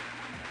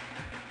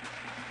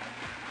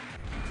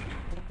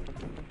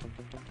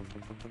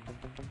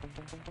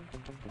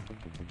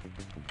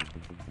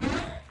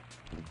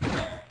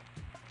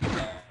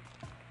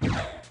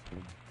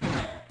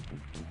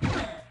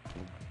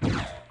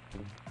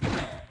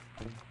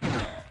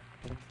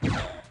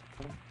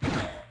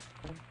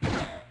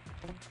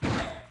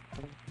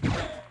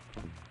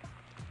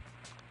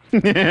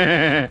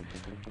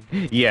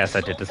 Yes,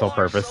 I did this on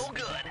purpose. So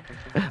good.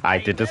 I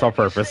did this on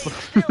purpose.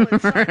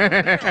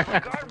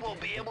 The guard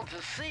won't be able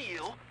to see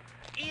you,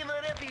 even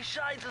if he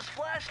shines his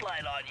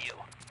flashlight on you.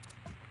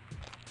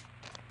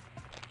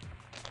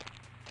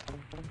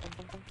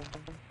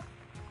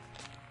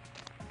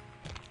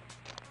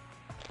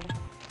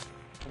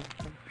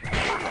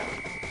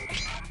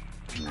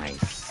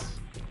 Nice.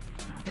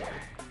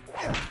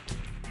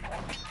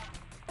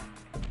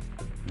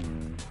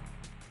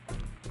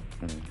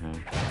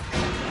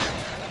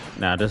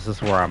 Now this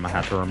is where I'm gonna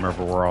have to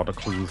remember where all the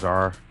clues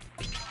are.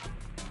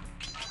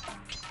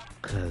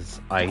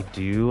 Cause I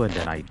do, and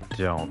then I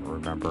don't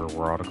remember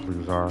where all the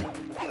clues are.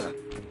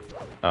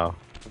 Oh.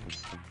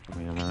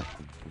 Wait a minute.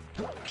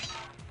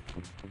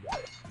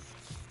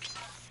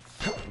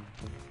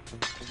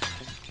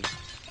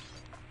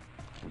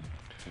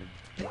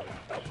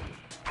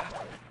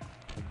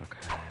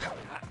 Okay.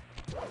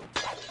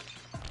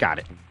 Got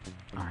it.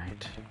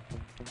 Alright.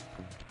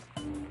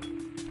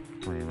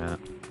 Wait a minute.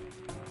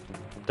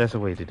 There's a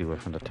way to do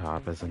it from the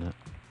top, isn't it?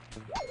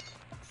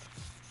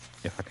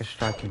 If I could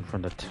strike him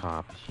from the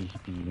top, he'd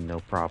be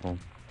no problem.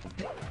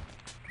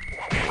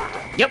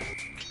 Yep!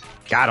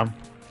 Got him!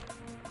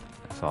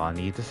 That's all I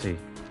need to see.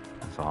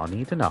 That's all I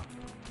need to know.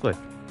 Good.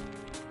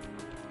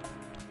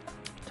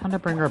 Time to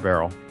bring our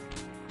barrel.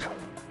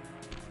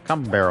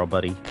 Come, barrel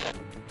buddy.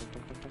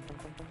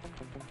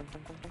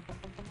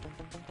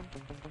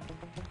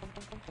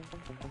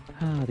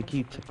 Ah, the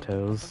cute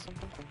tiptoes.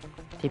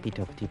 Tippy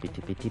top, tippy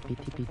tippy tippy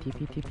tippy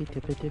tippy tippy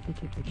tippy tippy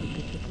tippy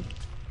tippy.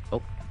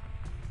 Oh.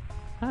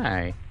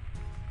 Hi.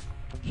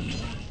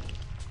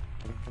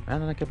 How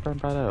did I get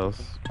burned by those?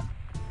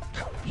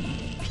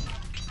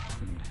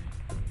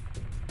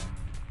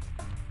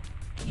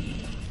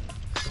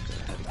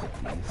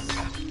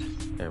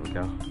 There we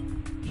go.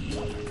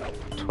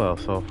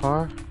 12 so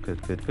far.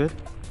 Good, good, good.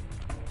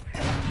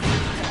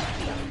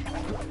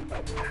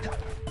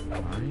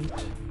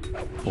 Alright.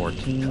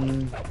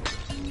 14.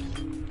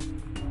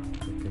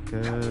 Good,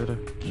 good, good.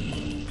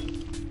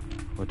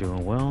 We're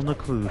doing well in the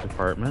clue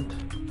department.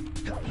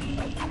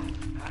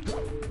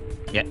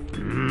 Yeah.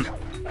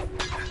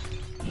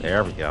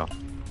 There we go.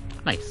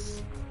 Nice.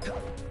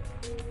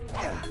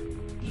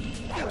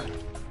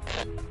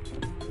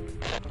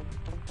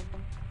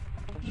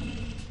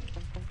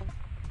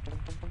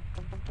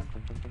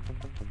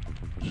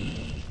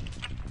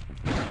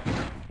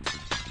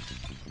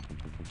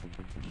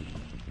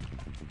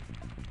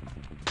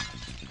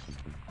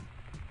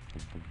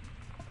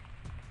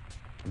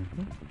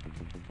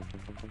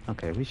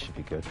 Okay, we should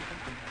be good. Here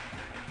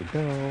we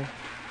go.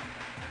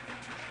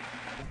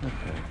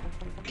 Okay.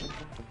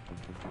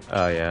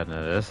 Oh yeah,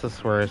 no, this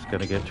is where it's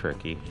gonna get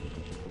tricky.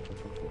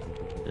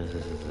 This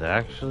is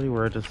actually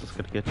where this is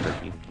gonna get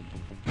tricky.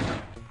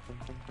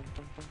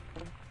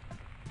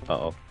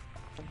 Uh-oh.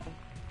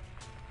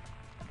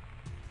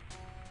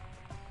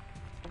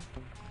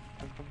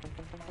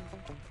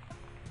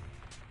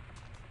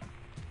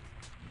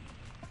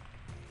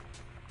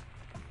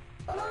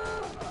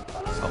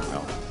 Oh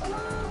no.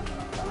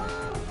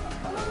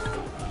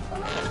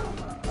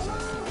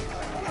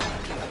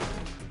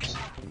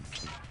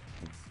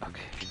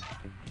 Okay.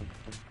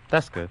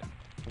 That's good.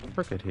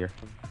 We're good here.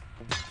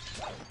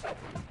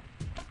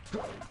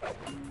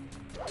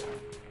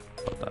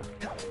 Hold up.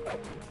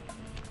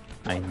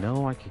 I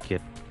know I could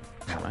get...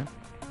 Never mind.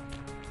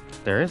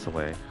 There is a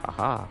way.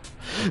 Haha.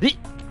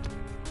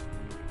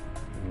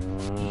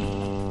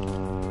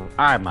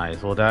 I might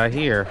as well die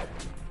here.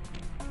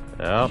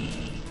 Yep.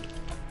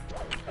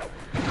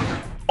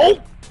 Oh!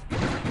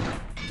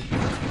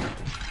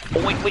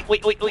 Oh, wait.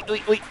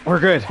 We're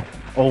good.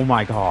 Oh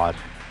my god.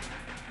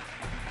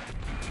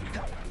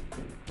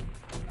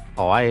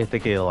 Oh, I didn't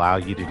think it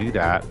allowed you to do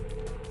that.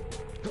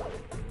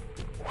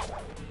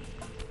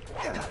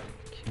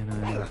 Can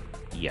I?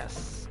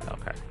 Yes.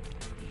 Okay.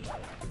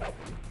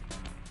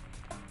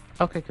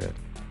 Okay, good.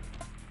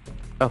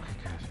 Okay,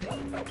 good.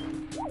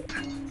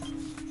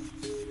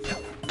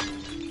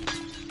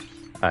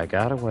 I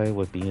got away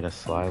with being a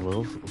sly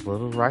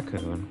little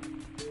raccoon.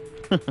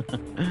 I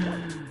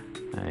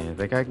didn't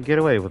think I could get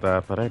away with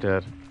that, but I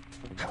did.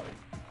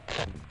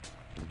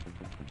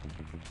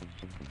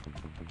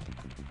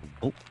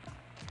 Oh.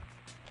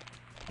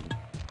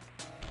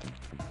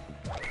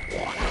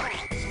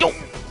 Yo!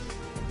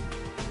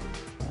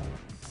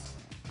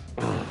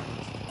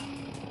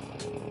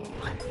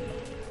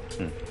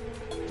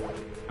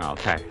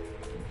 Okay.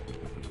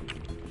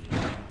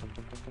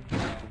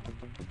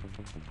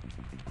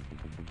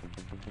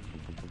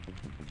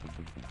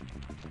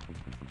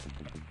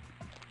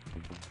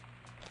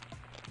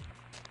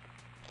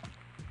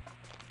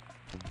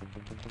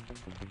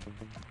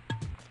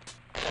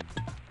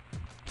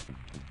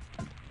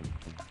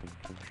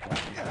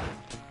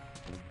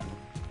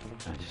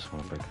 I just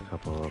want to break a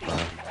couple of,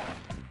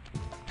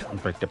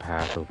 break the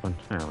path open.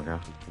 There we go.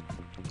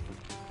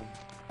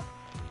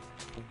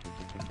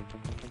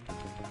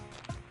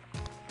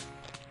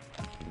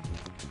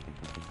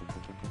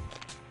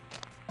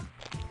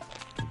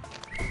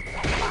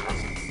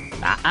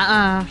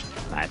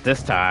 Not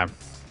this time.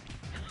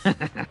 Got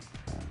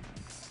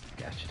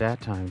you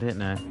that time,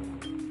 didn't I?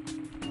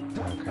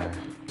 Okay.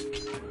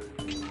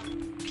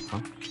 Huh?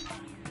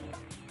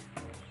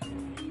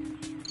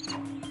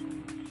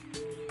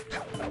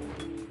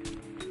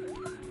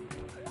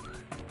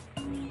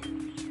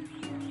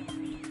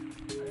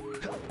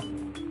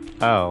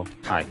 Oh,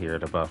 I hear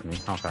it above me.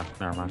 Okay,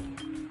 never mind.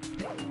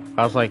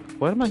 I was like,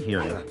 what am I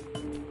hearing?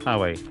 Oh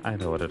wait, I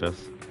know what it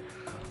is.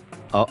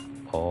 Oh,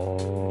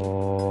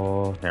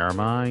 Oh, never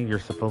mind. You're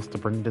supposed to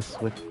bring this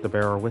with the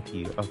bearer with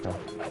you. Okay.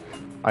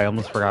 I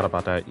almost forgot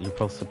about that. You're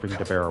supposed to bring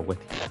the bearer with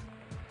you.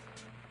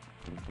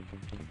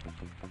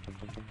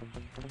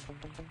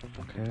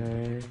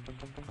 Okay.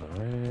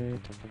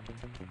 Alright.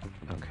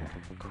 Okay,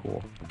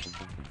 cool.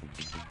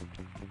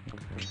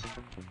 Okay.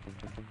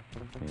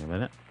 Wait a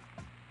minute.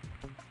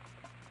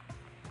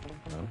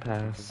 Let him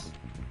pass.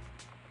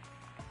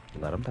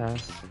 Let him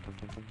pass.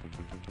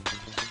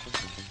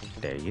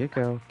 There you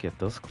go. Get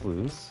those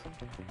clues.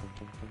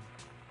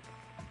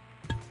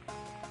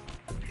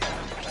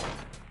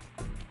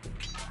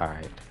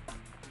 Alright.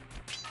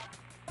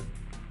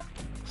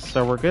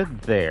 So we're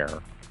good there.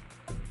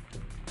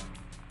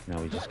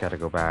 Now we just gotta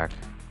go back.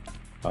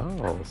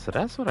 Oh, so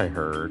that's what I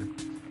heard.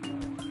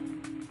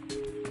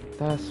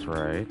 That's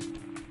right.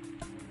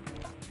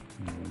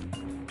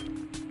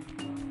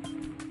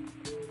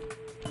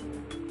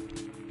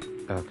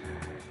 Okay.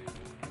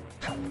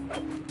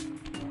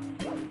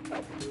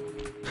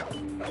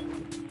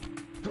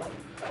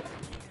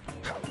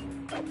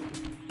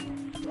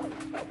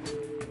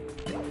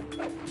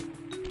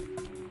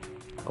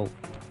 Oh.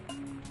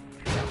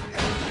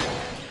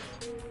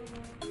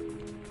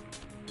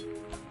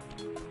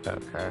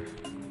 Okay.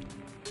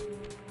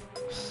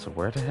 So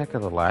where the heck are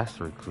the last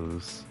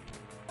recluse?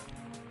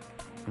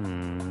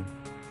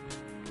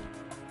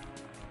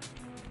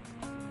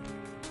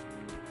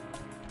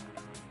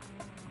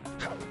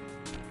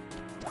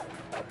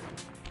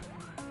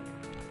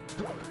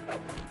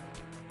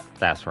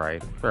 That's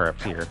right. They're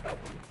up here.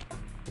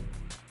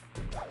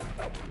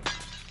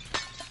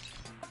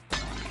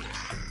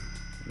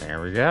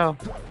 There we go.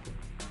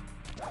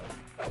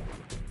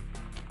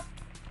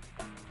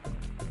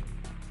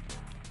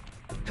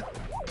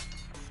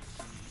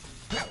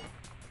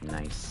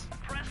 Nice.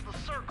 Press the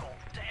circle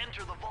to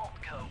enter the vault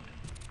code.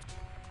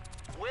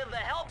 With the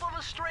help of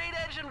a straight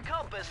edge and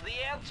compass,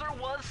 the answer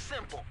was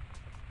simple.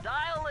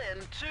 Dial in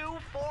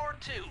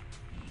 242.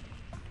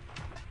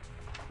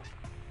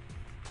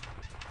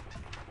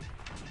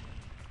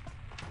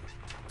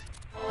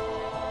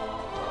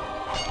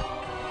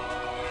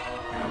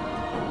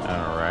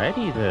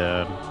 Alrighty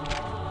then.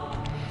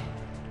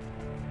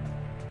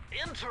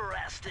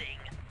 Interesting.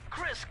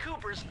 Chris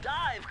Cooper's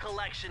dive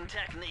collection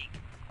technique.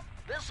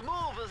 This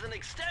move is an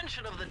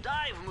extension of the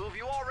dive move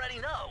you already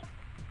know.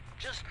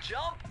 Just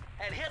jump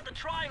and hit the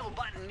triangle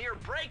button near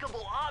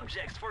breakable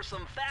objects for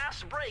some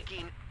fast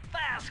braking,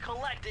 fast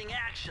collecting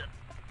action.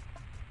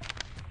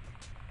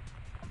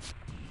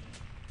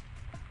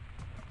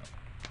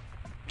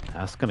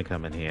 That's gonna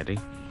come in handy.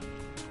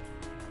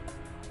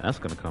 That's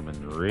gonna come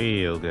in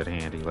real good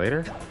handy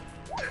later.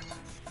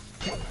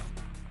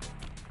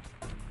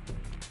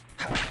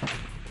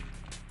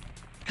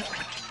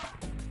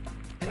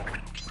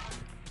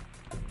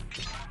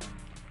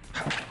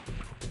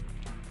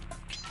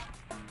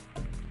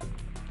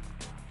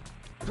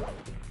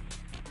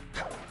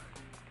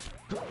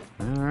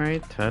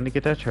 Alright, time to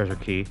get that treasure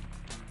key.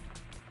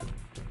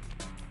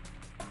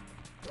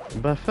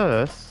 But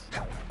first...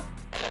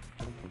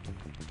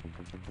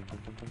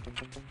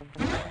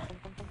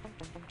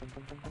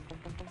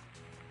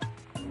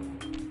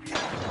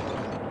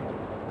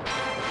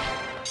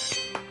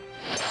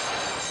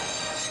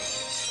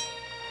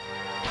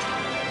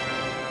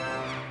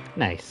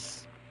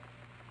 Nice.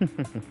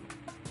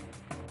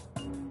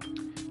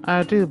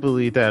 I do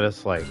believe that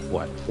it's like,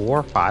 what, 4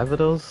 or 5 of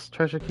those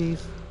treasure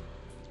keys?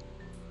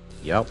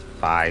 Yep,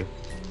 5.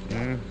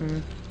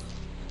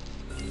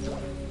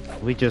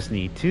 We just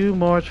need 2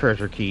 more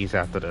treasure keys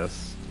after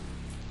this.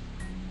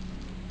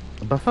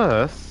 But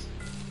first...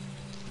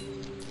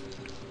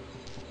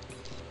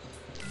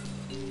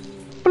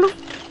 Bloop.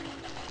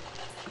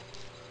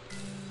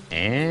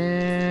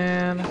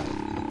 And...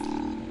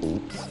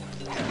 Oops.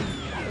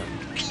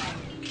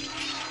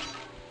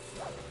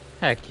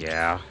 Heck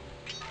yeah.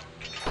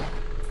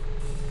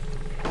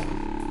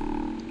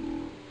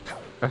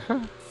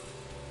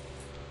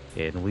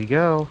 In we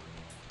go.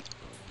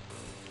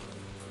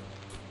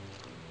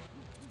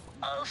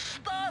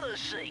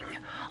 Astonishing!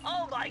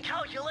 All my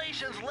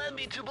calculations led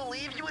me to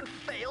believe you had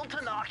failed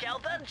to knock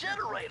out that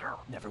generator.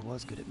 Never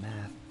was good at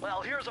math.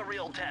 Well, here's a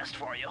real test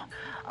for you.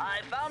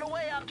 I found a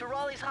way up to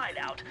Raleigh's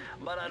hideout,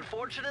 but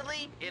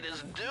unfortunately, it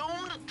is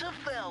doomed to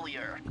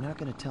failure. You're not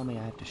gonna tell me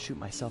I have to shoot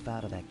myself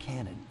out of that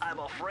cannon. I'm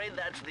afraid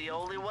that's the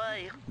only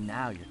way.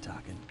 Now you're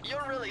talking.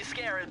 You're really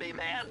scaring me,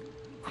 man.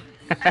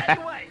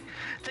 Anyway,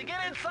 to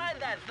get inside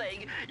that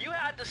thing, you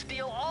had to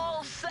steal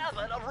all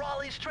 7 of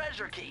Raleigh's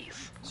treasure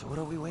keys. So what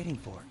are we waiting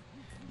for?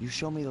 You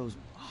show me those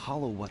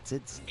hollow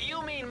what's-its?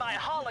 You mean my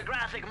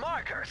holographic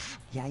markers?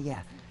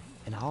 Yeah.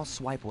 And I'll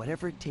swipe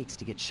whatever it takes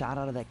to get shot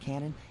out of that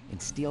cannon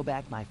and steal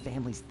back my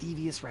family's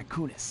Thievius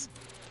Raccoonus.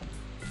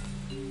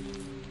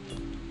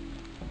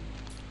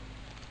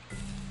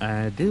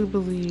 I do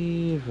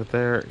believe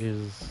there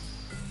is...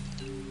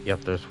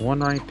 Yep, there's one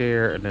right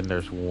there, and then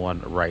there's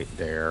one right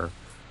there.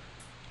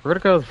 We're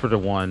gonna go for the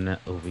one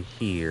over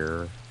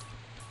here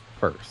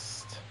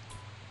first.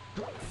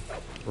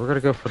 We're gonna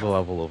go for the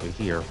level over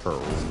here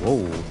first.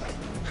 Whoa.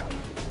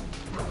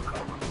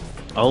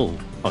 Oh,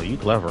 oh, you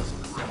clever.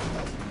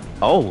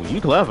 Oh, you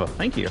clever.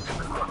 Thank you.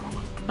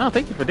 Oh,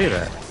 thank you for doing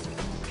that.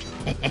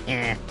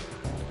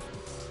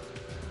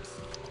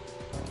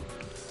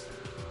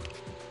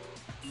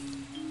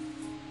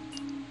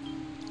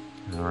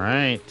 All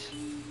right.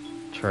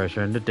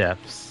 Treasure in the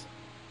depths.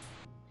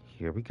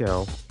 Here we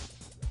go.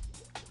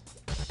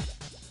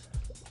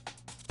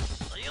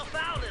 You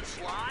found it,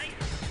 Sly.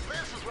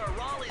 This is where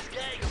Raleigh's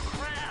gang of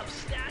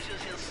crabs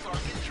stashes his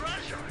sunken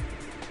treasure.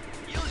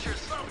 Use your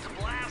sub to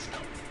blast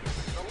them.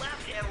 The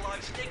left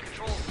analog stick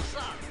controls the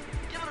sub.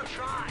 Give it a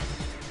try.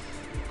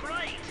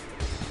 Great.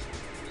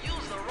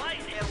 Use the right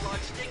analog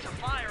stick to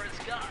fire its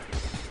gun.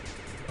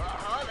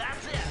 Uh-huh,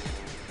 that's it.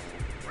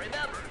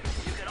 Remember,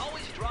 you can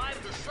always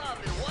drive the sub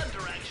in one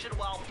direction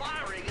while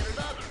firing in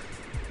another.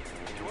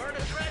 To earn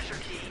a treasure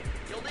key,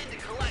 you'll need to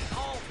collect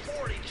all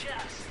 40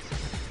 chests.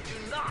 Do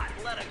not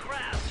let a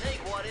crab take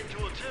one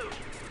into a tube.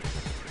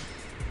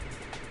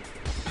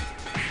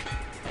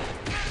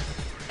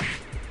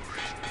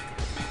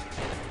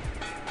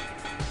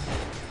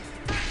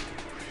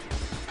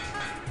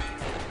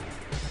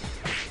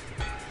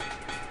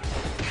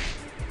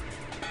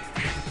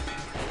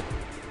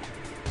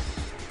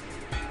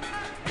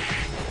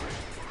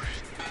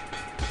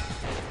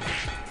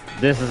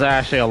 This is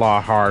actually a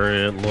lot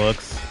harder than it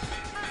looks.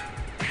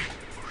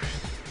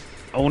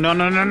 Oh no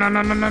no no no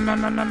no no no no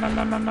no no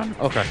no no no.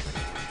 Okay.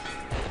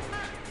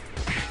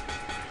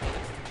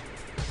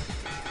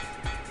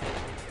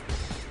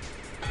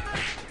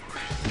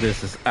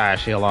 This is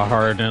actually a lot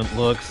harder than it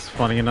looks,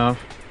 funny enough.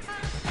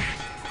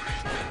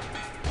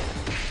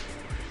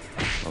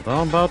 Although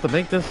I'm about to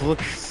make this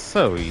look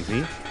so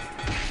easy.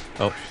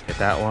 Oh, hit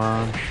that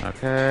one.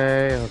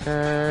 Okay,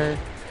 okay.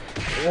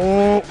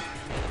 Oh!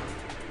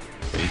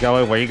 Where you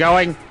going? Where you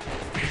going?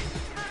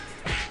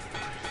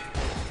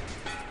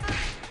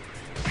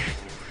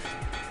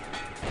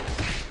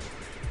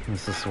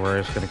 This is where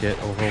it's gonna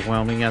get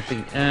overwhelming at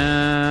the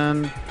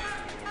end.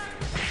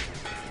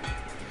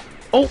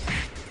 Oh!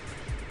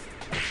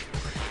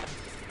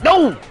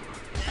 No!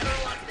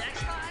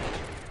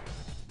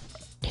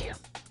 Damn.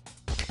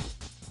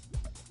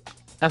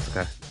 That's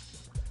okay.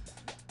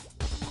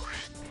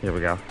 Here we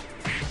go.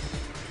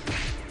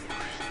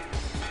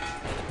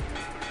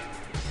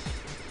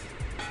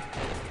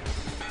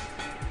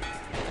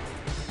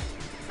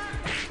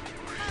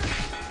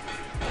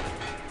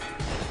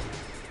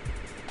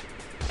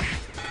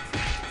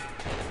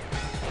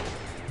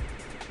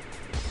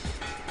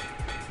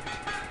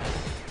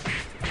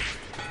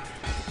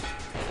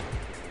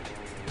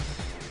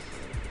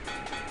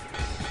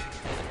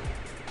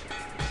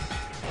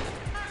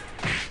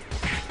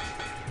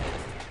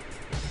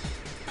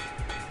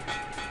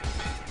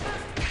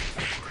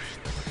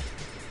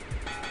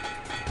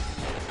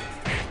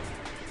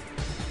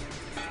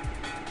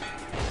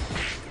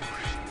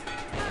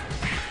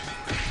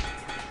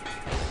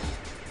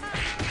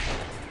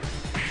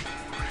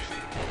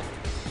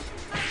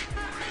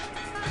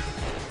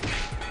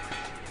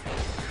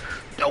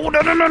 No,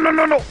 no, no, no, no,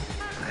 no, no.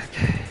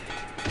 Okay.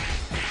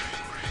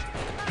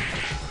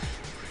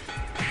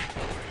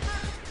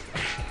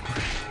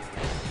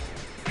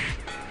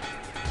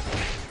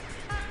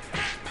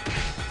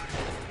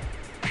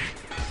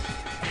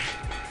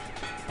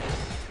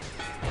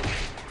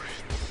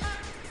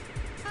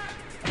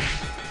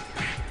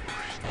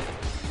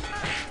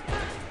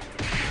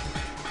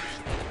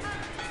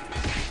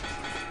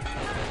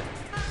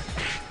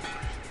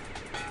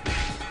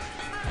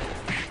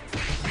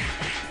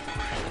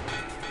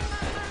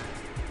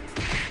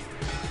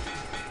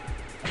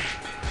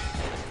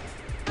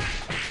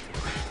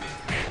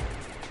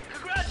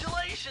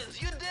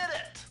 Congratulations, you did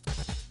it!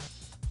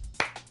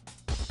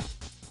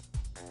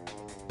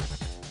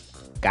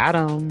 Got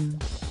him.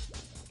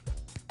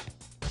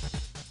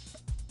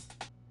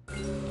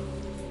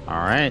 All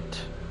right.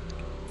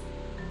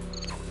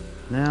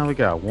 Now we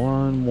got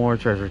one more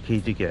treasure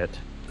key to get.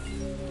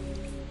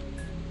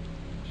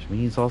 Which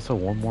means also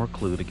one more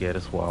clue to get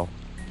as well.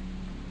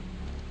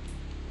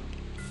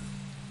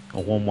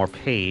 Or one more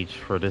page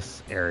for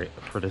this area,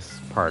 for this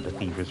part of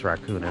Thievius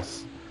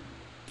Raccoonus.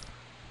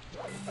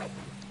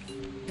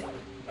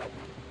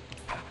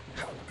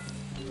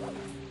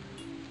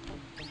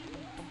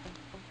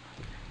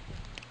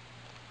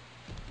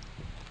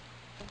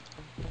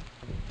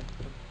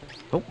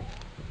 Oh.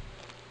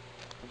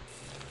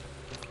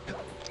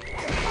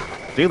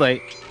 Too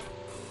late.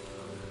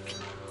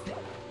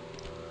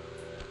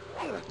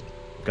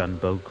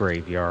 Gunboat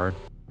Graveyard.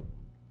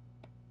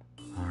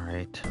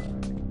 Alright.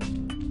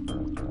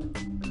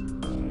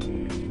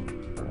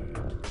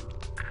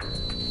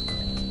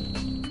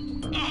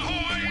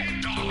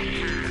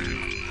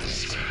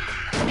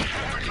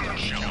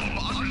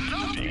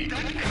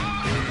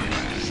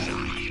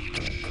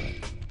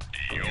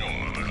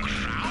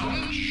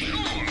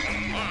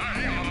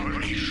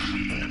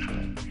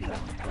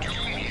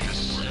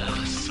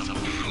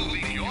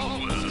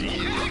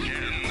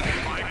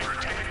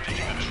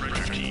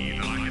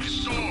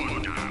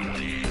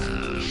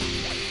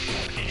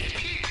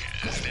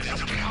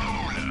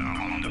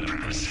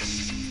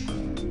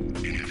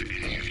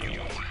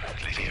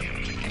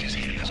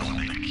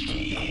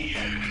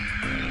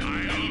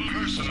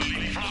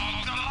 personally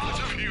flogged the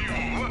lot of you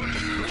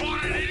for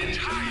an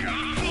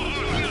entire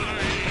fortnight.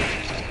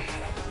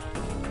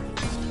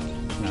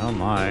 Oh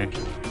my.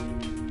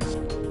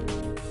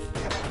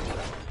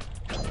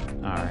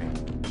 Alright.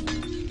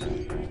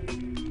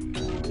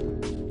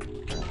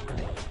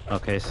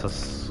 Okay, so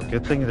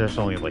good thing there's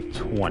only like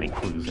 20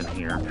 clues in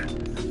here.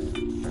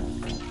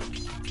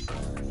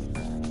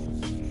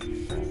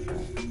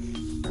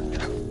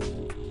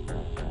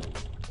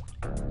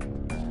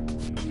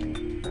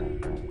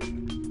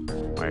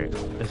 Wait,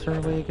 is there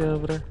a way to get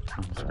over there? I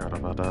almost forgot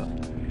about that.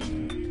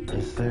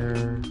 Is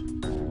there...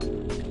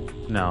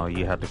 No,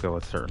 you have to go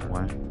a certain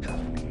way.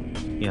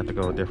 You have to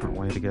go a different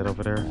way to get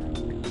over there.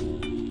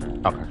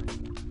 Okay.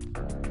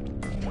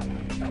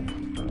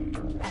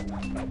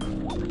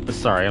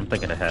 Sorry, I'm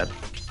thinking ahead.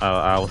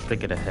 I was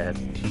thinking ahead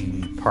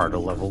to part of the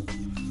level.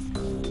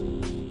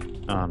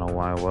 I don't know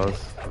why I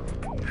was.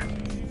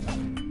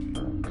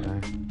 Okay.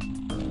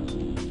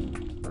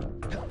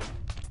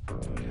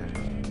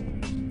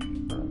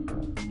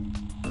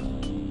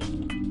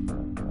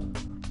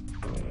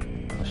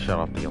 Let's shut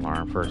off the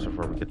alarm first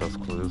before we get those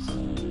clues.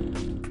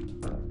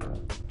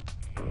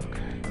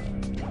 Okay.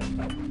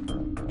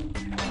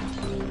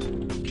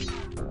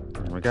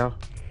 There we go.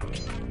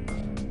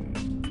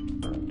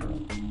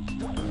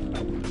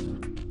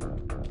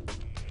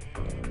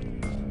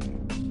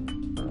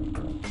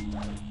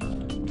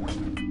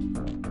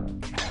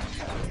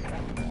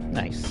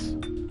 Nice.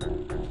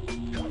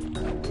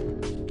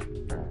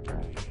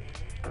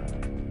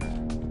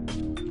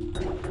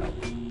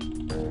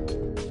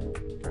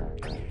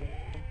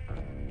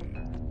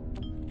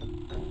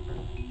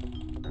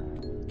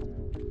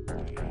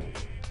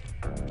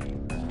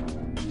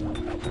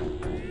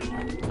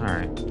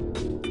 Alright.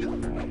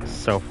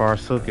 So far,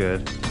 so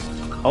good.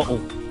 Uh-oh.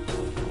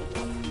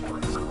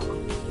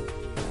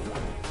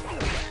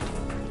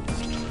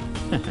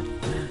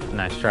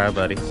 Nice try,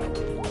 buddy.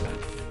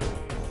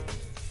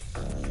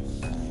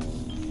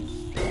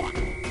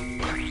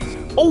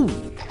 Oh!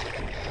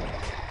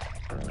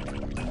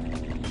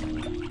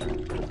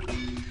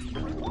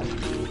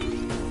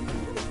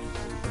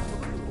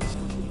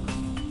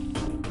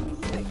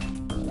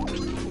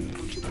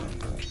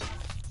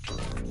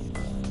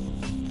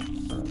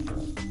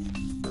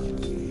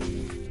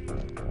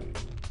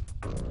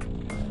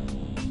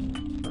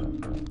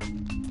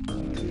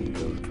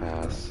 Goes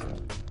past.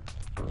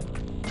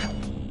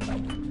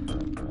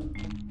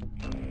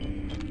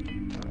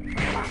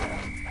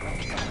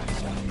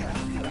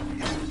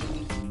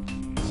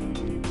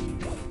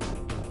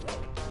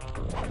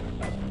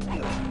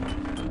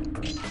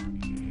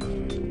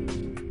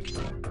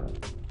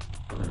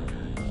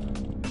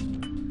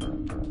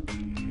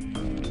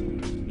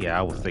 Yeah,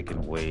 I was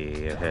thinking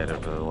way ahead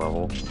of the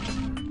level.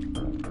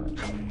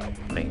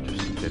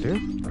 Dangerous to do.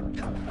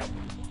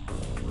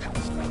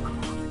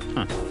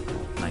 Huh.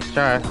 Nice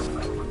try.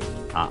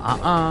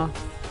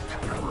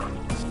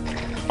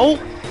 Oh!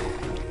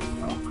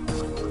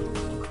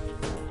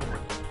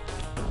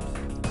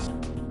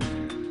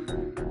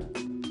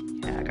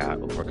 Yeah, I got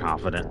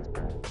overconfident.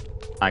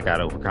 I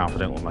got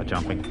overconfident with my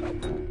jumping.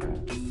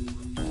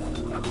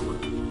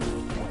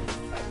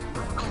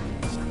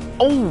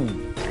 Oh!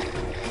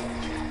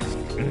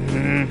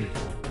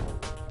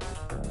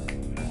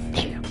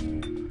 Damn.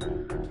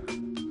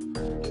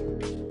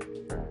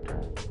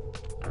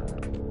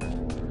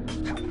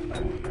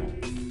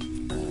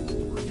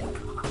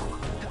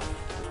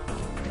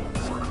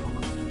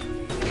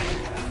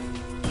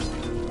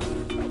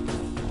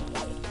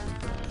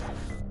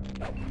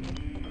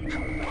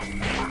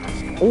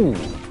 Oh!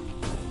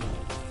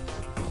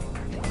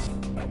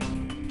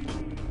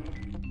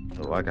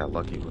 Oh, I got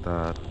lucky with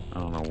that. I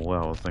don't know what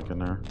I was thinking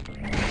there.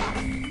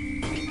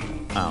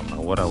 I don't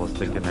know what I was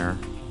thinking there.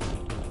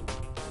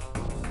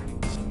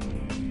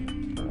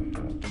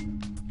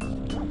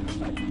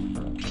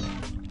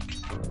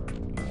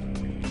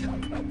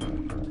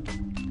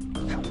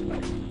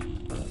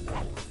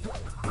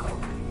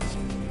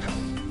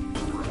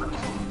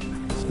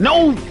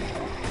 No!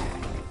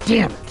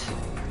 Damn it!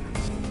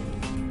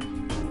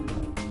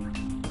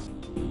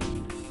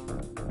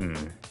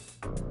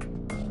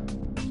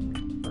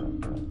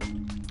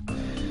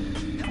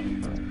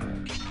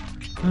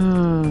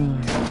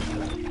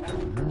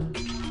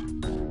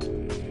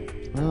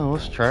 Well,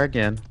 let's try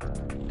again.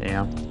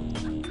 Damn.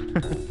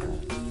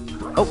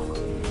 Oh!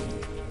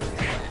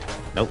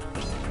 Nope.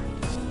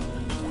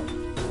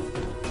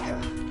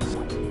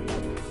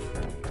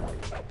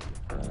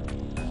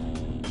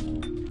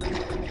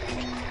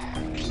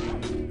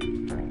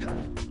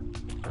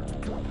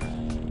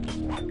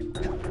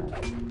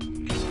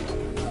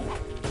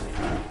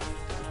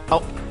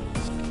 Oh!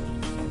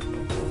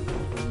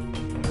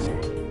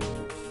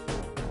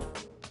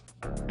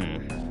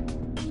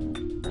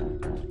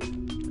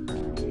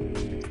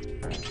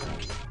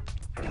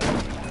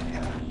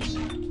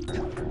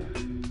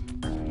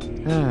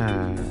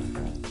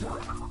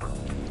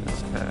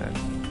 Okay.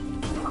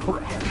 Oh,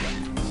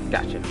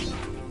 gotcha.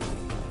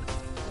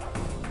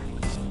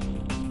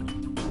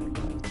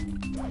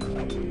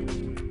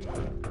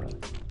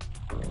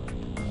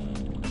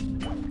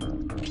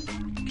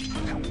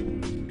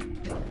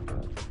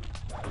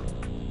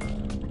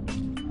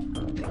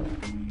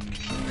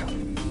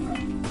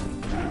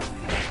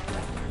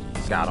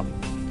 Got him.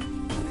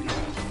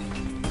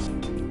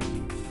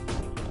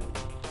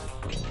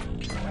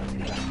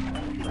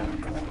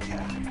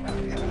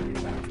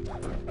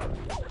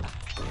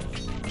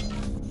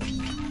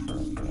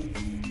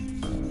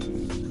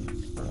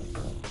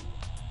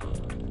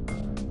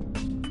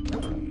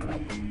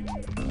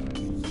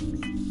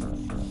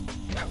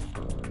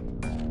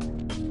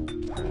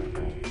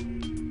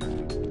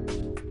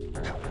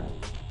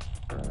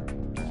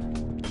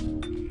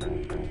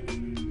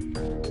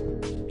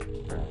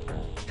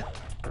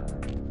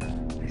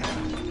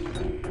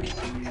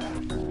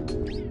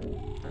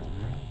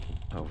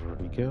 Over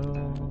we go.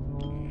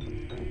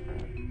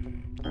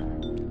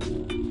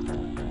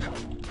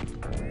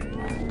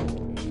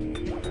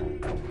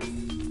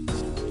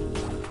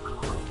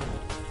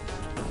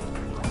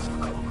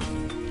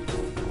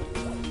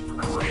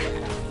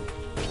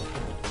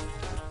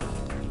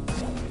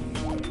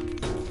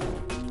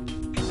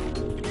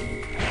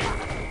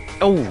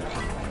 Oh!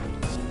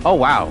 Oh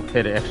wow,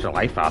 hit an extra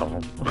life out of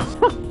him.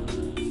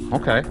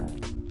 Okay,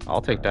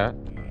 I'll take that.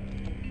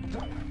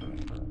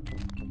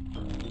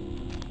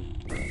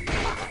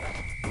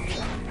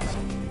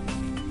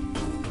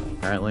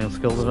 Apparently I'm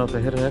skilled enough to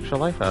hit an extra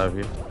life out of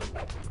you.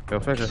 Go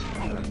figure.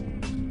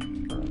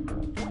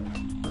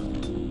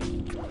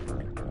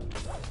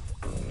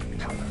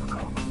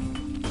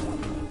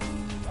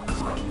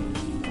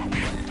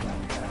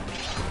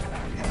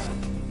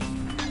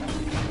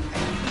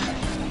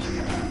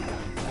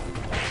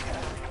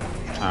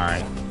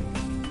 Alright.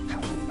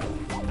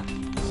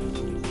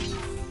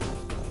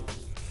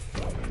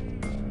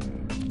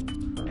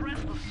 Press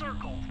the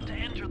circle to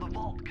enter the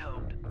vault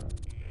code.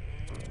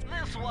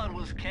 This one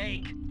was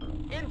cake.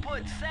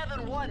 Input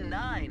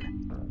 719.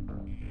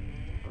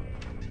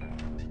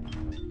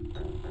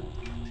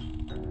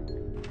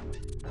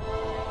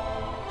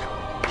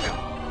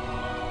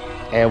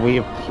 And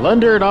we've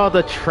plundered all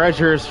the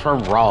treasures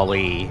from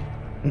Raleigh.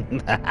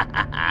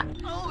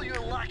 Oh, you're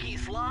lucky,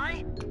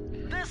 Sly.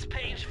 This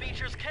page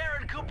features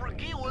Karen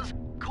Cooper-Giwa's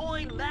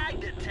coin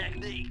magnet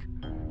technique.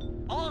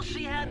 All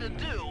she had to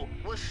do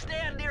was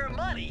stand near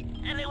money,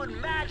 and it would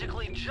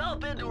magically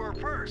jump into her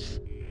purse.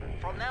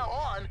 From now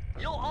on,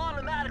 you'll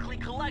automatically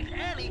collect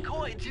any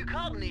coins you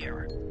come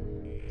near.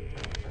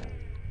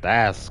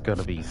 That's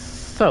gonna be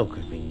so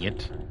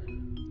convenient.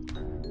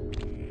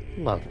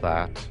 Love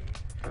that.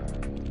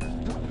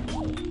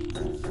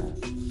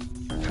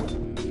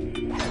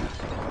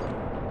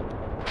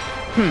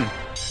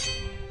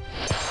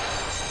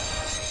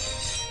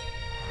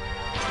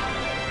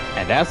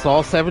 And that's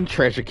all 7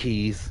 treasure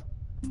keys.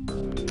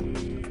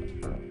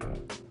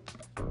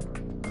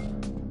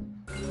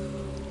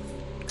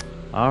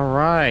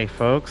 Alright,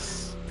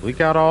 folks. We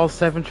got all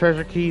 7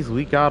 treasure keys.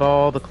 We got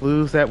all the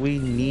clues that we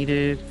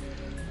needed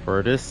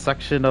for this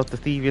section of the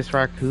Thievius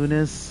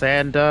Raccoonus.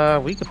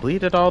 And we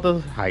completed all the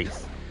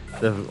heists.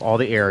 All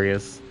the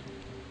areas.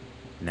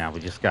 Now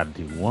we just gotta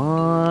do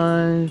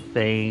one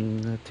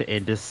thing to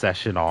end this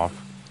session off.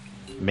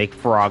 Make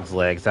frog's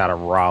legs out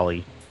of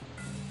Raleigh.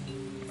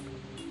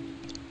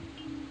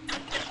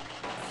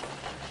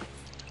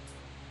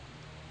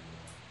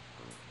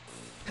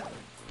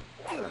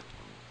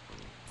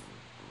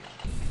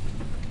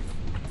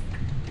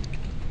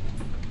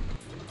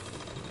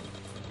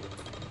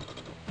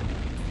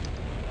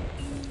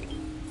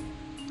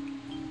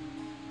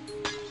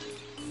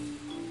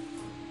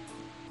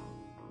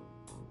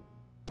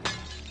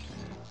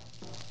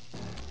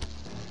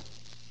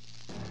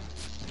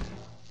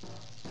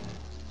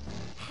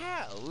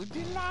 How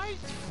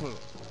delightful!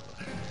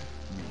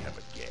 We have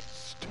a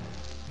guest.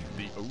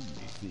 The only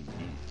thing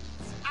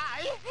is,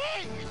 I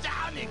hate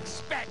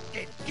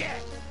unexpected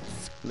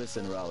guests!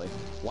 Listen, Raleigh,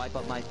 wipe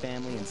up my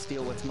family and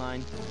steal what's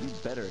mine? You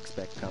better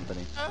expect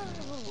company.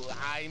 Oh,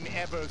 I'm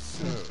ever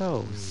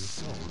So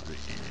sorry.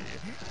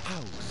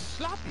 How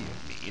sloppy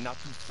of me not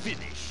to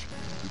finish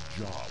the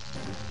job.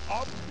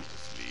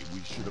 Obviously,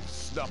 we should have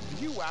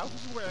snuffed you out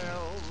as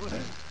well.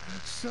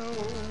 So,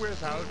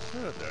 without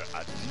further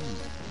ado,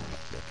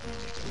 let me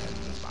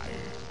begin my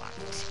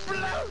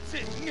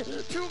exploding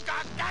to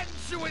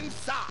gargantuan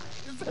size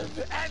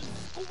and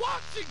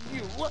squashing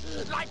you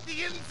like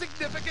the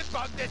insignificant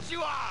bug that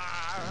you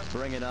are.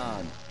 Bring it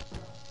on.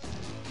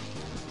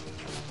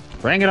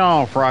 Bring it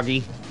on,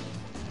 Froggy.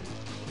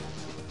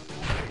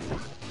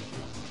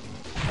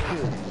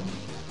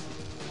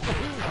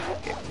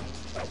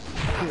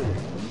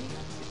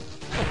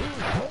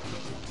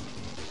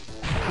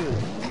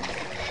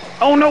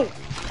 Oh no!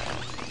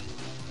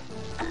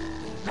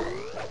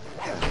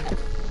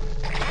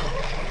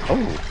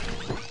 Oh.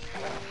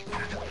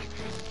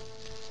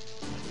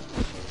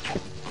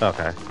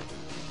 Okay.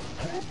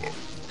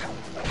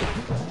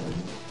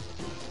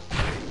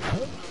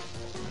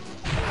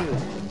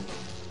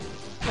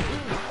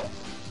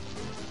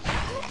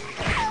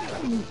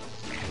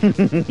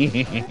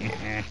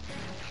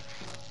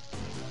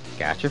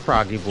 Gotcha,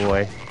 Froggy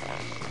boy.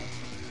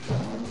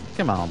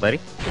 Come on,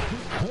 buddy.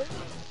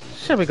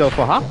 Shall we go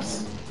for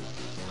hops?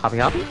 Hoppy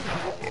hoppy?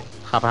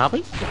 Hoppy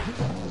hoppy?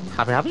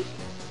 Hoppy, hoppy.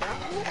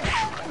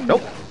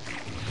 Nope.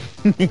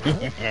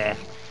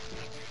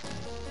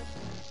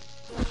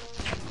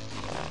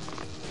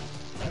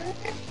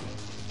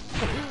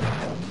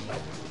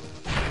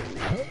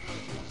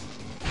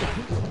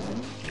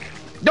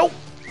 Nope.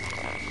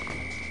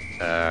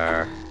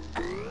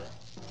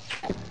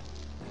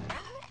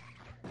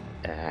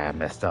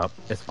 Messed up.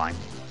 It's fine.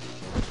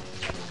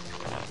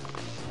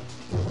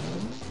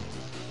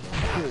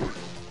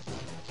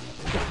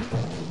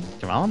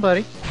 Come on,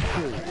 buddy.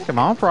 Come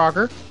on,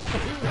 Frogger.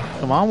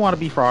 Come on,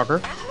 wannabe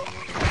Frogger.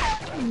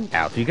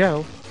 Out you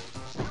go.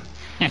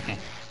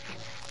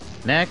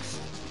 Next.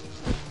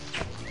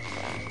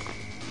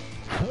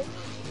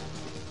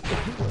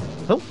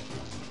 Oh.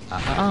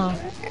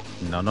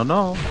 No, no,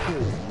 no.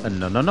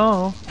 No, no,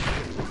 no.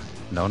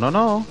 No, no,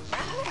 no.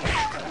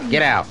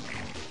 Get out.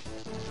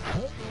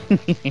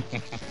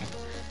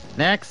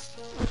 Next.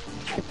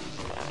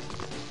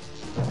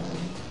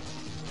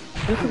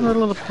 There's another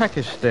little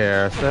package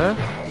there, sir.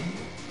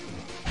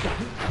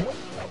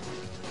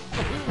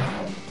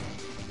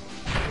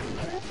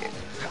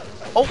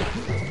 Oh!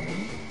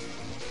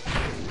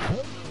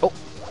 Oh!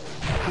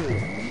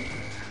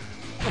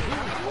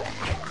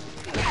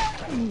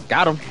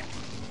 Got him!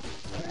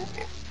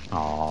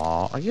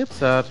 Aw, are you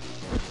upset?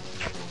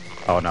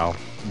 Oh no,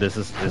 this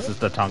is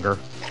the Tunger.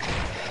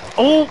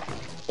 Oh!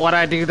 Why'd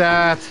I do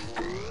that?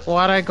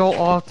 Why'd I go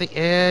off the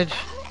edge?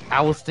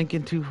 I was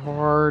thinking too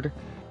hard.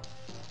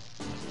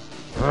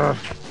 Ugh.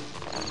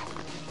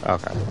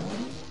 Okay.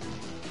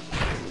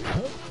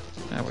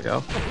 There we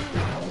go.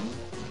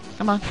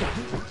 Come on.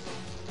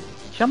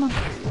 Come on.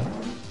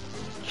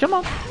 Come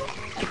on.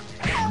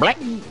 Black.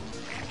 In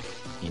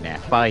that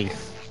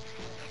face.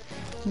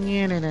 Come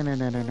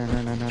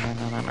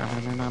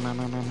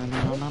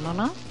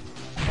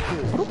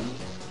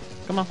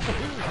on.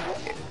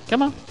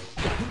 Come on.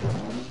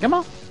 Come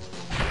on.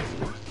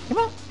 Come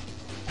on.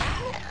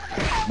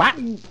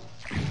 Bye.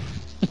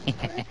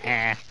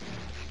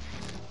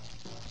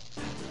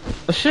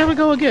 Shall we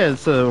go again,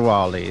 Sir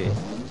Wally?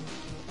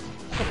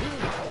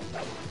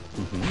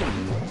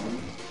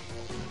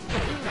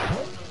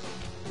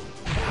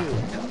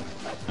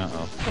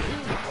 Uh-oh.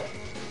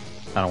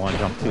 I don't want to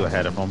jump too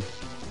ahead of him.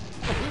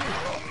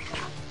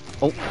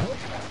 Oh!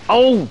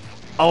 Oh!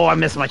 Oh, I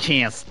missed my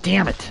chance.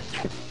 Damn it!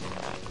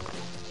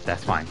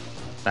 That's fine.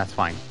 That's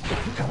fine.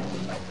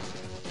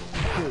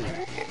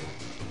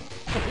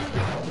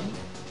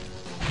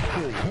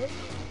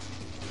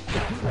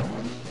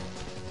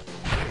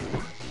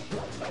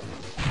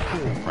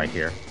 Right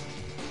here.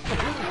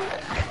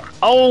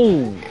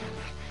 Oh!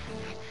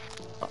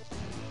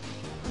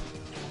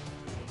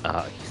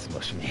 He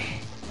smushed me.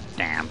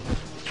 Damn.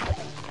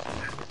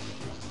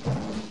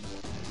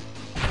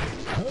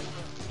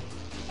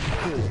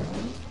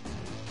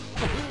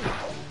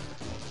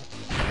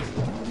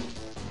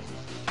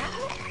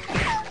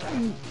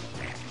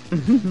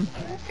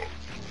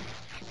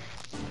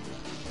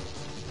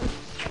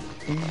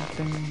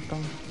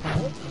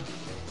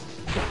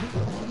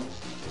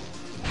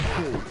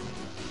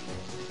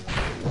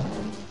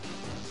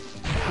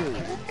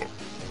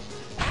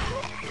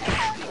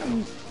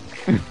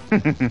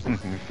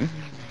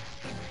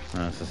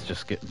 This is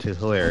just getting too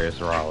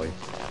hilarious, Raleigh.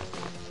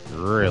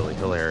 Really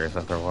hilarious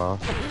after a while.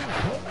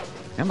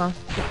 Come on.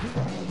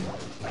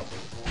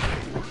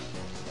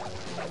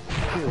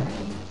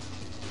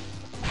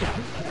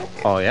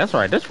 Oh, yeah, that's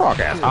right. This frog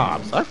has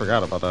hops. I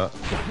forgot about that.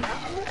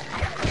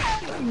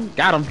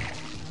 Got him.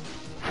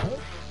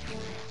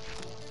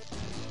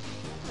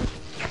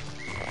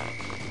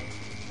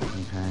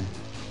 Okay.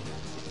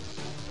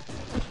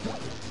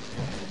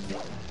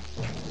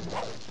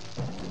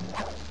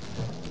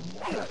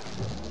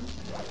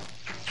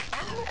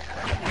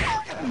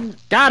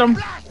 Got him.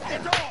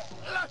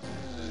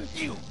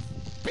 You've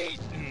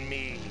beaten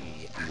me.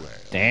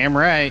 Damn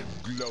right.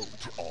 Gloat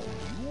all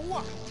you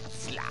want,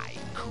 Sly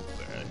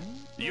Cooper.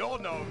 You're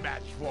no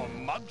match for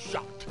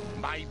Mugshot,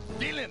 my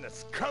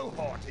villainous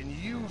cohort in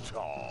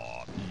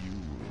Utah.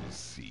 You'll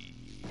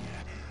see.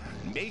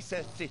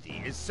 Mesa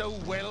City is so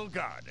well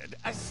guarded,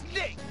 a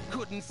snake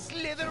couldn't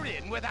slither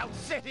in without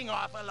setting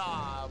off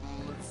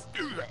alarms.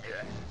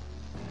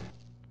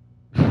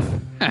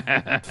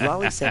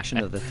 Raleigh's section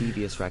of the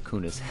Thievius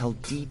Raccoonus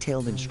held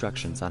detailed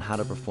instructions on how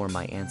to perform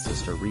my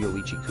ancestor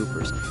Ryoichi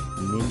Cooper's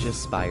ninja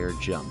spire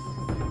jump,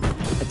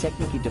 a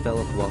technique he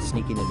developed while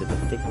sneaking into the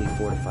thickly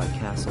fortified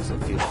castles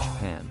of feudal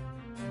Japan.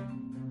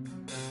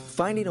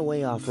 Finding a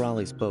way off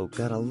Raleigh's boat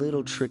got a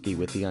little tricky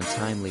with the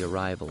untimely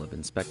arrival of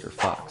Inspector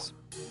Fox,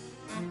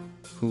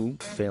 who,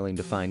 failing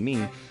to find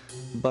me,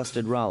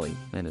 busted Raleigh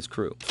and his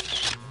crew.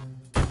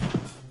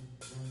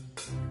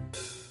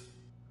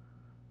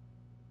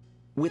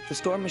 With the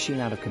storm machine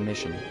out of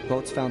commission,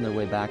 boats found their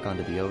way back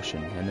onto the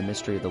ocean, and the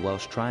mystery of the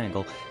Welsh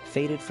Triangle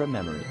faded from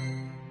memory.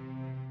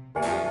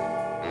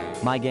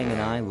 My gang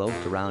and I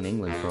loafed around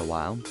England for a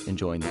while,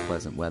 enjoying the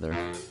pleasant weather,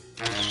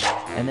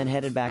 and then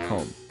headed back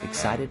home,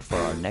 excited for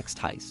our next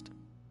heist.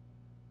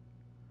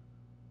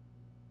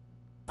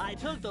 I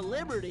took the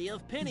liberty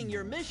of pinning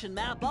your mission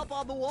map up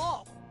on the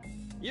wall.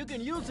 You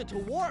can use it to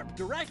warp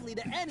directly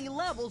to any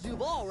levels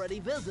you've already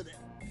visited.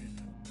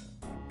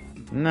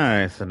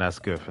 Nice, and that's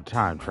good for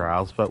time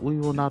trials, but we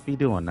will not be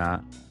doing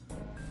that.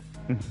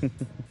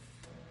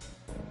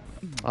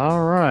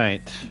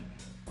 Alright.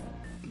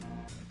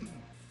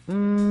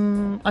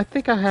 I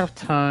think I have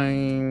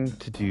time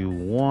to do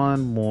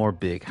one more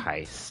big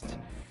heist.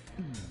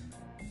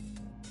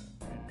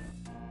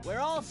 We're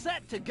all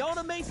set to go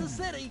to Mesa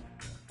City.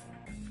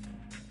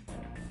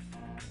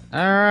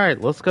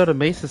 Alright, let's go to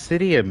Mesa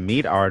City and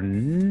meet our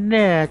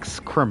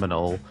next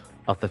criminal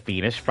of the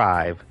Fiendish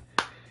Five.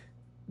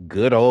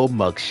 Good old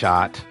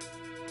mugshot.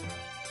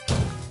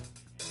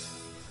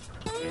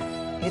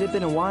 It had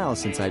been a while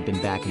since I'd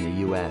been back in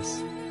the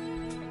U.S.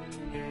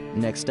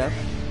 Next up,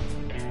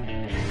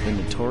 the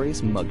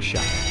notorious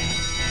mugshot.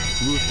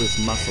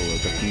 Ruthless muscle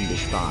of the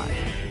Fiendish Five.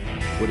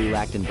 What he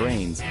lacked in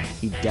brains,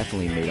 he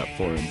definitely made up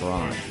for in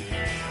brawn.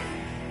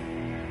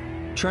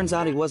 Turns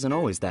out he wasn't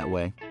always that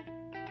way.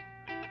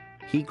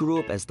 He grew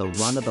up as the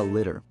run of the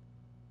litter.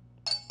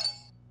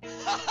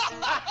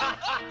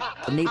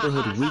 A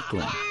neighborhood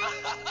weakling.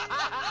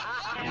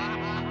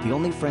 The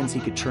only friends he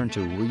could turn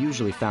to were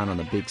usually found on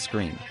the big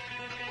screen.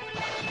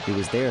 It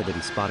was there that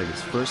he spotted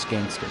his first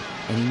gangster,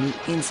 and he knew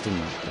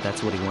instantly that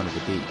that's what he wanted to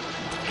be.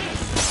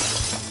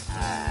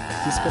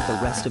 He spent the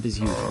rest of his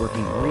youth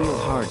working real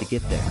hard to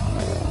get there,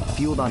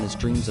 fueled on his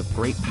dreams of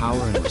great power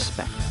and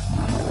respect.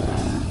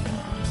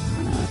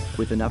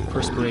 With enough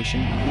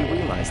perspiration, he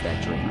realized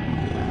that dream.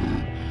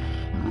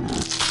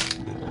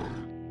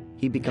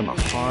 He'd become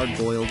a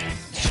hard-boiled,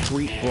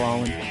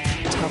 street-brawling,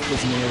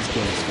 tough-as-nails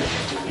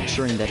gangster,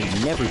 ensuring that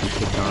he'd never be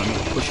picked on or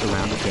pushed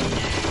around again.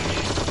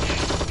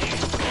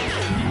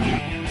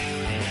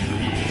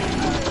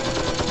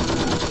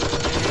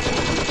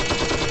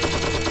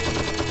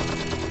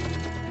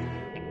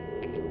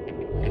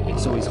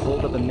 So he's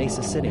holed up in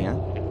Mesa City, huh?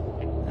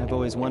 I've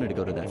always wanted to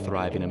go to that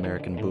thriving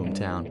American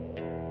boomtown.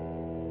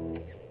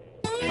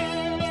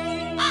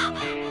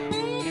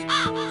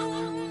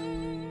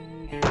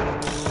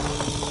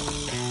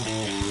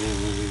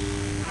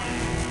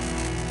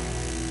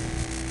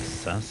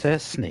 Sunset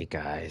Snake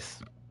Eyes.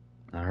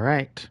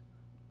 Alright,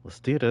 let's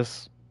do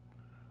this.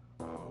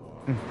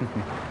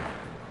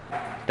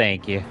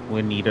 Thank you.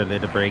 We need a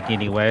little break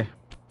anyway.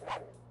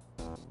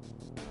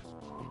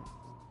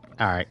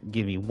 Alright,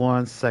 give me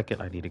 1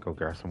 second. I need to go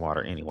grab some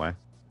water anyway.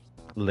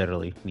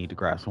 Literally need to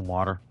grab some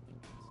water.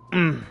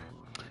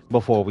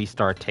 Before we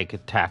start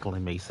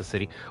tackling Mesa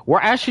City.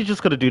 We're actually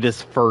just going to do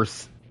this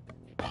first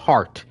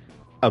part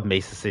of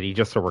Mesa City,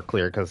 just so we're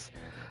clear, because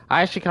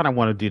I actually kind of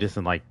want to do this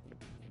in like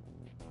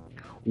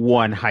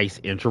one heist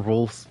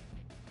intervals.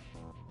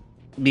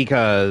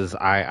 Because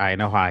I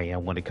know how I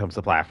am when it comes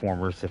to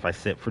platformers. If I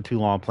sit for too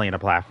long playing a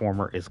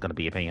platformer, it's going to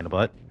be a pain in the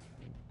butt.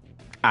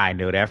 I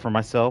know that for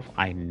myself.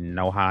 I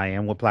know how I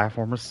am with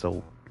platformers.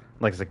 So,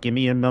 like I said, give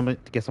me a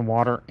moment to get some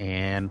water,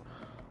 and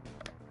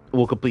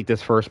we'll complete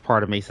this first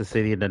part of Mesa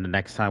City. And then the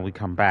next time we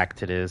come back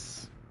to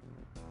this,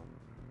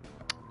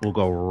 we'll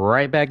go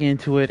right back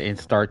into it and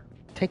start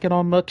taking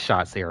on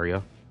Mugshot's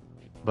area.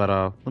 But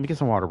let me get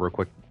some water real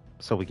quick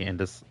so we can end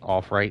this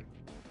off right.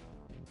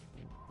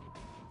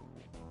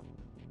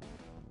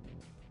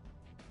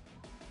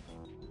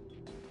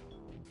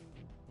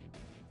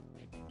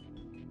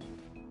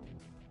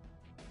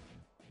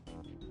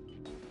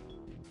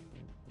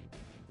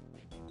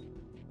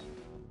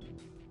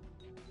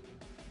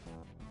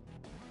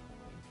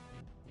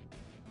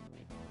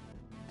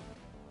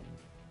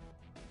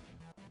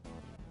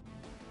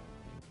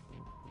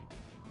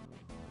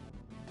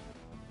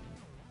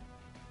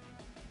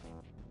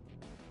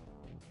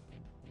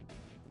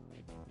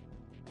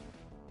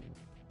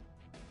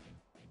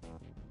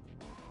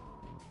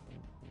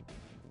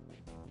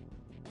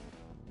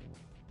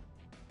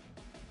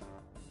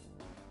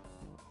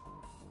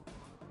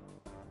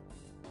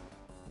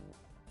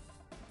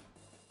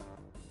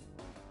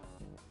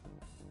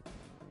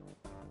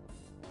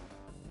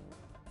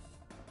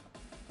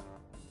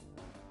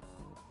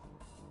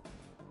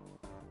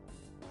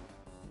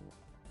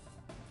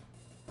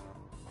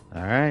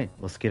 Alright,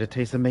 let's get a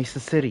taste of Mesa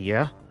City,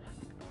 yeah?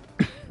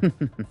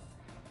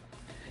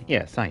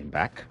 Yes, I am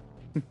back.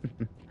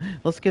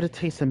 Let's get a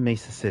taste of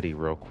Mesa City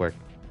real quick.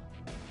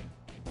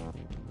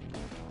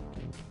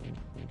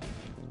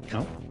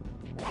 Oh.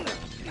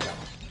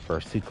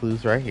 First 2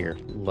 clues right here.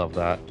 Love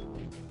that.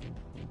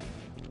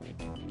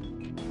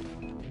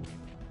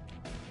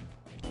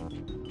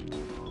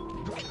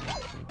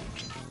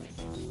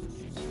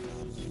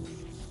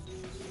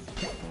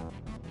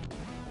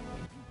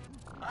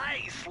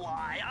 Hey,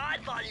 Sly, I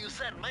thought you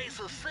said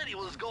Mesa City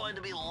was going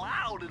to be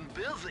loud and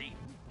busy.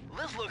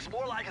 This looks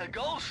more like a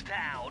ghost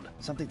town.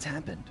 Something's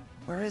happened.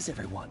 Where is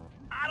everyone?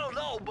 I don't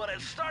know, but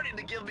it's starting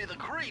to give me the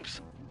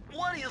creeps.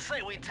 What do you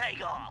say we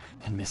take off?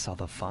 And miss all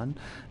the fun?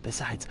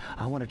 Besides,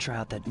 I want to try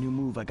out that new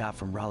move I got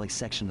from Raleigh's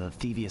section of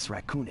the Thievius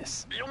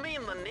Raccoonus. You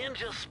mean the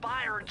ninja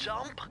spire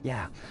jump?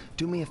 Yeah,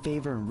 do me a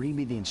favor and read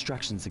me the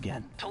instructions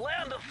again. To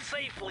landeth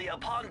safely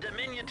upon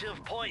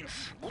diminutive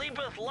points,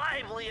 leapeth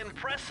lively and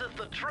presseth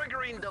the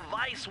triggering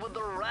device with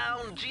the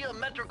round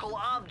geometrical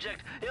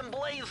object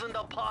emblazoned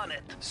upon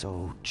it.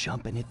 So,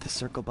 jump and hit the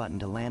circle button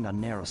to land on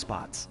narrow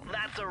spots.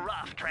 That's a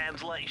rough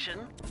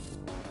translation.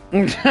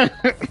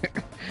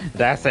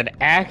 That's an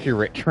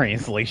accurate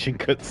translation,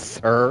 good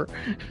sir.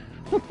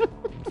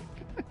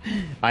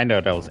 I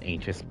know that was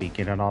ancient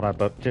speaking and all that,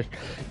 but just,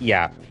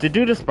 yeah, to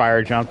do the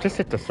spire jump, just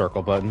hit the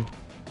circle button.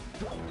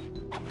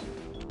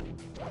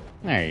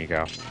 There you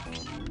go.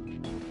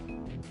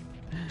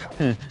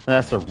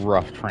 That's a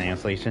rough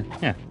translation.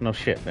 Yeah, no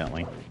shit,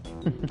 Bentley.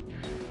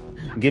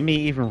 Give me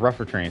even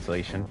rougher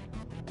translation.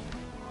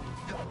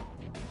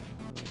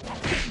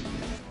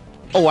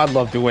 Oh, I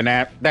love doing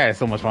that. That is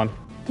so much fun.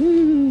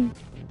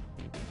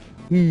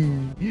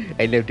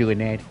 I love doing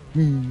that.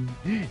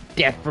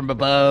 Death from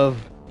above.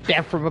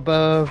 Death from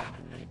above.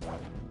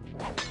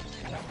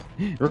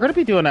 We're going to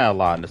be doing that a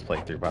lot in this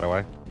playthrough, by the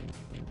way.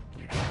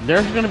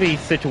 There's going to be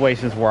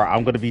situations where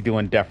I'm going to be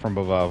doing death from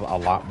above a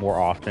lot more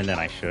often than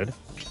I should.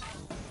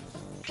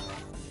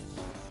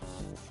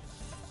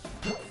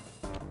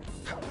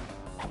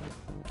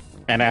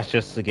 And that's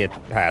just to get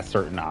past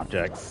certain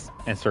objects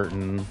and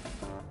certain...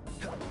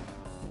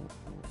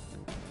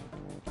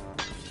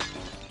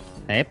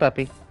 Hey,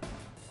 puppy.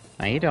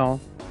 How you doing?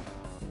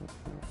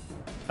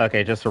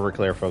 Okay, just so we're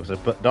clear, folks,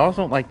 but dolls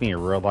don't like me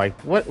in real life.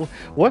 What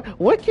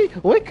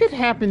could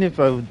happen if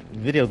a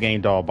video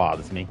game doll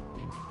bothers me?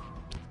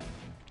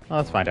 Well,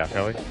 let's find out,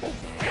 shall we?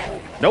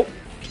 Nope.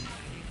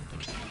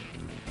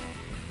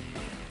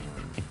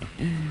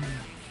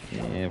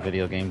 Yeah,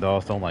 video game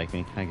dolls don't like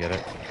me. I get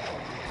it.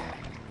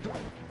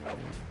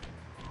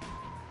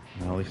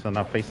 Well, at least I'm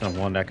not facing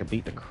one that could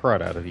beat the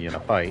crud out of you in a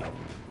fight.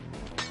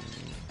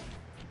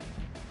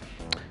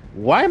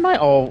 Why am I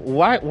all...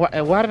 Why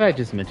did I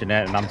just mention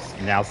that and I'm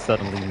now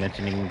suddenly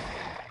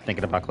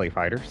thinking about clay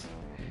fighters?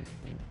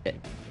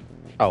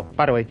 Oh,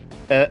 by the way,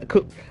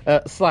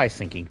 Sly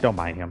sinking. Don't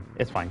mind him.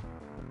 It's fine.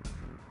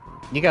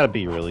 You gotta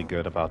be really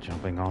good about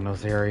jumping on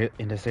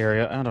in this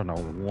area. I don't know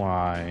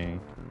why.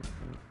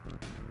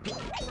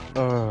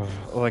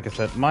 Like I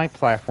said, my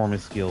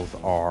platforming skills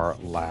are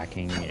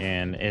lacking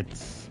and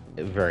it's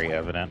very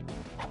evident.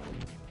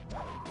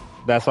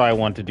 That's why I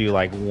want to do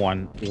like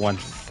one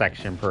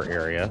section per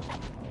area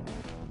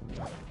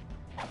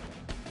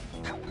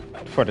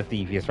for the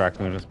Thievius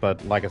Raccoonus,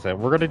 but like I said,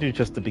 we're gonna do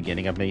just the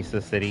beginning of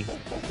Mesa City.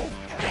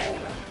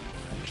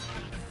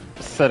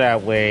 So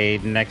that way,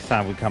 next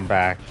time we come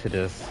back to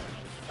this,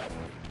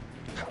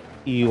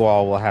 you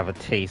all will have a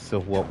taste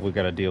of what we're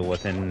gonna deal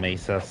with in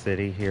Mesa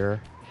City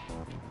here.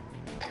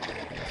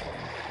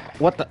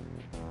 What the?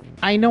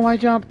 I know I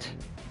jumped.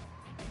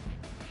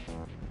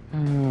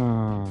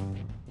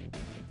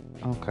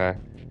 Okay.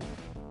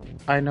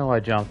 I know I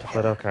jumped,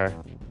 but okay.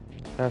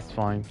 That's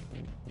fine.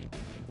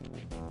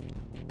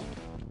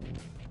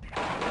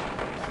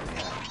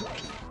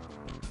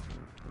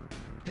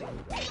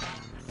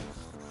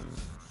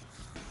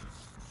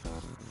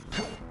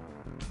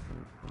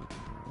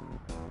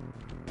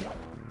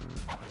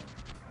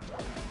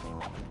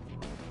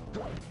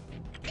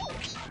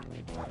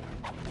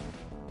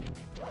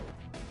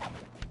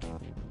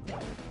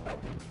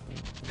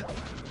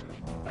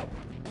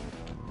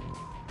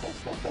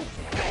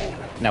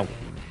 No.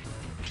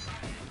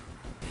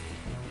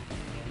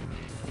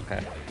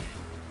 Okay.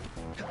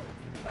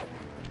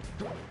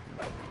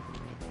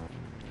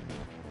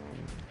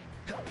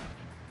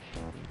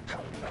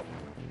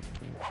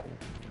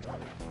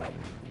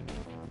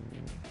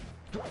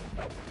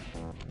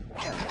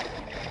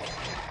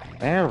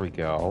 There we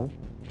go.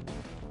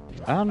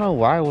 I don't know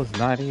why I was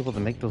not able to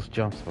make those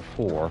jumps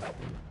before.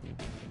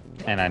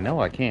 And I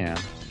know I can.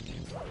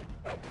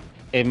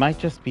 It might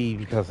just be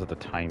because of the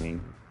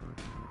timing.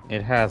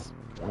 It has,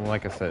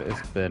 like I said,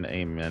 it's been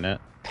a minute.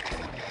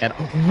 And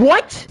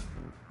what?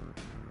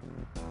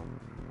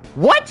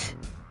 What?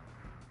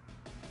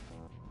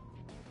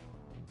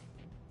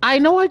 I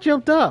know I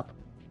jumped up.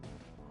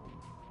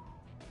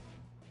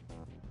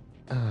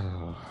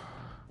 Oh.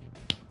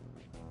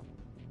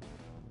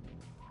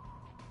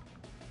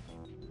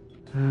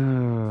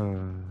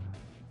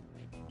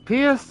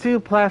 PS2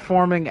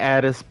 platforming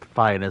at its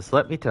finest,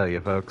 let me tell you,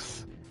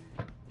 folks.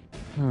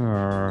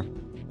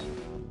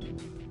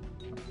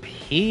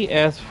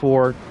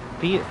 PS4,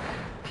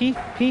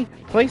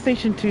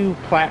 PlayStation 2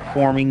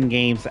 platforming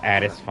games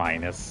at its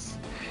finest.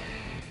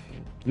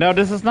 No,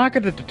 this is not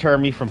going to deter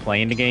me from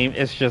playing the game.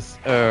 It's just,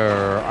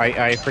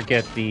 I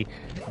forget the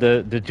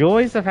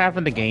joys of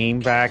having the game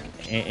back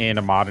in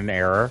a modern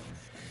era.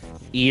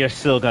 You're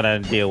still going to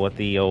deal with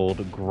the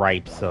old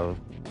gripes of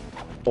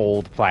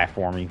old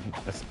platforming,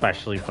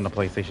 especially from the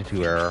PlayStation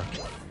 2 era.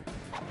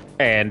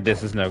 And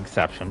this is no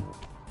exception.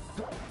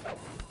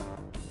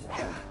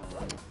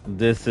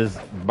 This is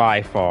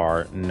by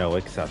far no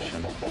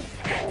exception.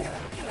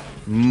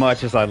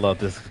 Much as I love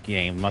this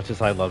game, much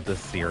as I love this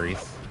series.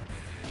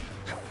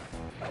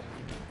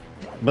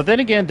 But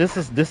then again, this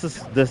is an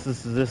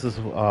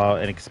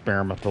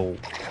experimental.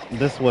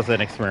 This was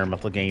an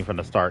experimental game from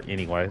the start,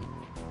 anyway.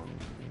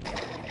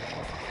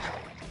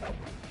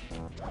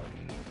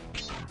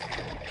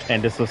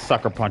 And this was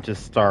Sucker Punch's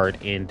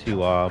start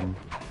into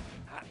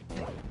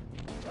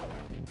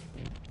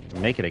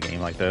making a game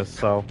like this,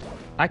 so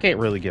I can't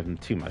really give them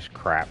too much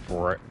crap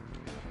for it.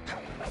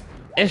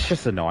 It's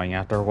just annoying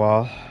after a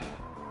while.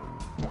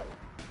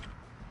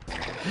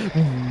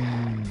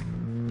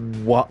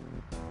 What?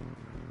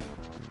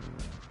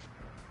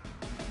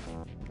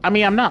 I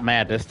mean, I'm not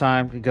mad this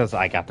time because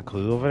I got the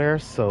clue over there,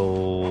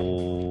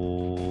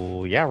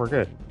 so yeah, we're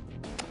good.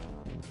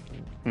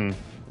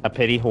 A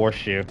pity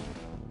horseshoe.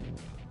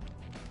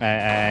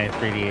 I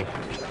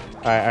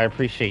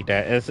appreciate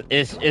that.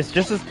 It's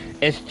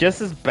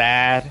just as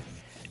bad.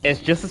 It's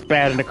just as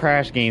bad in the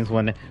Crash games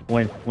when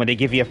they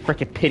give you a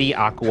freaking pity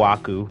Aku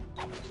Aku.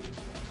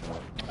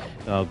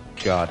 Oh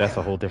god, that's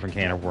a whole different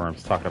can of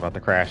worms talking about the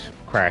Crash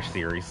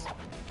series.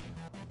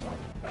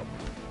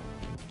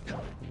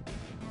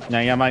 Now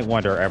you might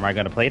wonder, am I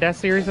going to play that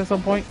series at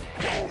some point?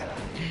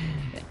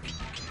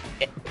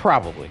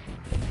 Probably.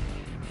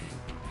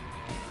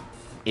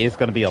 It's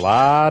going to be a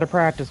lot of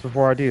practice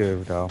before I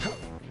do, though.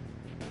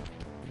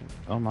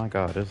 Oh my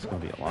god, this is going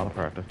to be a lot of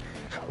practice.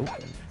 Ooh.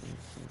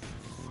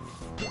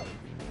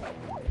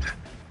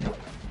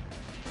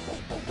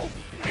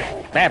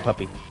 Bad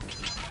puppy.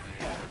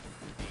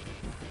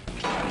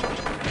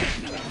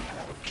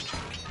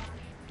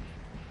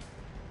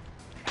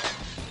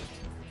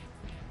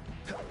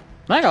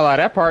 Not gonna lie,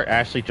 that part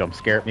actually jump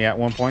scared me at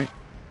one point.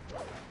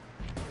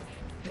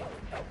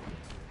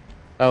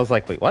 I was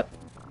like, wait, what?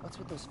 What's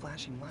with those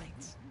flashing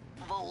lights?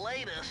 The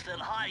latest in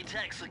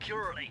high-tech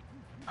security.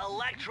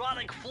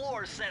 Electronic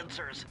floor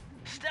sensors.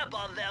 Step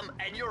on them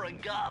and you're a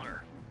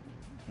goner.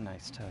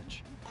 Nice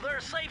touch. They're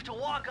safe to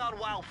walk on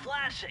while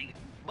flashing,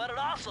 but it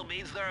also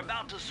means they're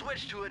about to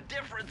switch to a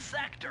different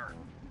sector.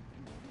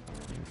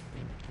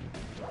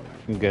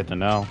 Good to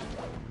know.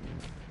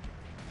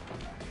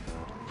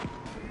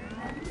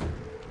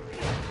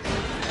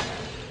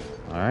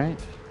 Alright,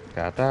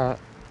 got that.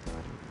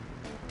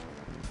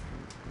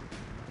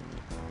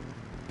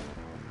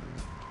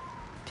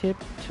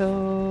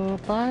 Tiptoe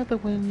by the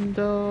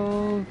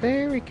window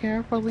very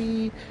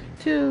carefully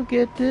to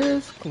get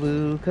this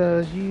clue,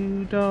 'cause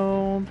you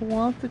don't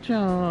want to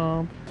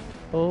jump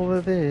over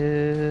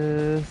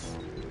this.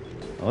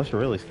 Unless you're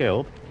really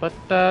skilled. But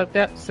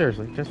yeah,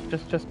 seriously,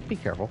 just be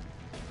careful.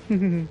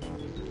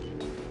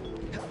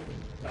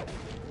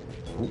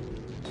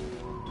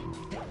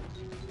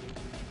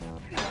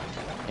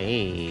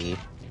 Hey.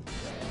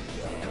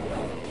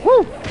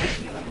 Woo!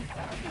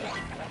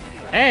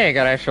 Hey,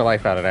 got extra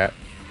life out of that.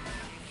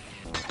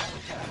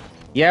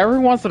 Yeah, every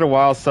once in a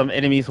while, some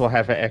enemies will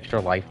have an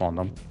extra life on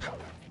them.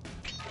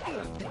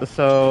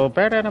 So,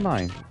 bear that in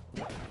mind.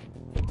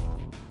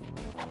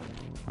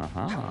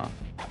 Uh-huh.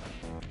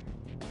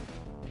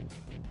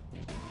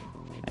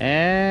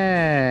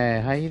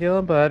 Hey, how you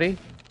doing, buddy?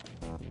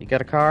 You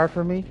got a card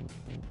for me?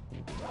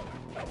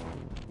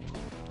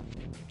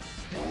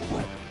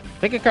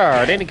 Pick a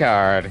card, any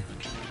card.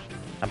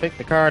 I picked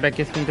the card that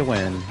gets me to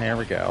win. There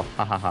we go.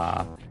 Ha ha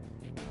ha.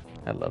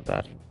 I love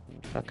that.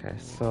 Okay,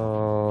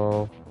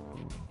 so...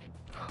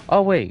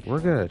 Oh, wait, we're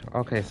good.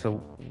 Okay,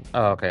 so...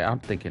 Oh, okay, I'm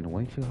thinking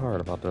way too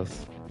hard about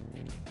this.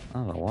 I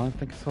don't know why I'm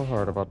thinking so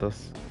hard about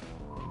this.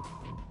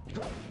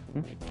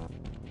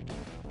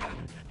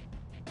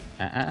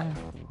 Down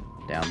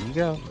you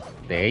go.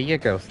 There you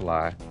go,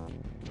 Sly.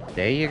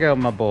 There you go,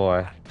 my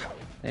boy.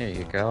 There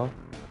you go.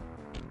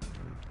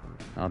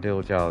 I'll deal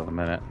with y'all in a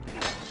minute.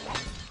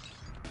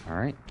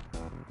 Alright.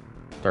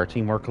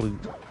 13 more clues.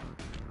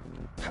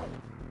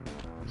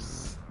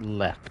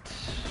 Left.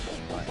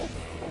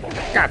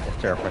 God,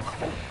 that's terrifying.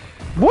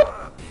 Whoop!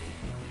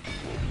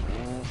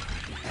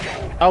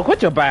 Oh,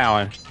 quit your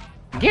bowing.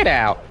 Get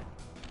out.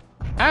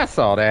 I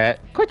saw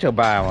that. Quit your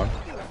bowing.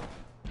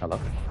 Hello?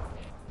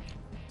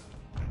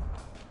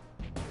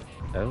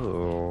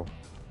 Oh.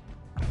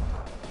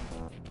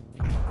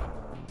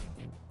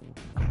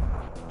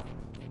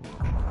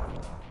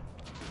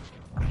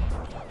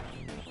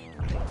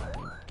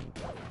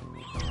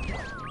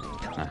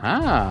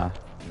 Aha.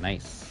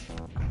 Nice.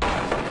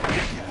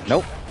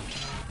 Nope.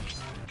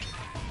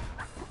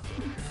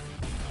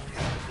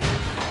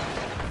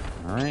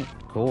 Alright,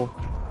 cool.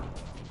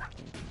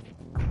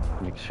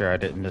 Make sure I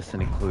didn't miss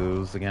any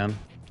clues again.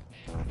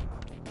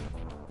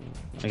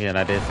 Again,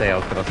 I did say I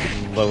was gonna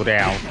slow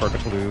down for the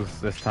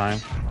clues this time.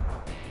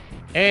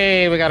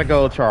 Hey, we got a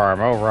gold charm.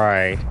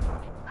 Alright.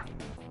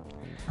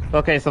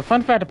 Okay, so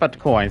fun fact about the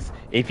coins.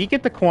 If you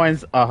get the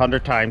coins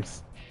 100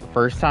 times the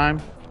first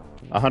time,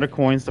 100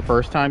 coins the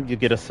first time, you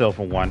get a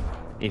silver one.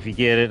 If you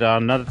get it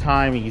another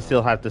time and you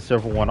still have the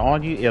silver one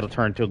on you, it'll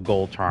turn to a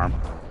gold charm.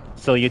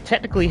 So you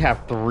technically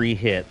have 3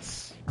 hits.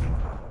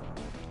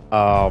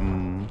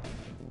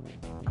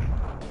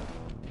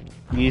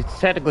 You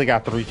technically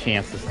got 3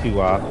 chances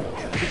to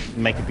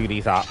make it through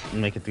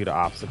make it through the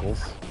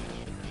obstacles.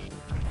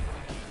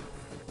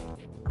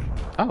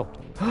 Oh,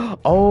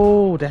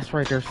 oh, that's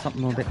right. There's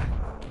something over there.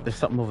 There's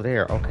something over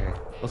there. Okay,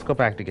 let's go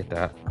back to get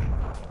that.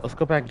 Let's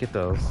go back and get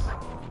those.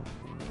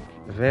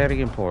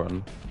 Very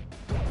important.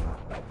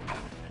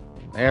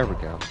 There we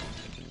go.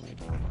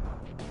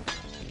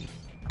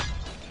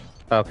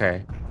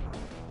 Okay.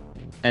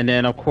 And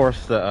then, of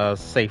course, the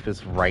safe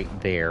is right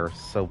there,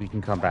 so we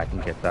can come back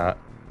and get that.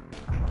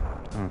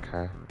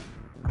 Okay.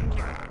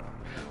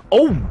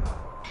 Oh!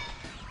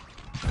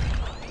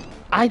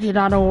 I did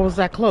not know it was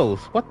that close.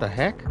 What the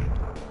heck?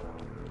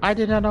 I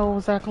did not know it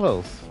was that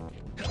close.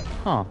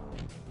 Huh.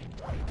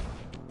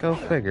 Go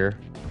figure.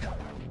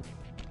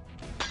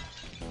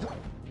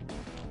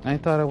 I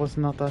thought it was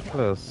not that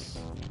close.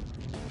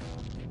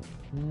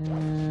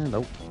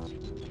 Nope.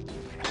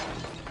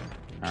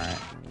 Alright.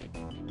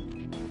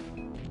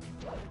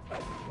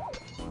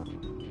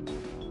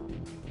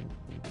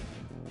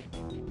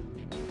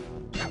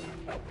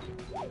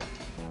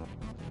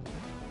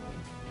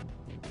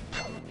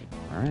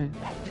 Alright.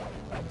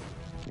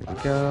 Here we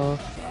go.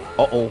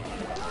 Uh-oh.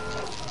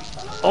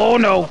 Oh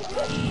no!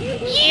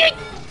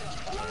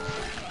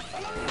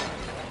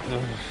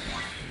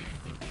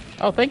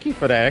 Oh, thank you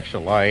for that extra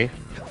life.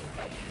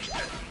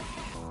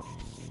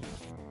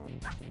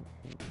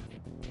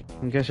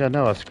 I guess y'all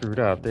know I screwed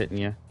up, didn't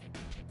you?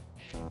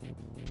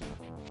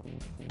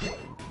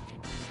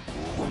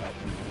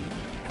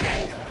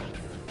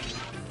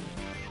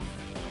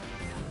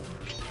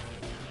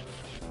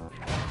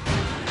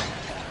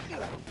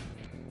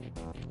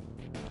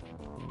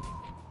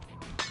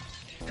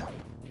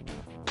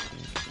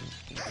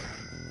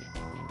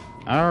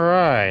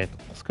 Alright,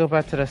 let's go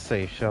back to the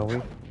safe, shall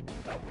we?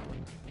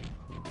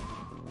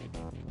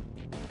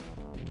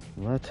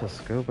 Let us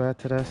go back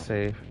to that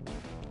safe.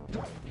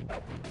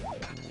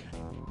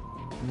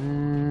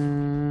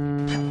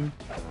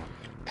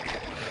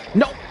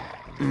 No!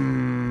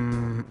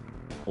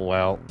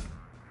 Well,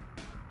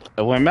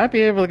 we might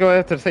be able to go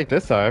after the safe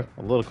this time.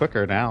 A little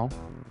quicker now.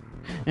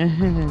 I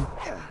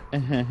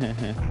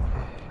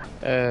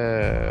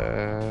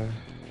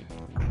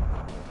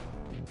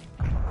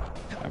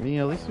mean,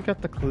 at least we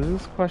got the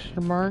clues,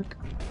 question mark.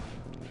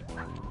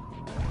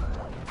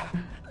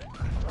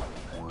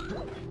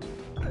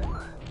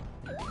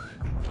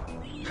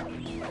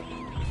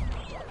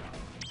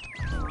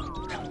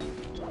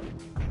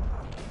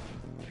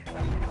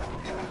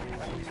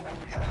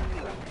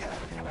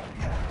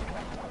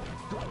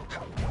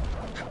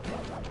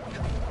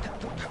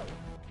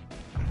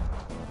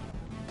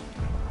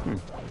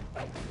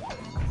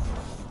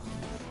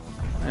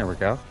 There we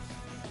go.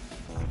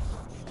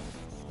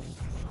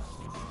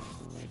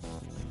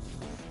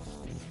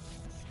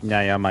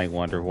 Now y'all might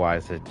wonder why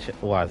is it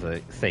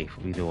safe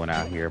we doing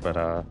out here, but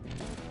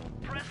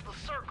Press the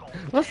circle.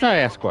 let's not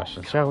ask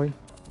questions, shall we?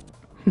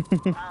 A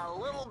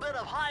little bit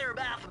of higher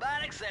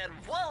mathematics and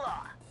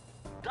voila!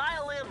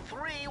 Dial in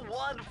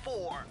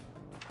 314.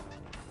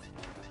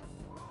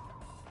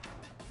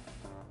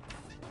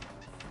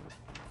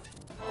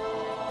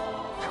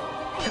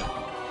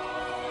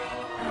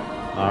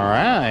 All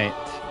right,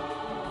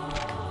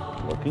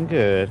 looking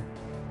good.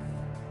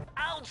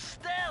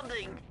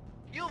 Outstanding!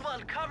 You've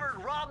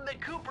uncovered Rob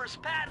McCooper's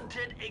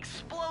patented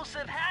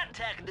explosive hat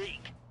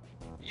technique.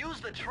 Use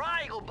the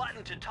triangle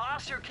button to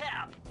toss your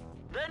cap.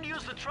 Then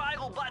use the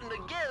triangle button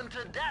again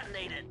to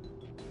detonate it.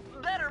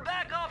 Better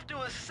back off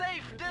to a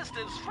safe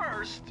distance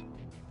first.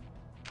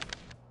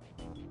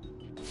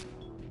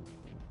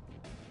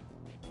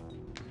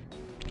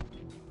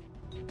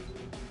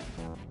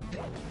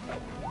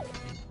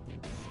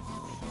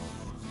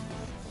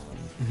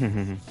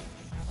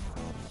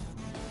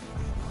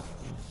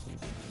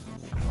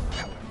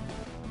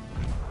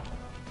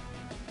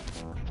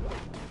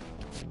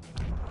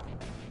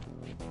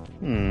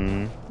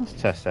 Let's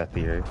test that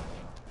theory.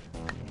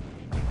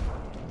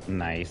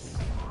 Nice.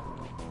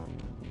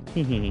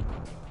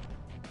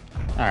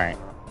 Alright.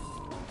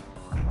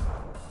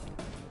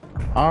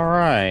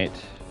 Alright.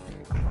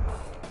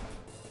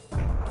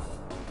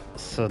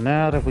 So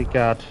now that we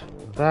got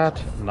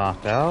that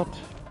knocked out.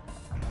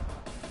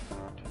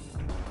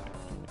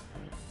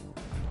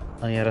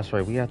 Oh yeah, that's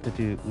right. We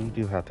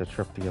do have to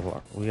trip the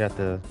alarm. We have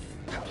to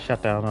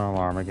shut down an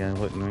alarm again,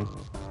 wouldn't we?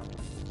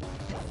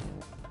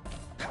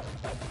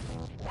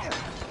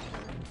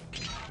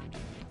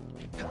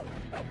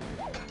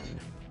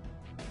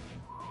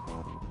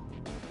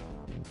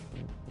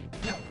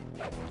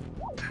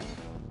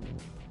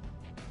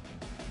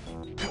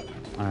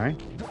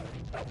 Alright.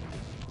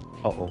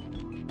 Uh-oh.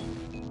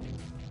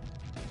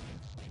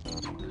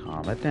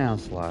 Calm it down,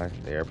 Sly.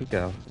 There we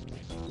go.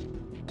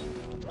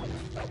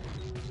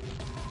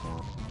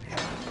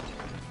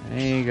 There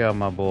you go,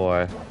 my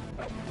boy.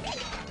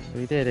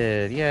 We did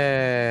it.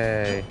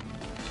 Yay!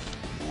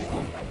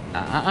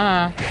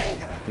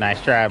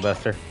 Nice try,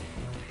 Buster.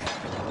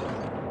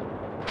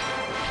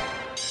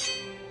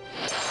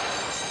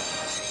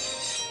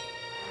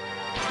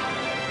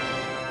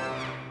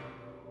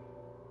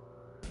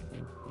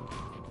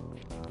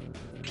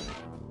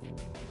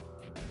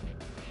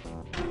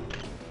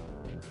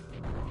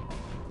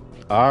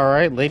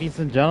 Alright, ladies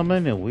and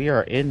gentlemen, and we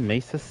are in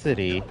Mesa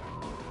City.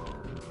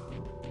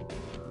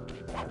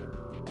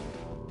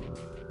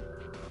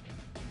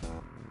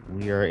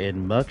 We are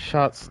in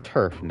Mugshot's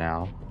turf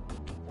now.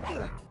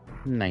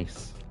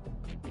 Nice.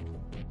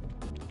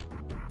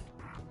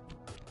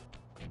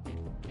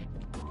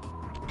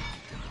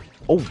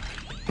 Oh!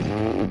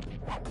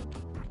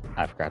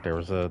 I forgot there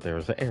was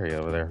an area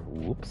over there.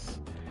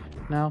 Whoops.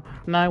 Now,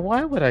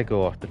 why would I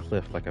go off the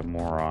cliff like a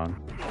moron?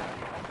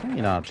 Let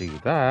me not do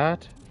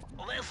that.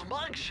 This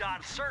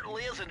mugshot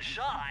certainly isn't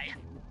shy.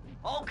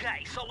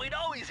 Okay, so we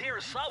know he's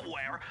here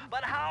somewhere,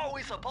 but how are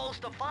we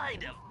supposed to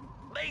find him?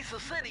 Mesa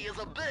City is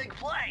a big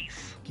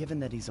place. Given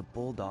that he's a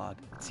bulldog,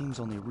 it seems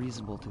only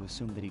reasonable to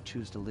assume that he'd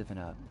choose to live in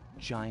a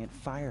giant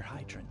fire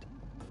hydrant.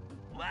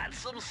 That's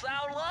some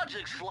sound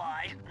logic,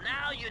 Sly.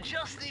 Now you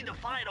just need to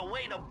find a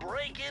way to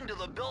break into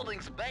the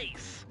building's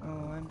base.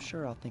 Oh, I'm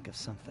sure I'll think of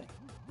something.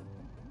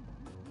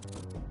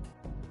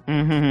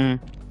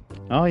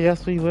 Oh,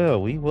 yes, we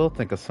will. We will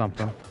think of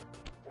something.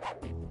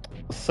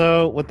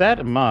 So, with that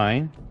in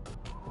mind...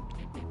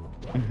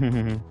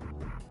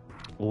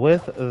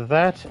 With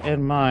that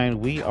in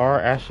mind, we are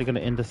actually going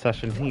to end the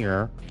session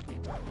here.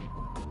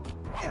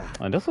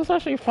 And this was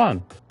actually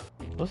fun.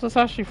 This was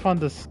actually fun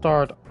to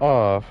start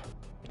off.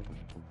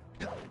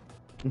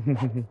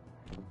 I'm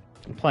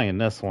playing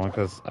this one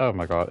because, oh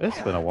my god, it's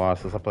been a while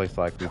since I played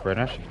Sly Cooper, and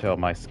I should tell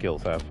my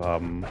skills have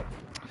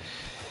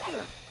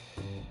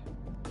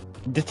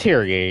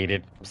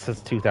deteriorated since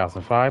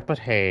 2005. But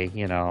hey,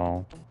 you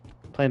know,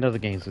 playing other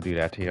games will do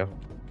that to you.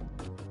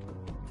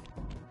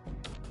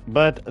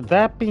 But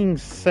that being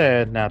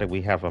said, now that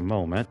we have a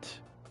moment,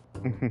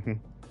 and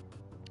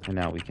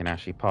now we can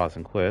actually pause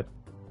and quit.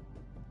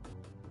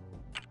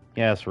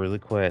 Yes, really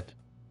quit.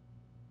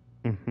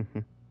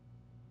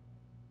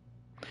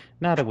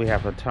 Now that we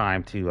have a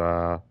time to,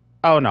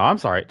 oh no, I'm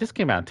sorry, this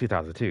came out in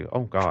 2002.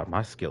 Oh god,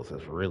 my skills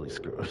has really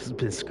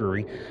been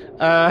screwy.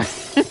 That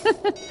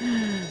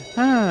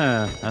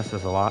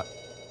says a lot.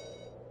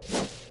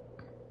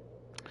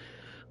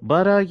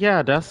 But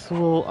yeah, that's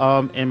will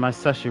end my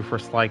session for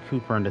Sly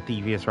Cooper and the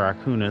Thievius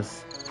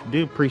Raccoonus.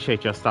 Do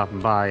appreciate y'all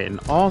stopping by,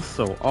 and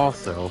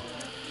also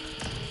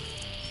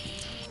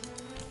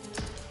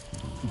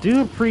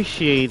do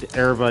appreciate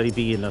everybody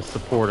being a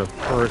supportive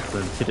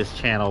person to this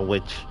channel,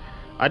 which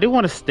I do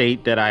want to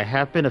state that I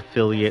have been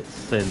affiliate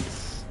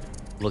since,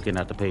 looking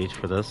at the page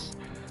for this,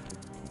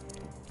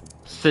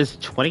 since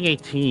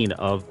 2018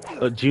 of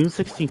June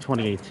 16,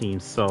 2018.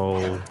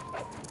 So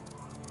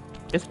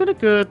it's been a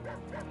good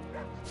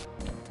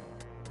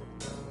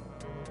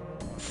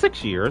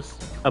 6 years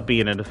of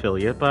being an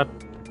affiliate, but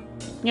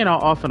you know,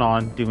 off and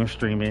on doing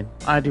streaming.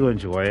 I do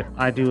enjoy it.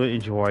 I do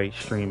enjoy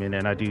streaming,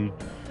 and I do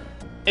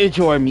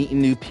enjoy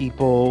meeting new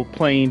people,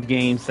 playing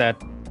games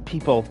that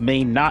people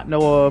may not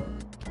know of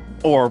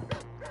or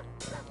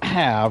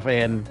have,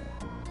 and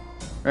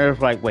they're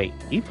like, wait,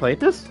 you played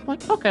this?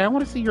 Like, okay, I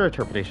want to see your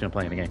interpretation of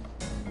playing the game.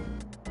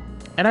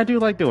 And I do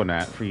like doing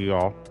that for you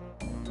all.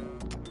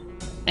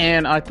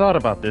 And I thought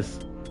about this,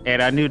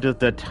 and I knew that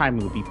the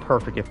timing would be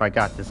perfect if I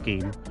got this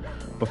game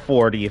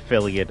before the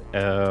affiliate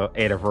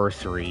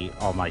anniversary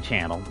on my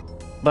channel.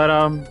 But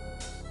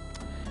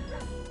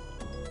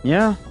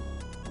yeah,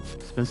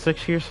 it's been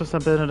 6 years since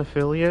I've been an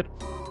affiliate,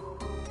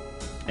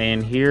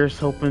 and here's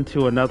hoping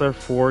to another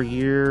 4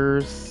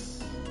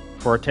 years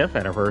for our 10th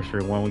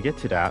anniversary when we get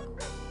to that.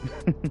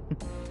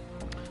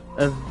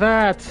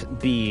 That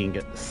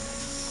being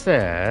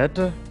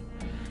said,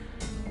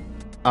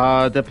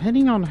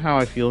 depending on how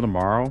I feel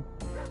tomorrow,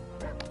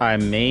 I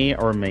may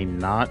or may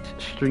not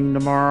stream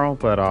tomorrow,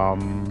 but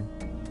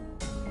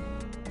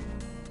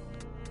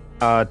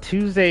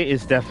Tuesday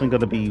is definitely going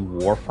to be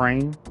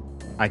Warframe.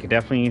 I can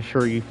definitely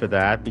assure you for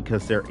that,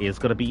 because there is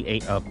going to be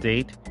an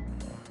update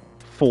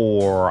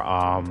for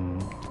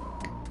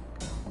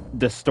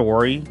the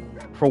story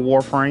for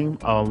Warframe,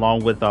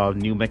 along with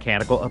new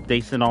mechanical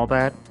updates and all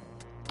that.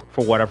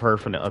 For what I've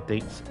heard from the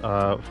updates,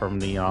 from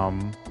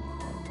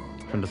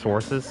the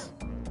sources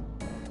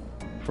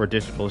for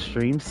digital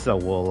streams, so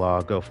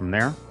we'll go from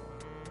there.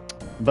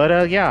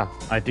 But yeah,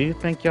 I do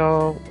thank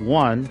y'all,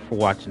 one, for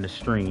watching the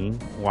stream,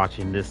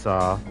 watching this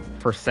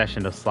first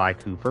session of Sly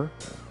Cooper,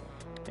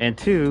 and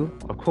two,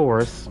 of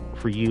course,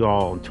 for you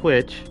all on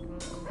Twitch,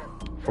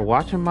 for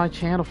watching my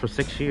channel for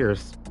 6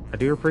 years. I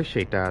do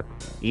appreciate that,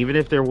 even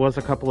if there was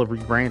a couple of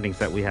rebrandings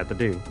that we had to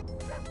do.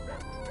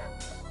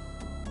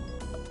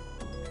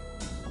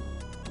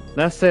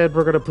 That said,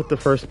 we're gonna put the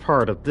first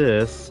part of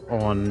this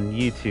on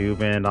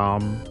YouTube, and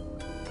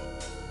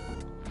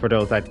for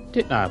those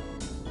that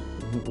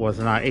was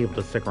not able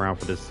to stick around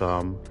for this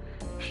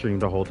stream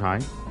the whole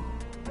time,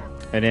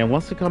 and then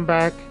once we come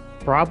back,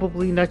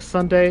 probably next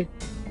Sunday,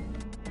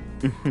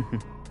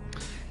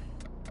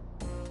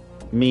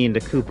 me and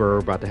the Cooper are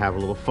about to have a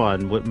little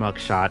fun with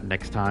Mugshot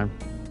next time.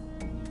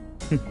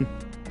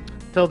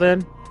 Till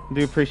then,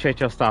 do appreciate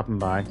y'all stopping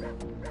by,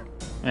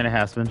 and it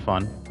has been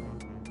fun.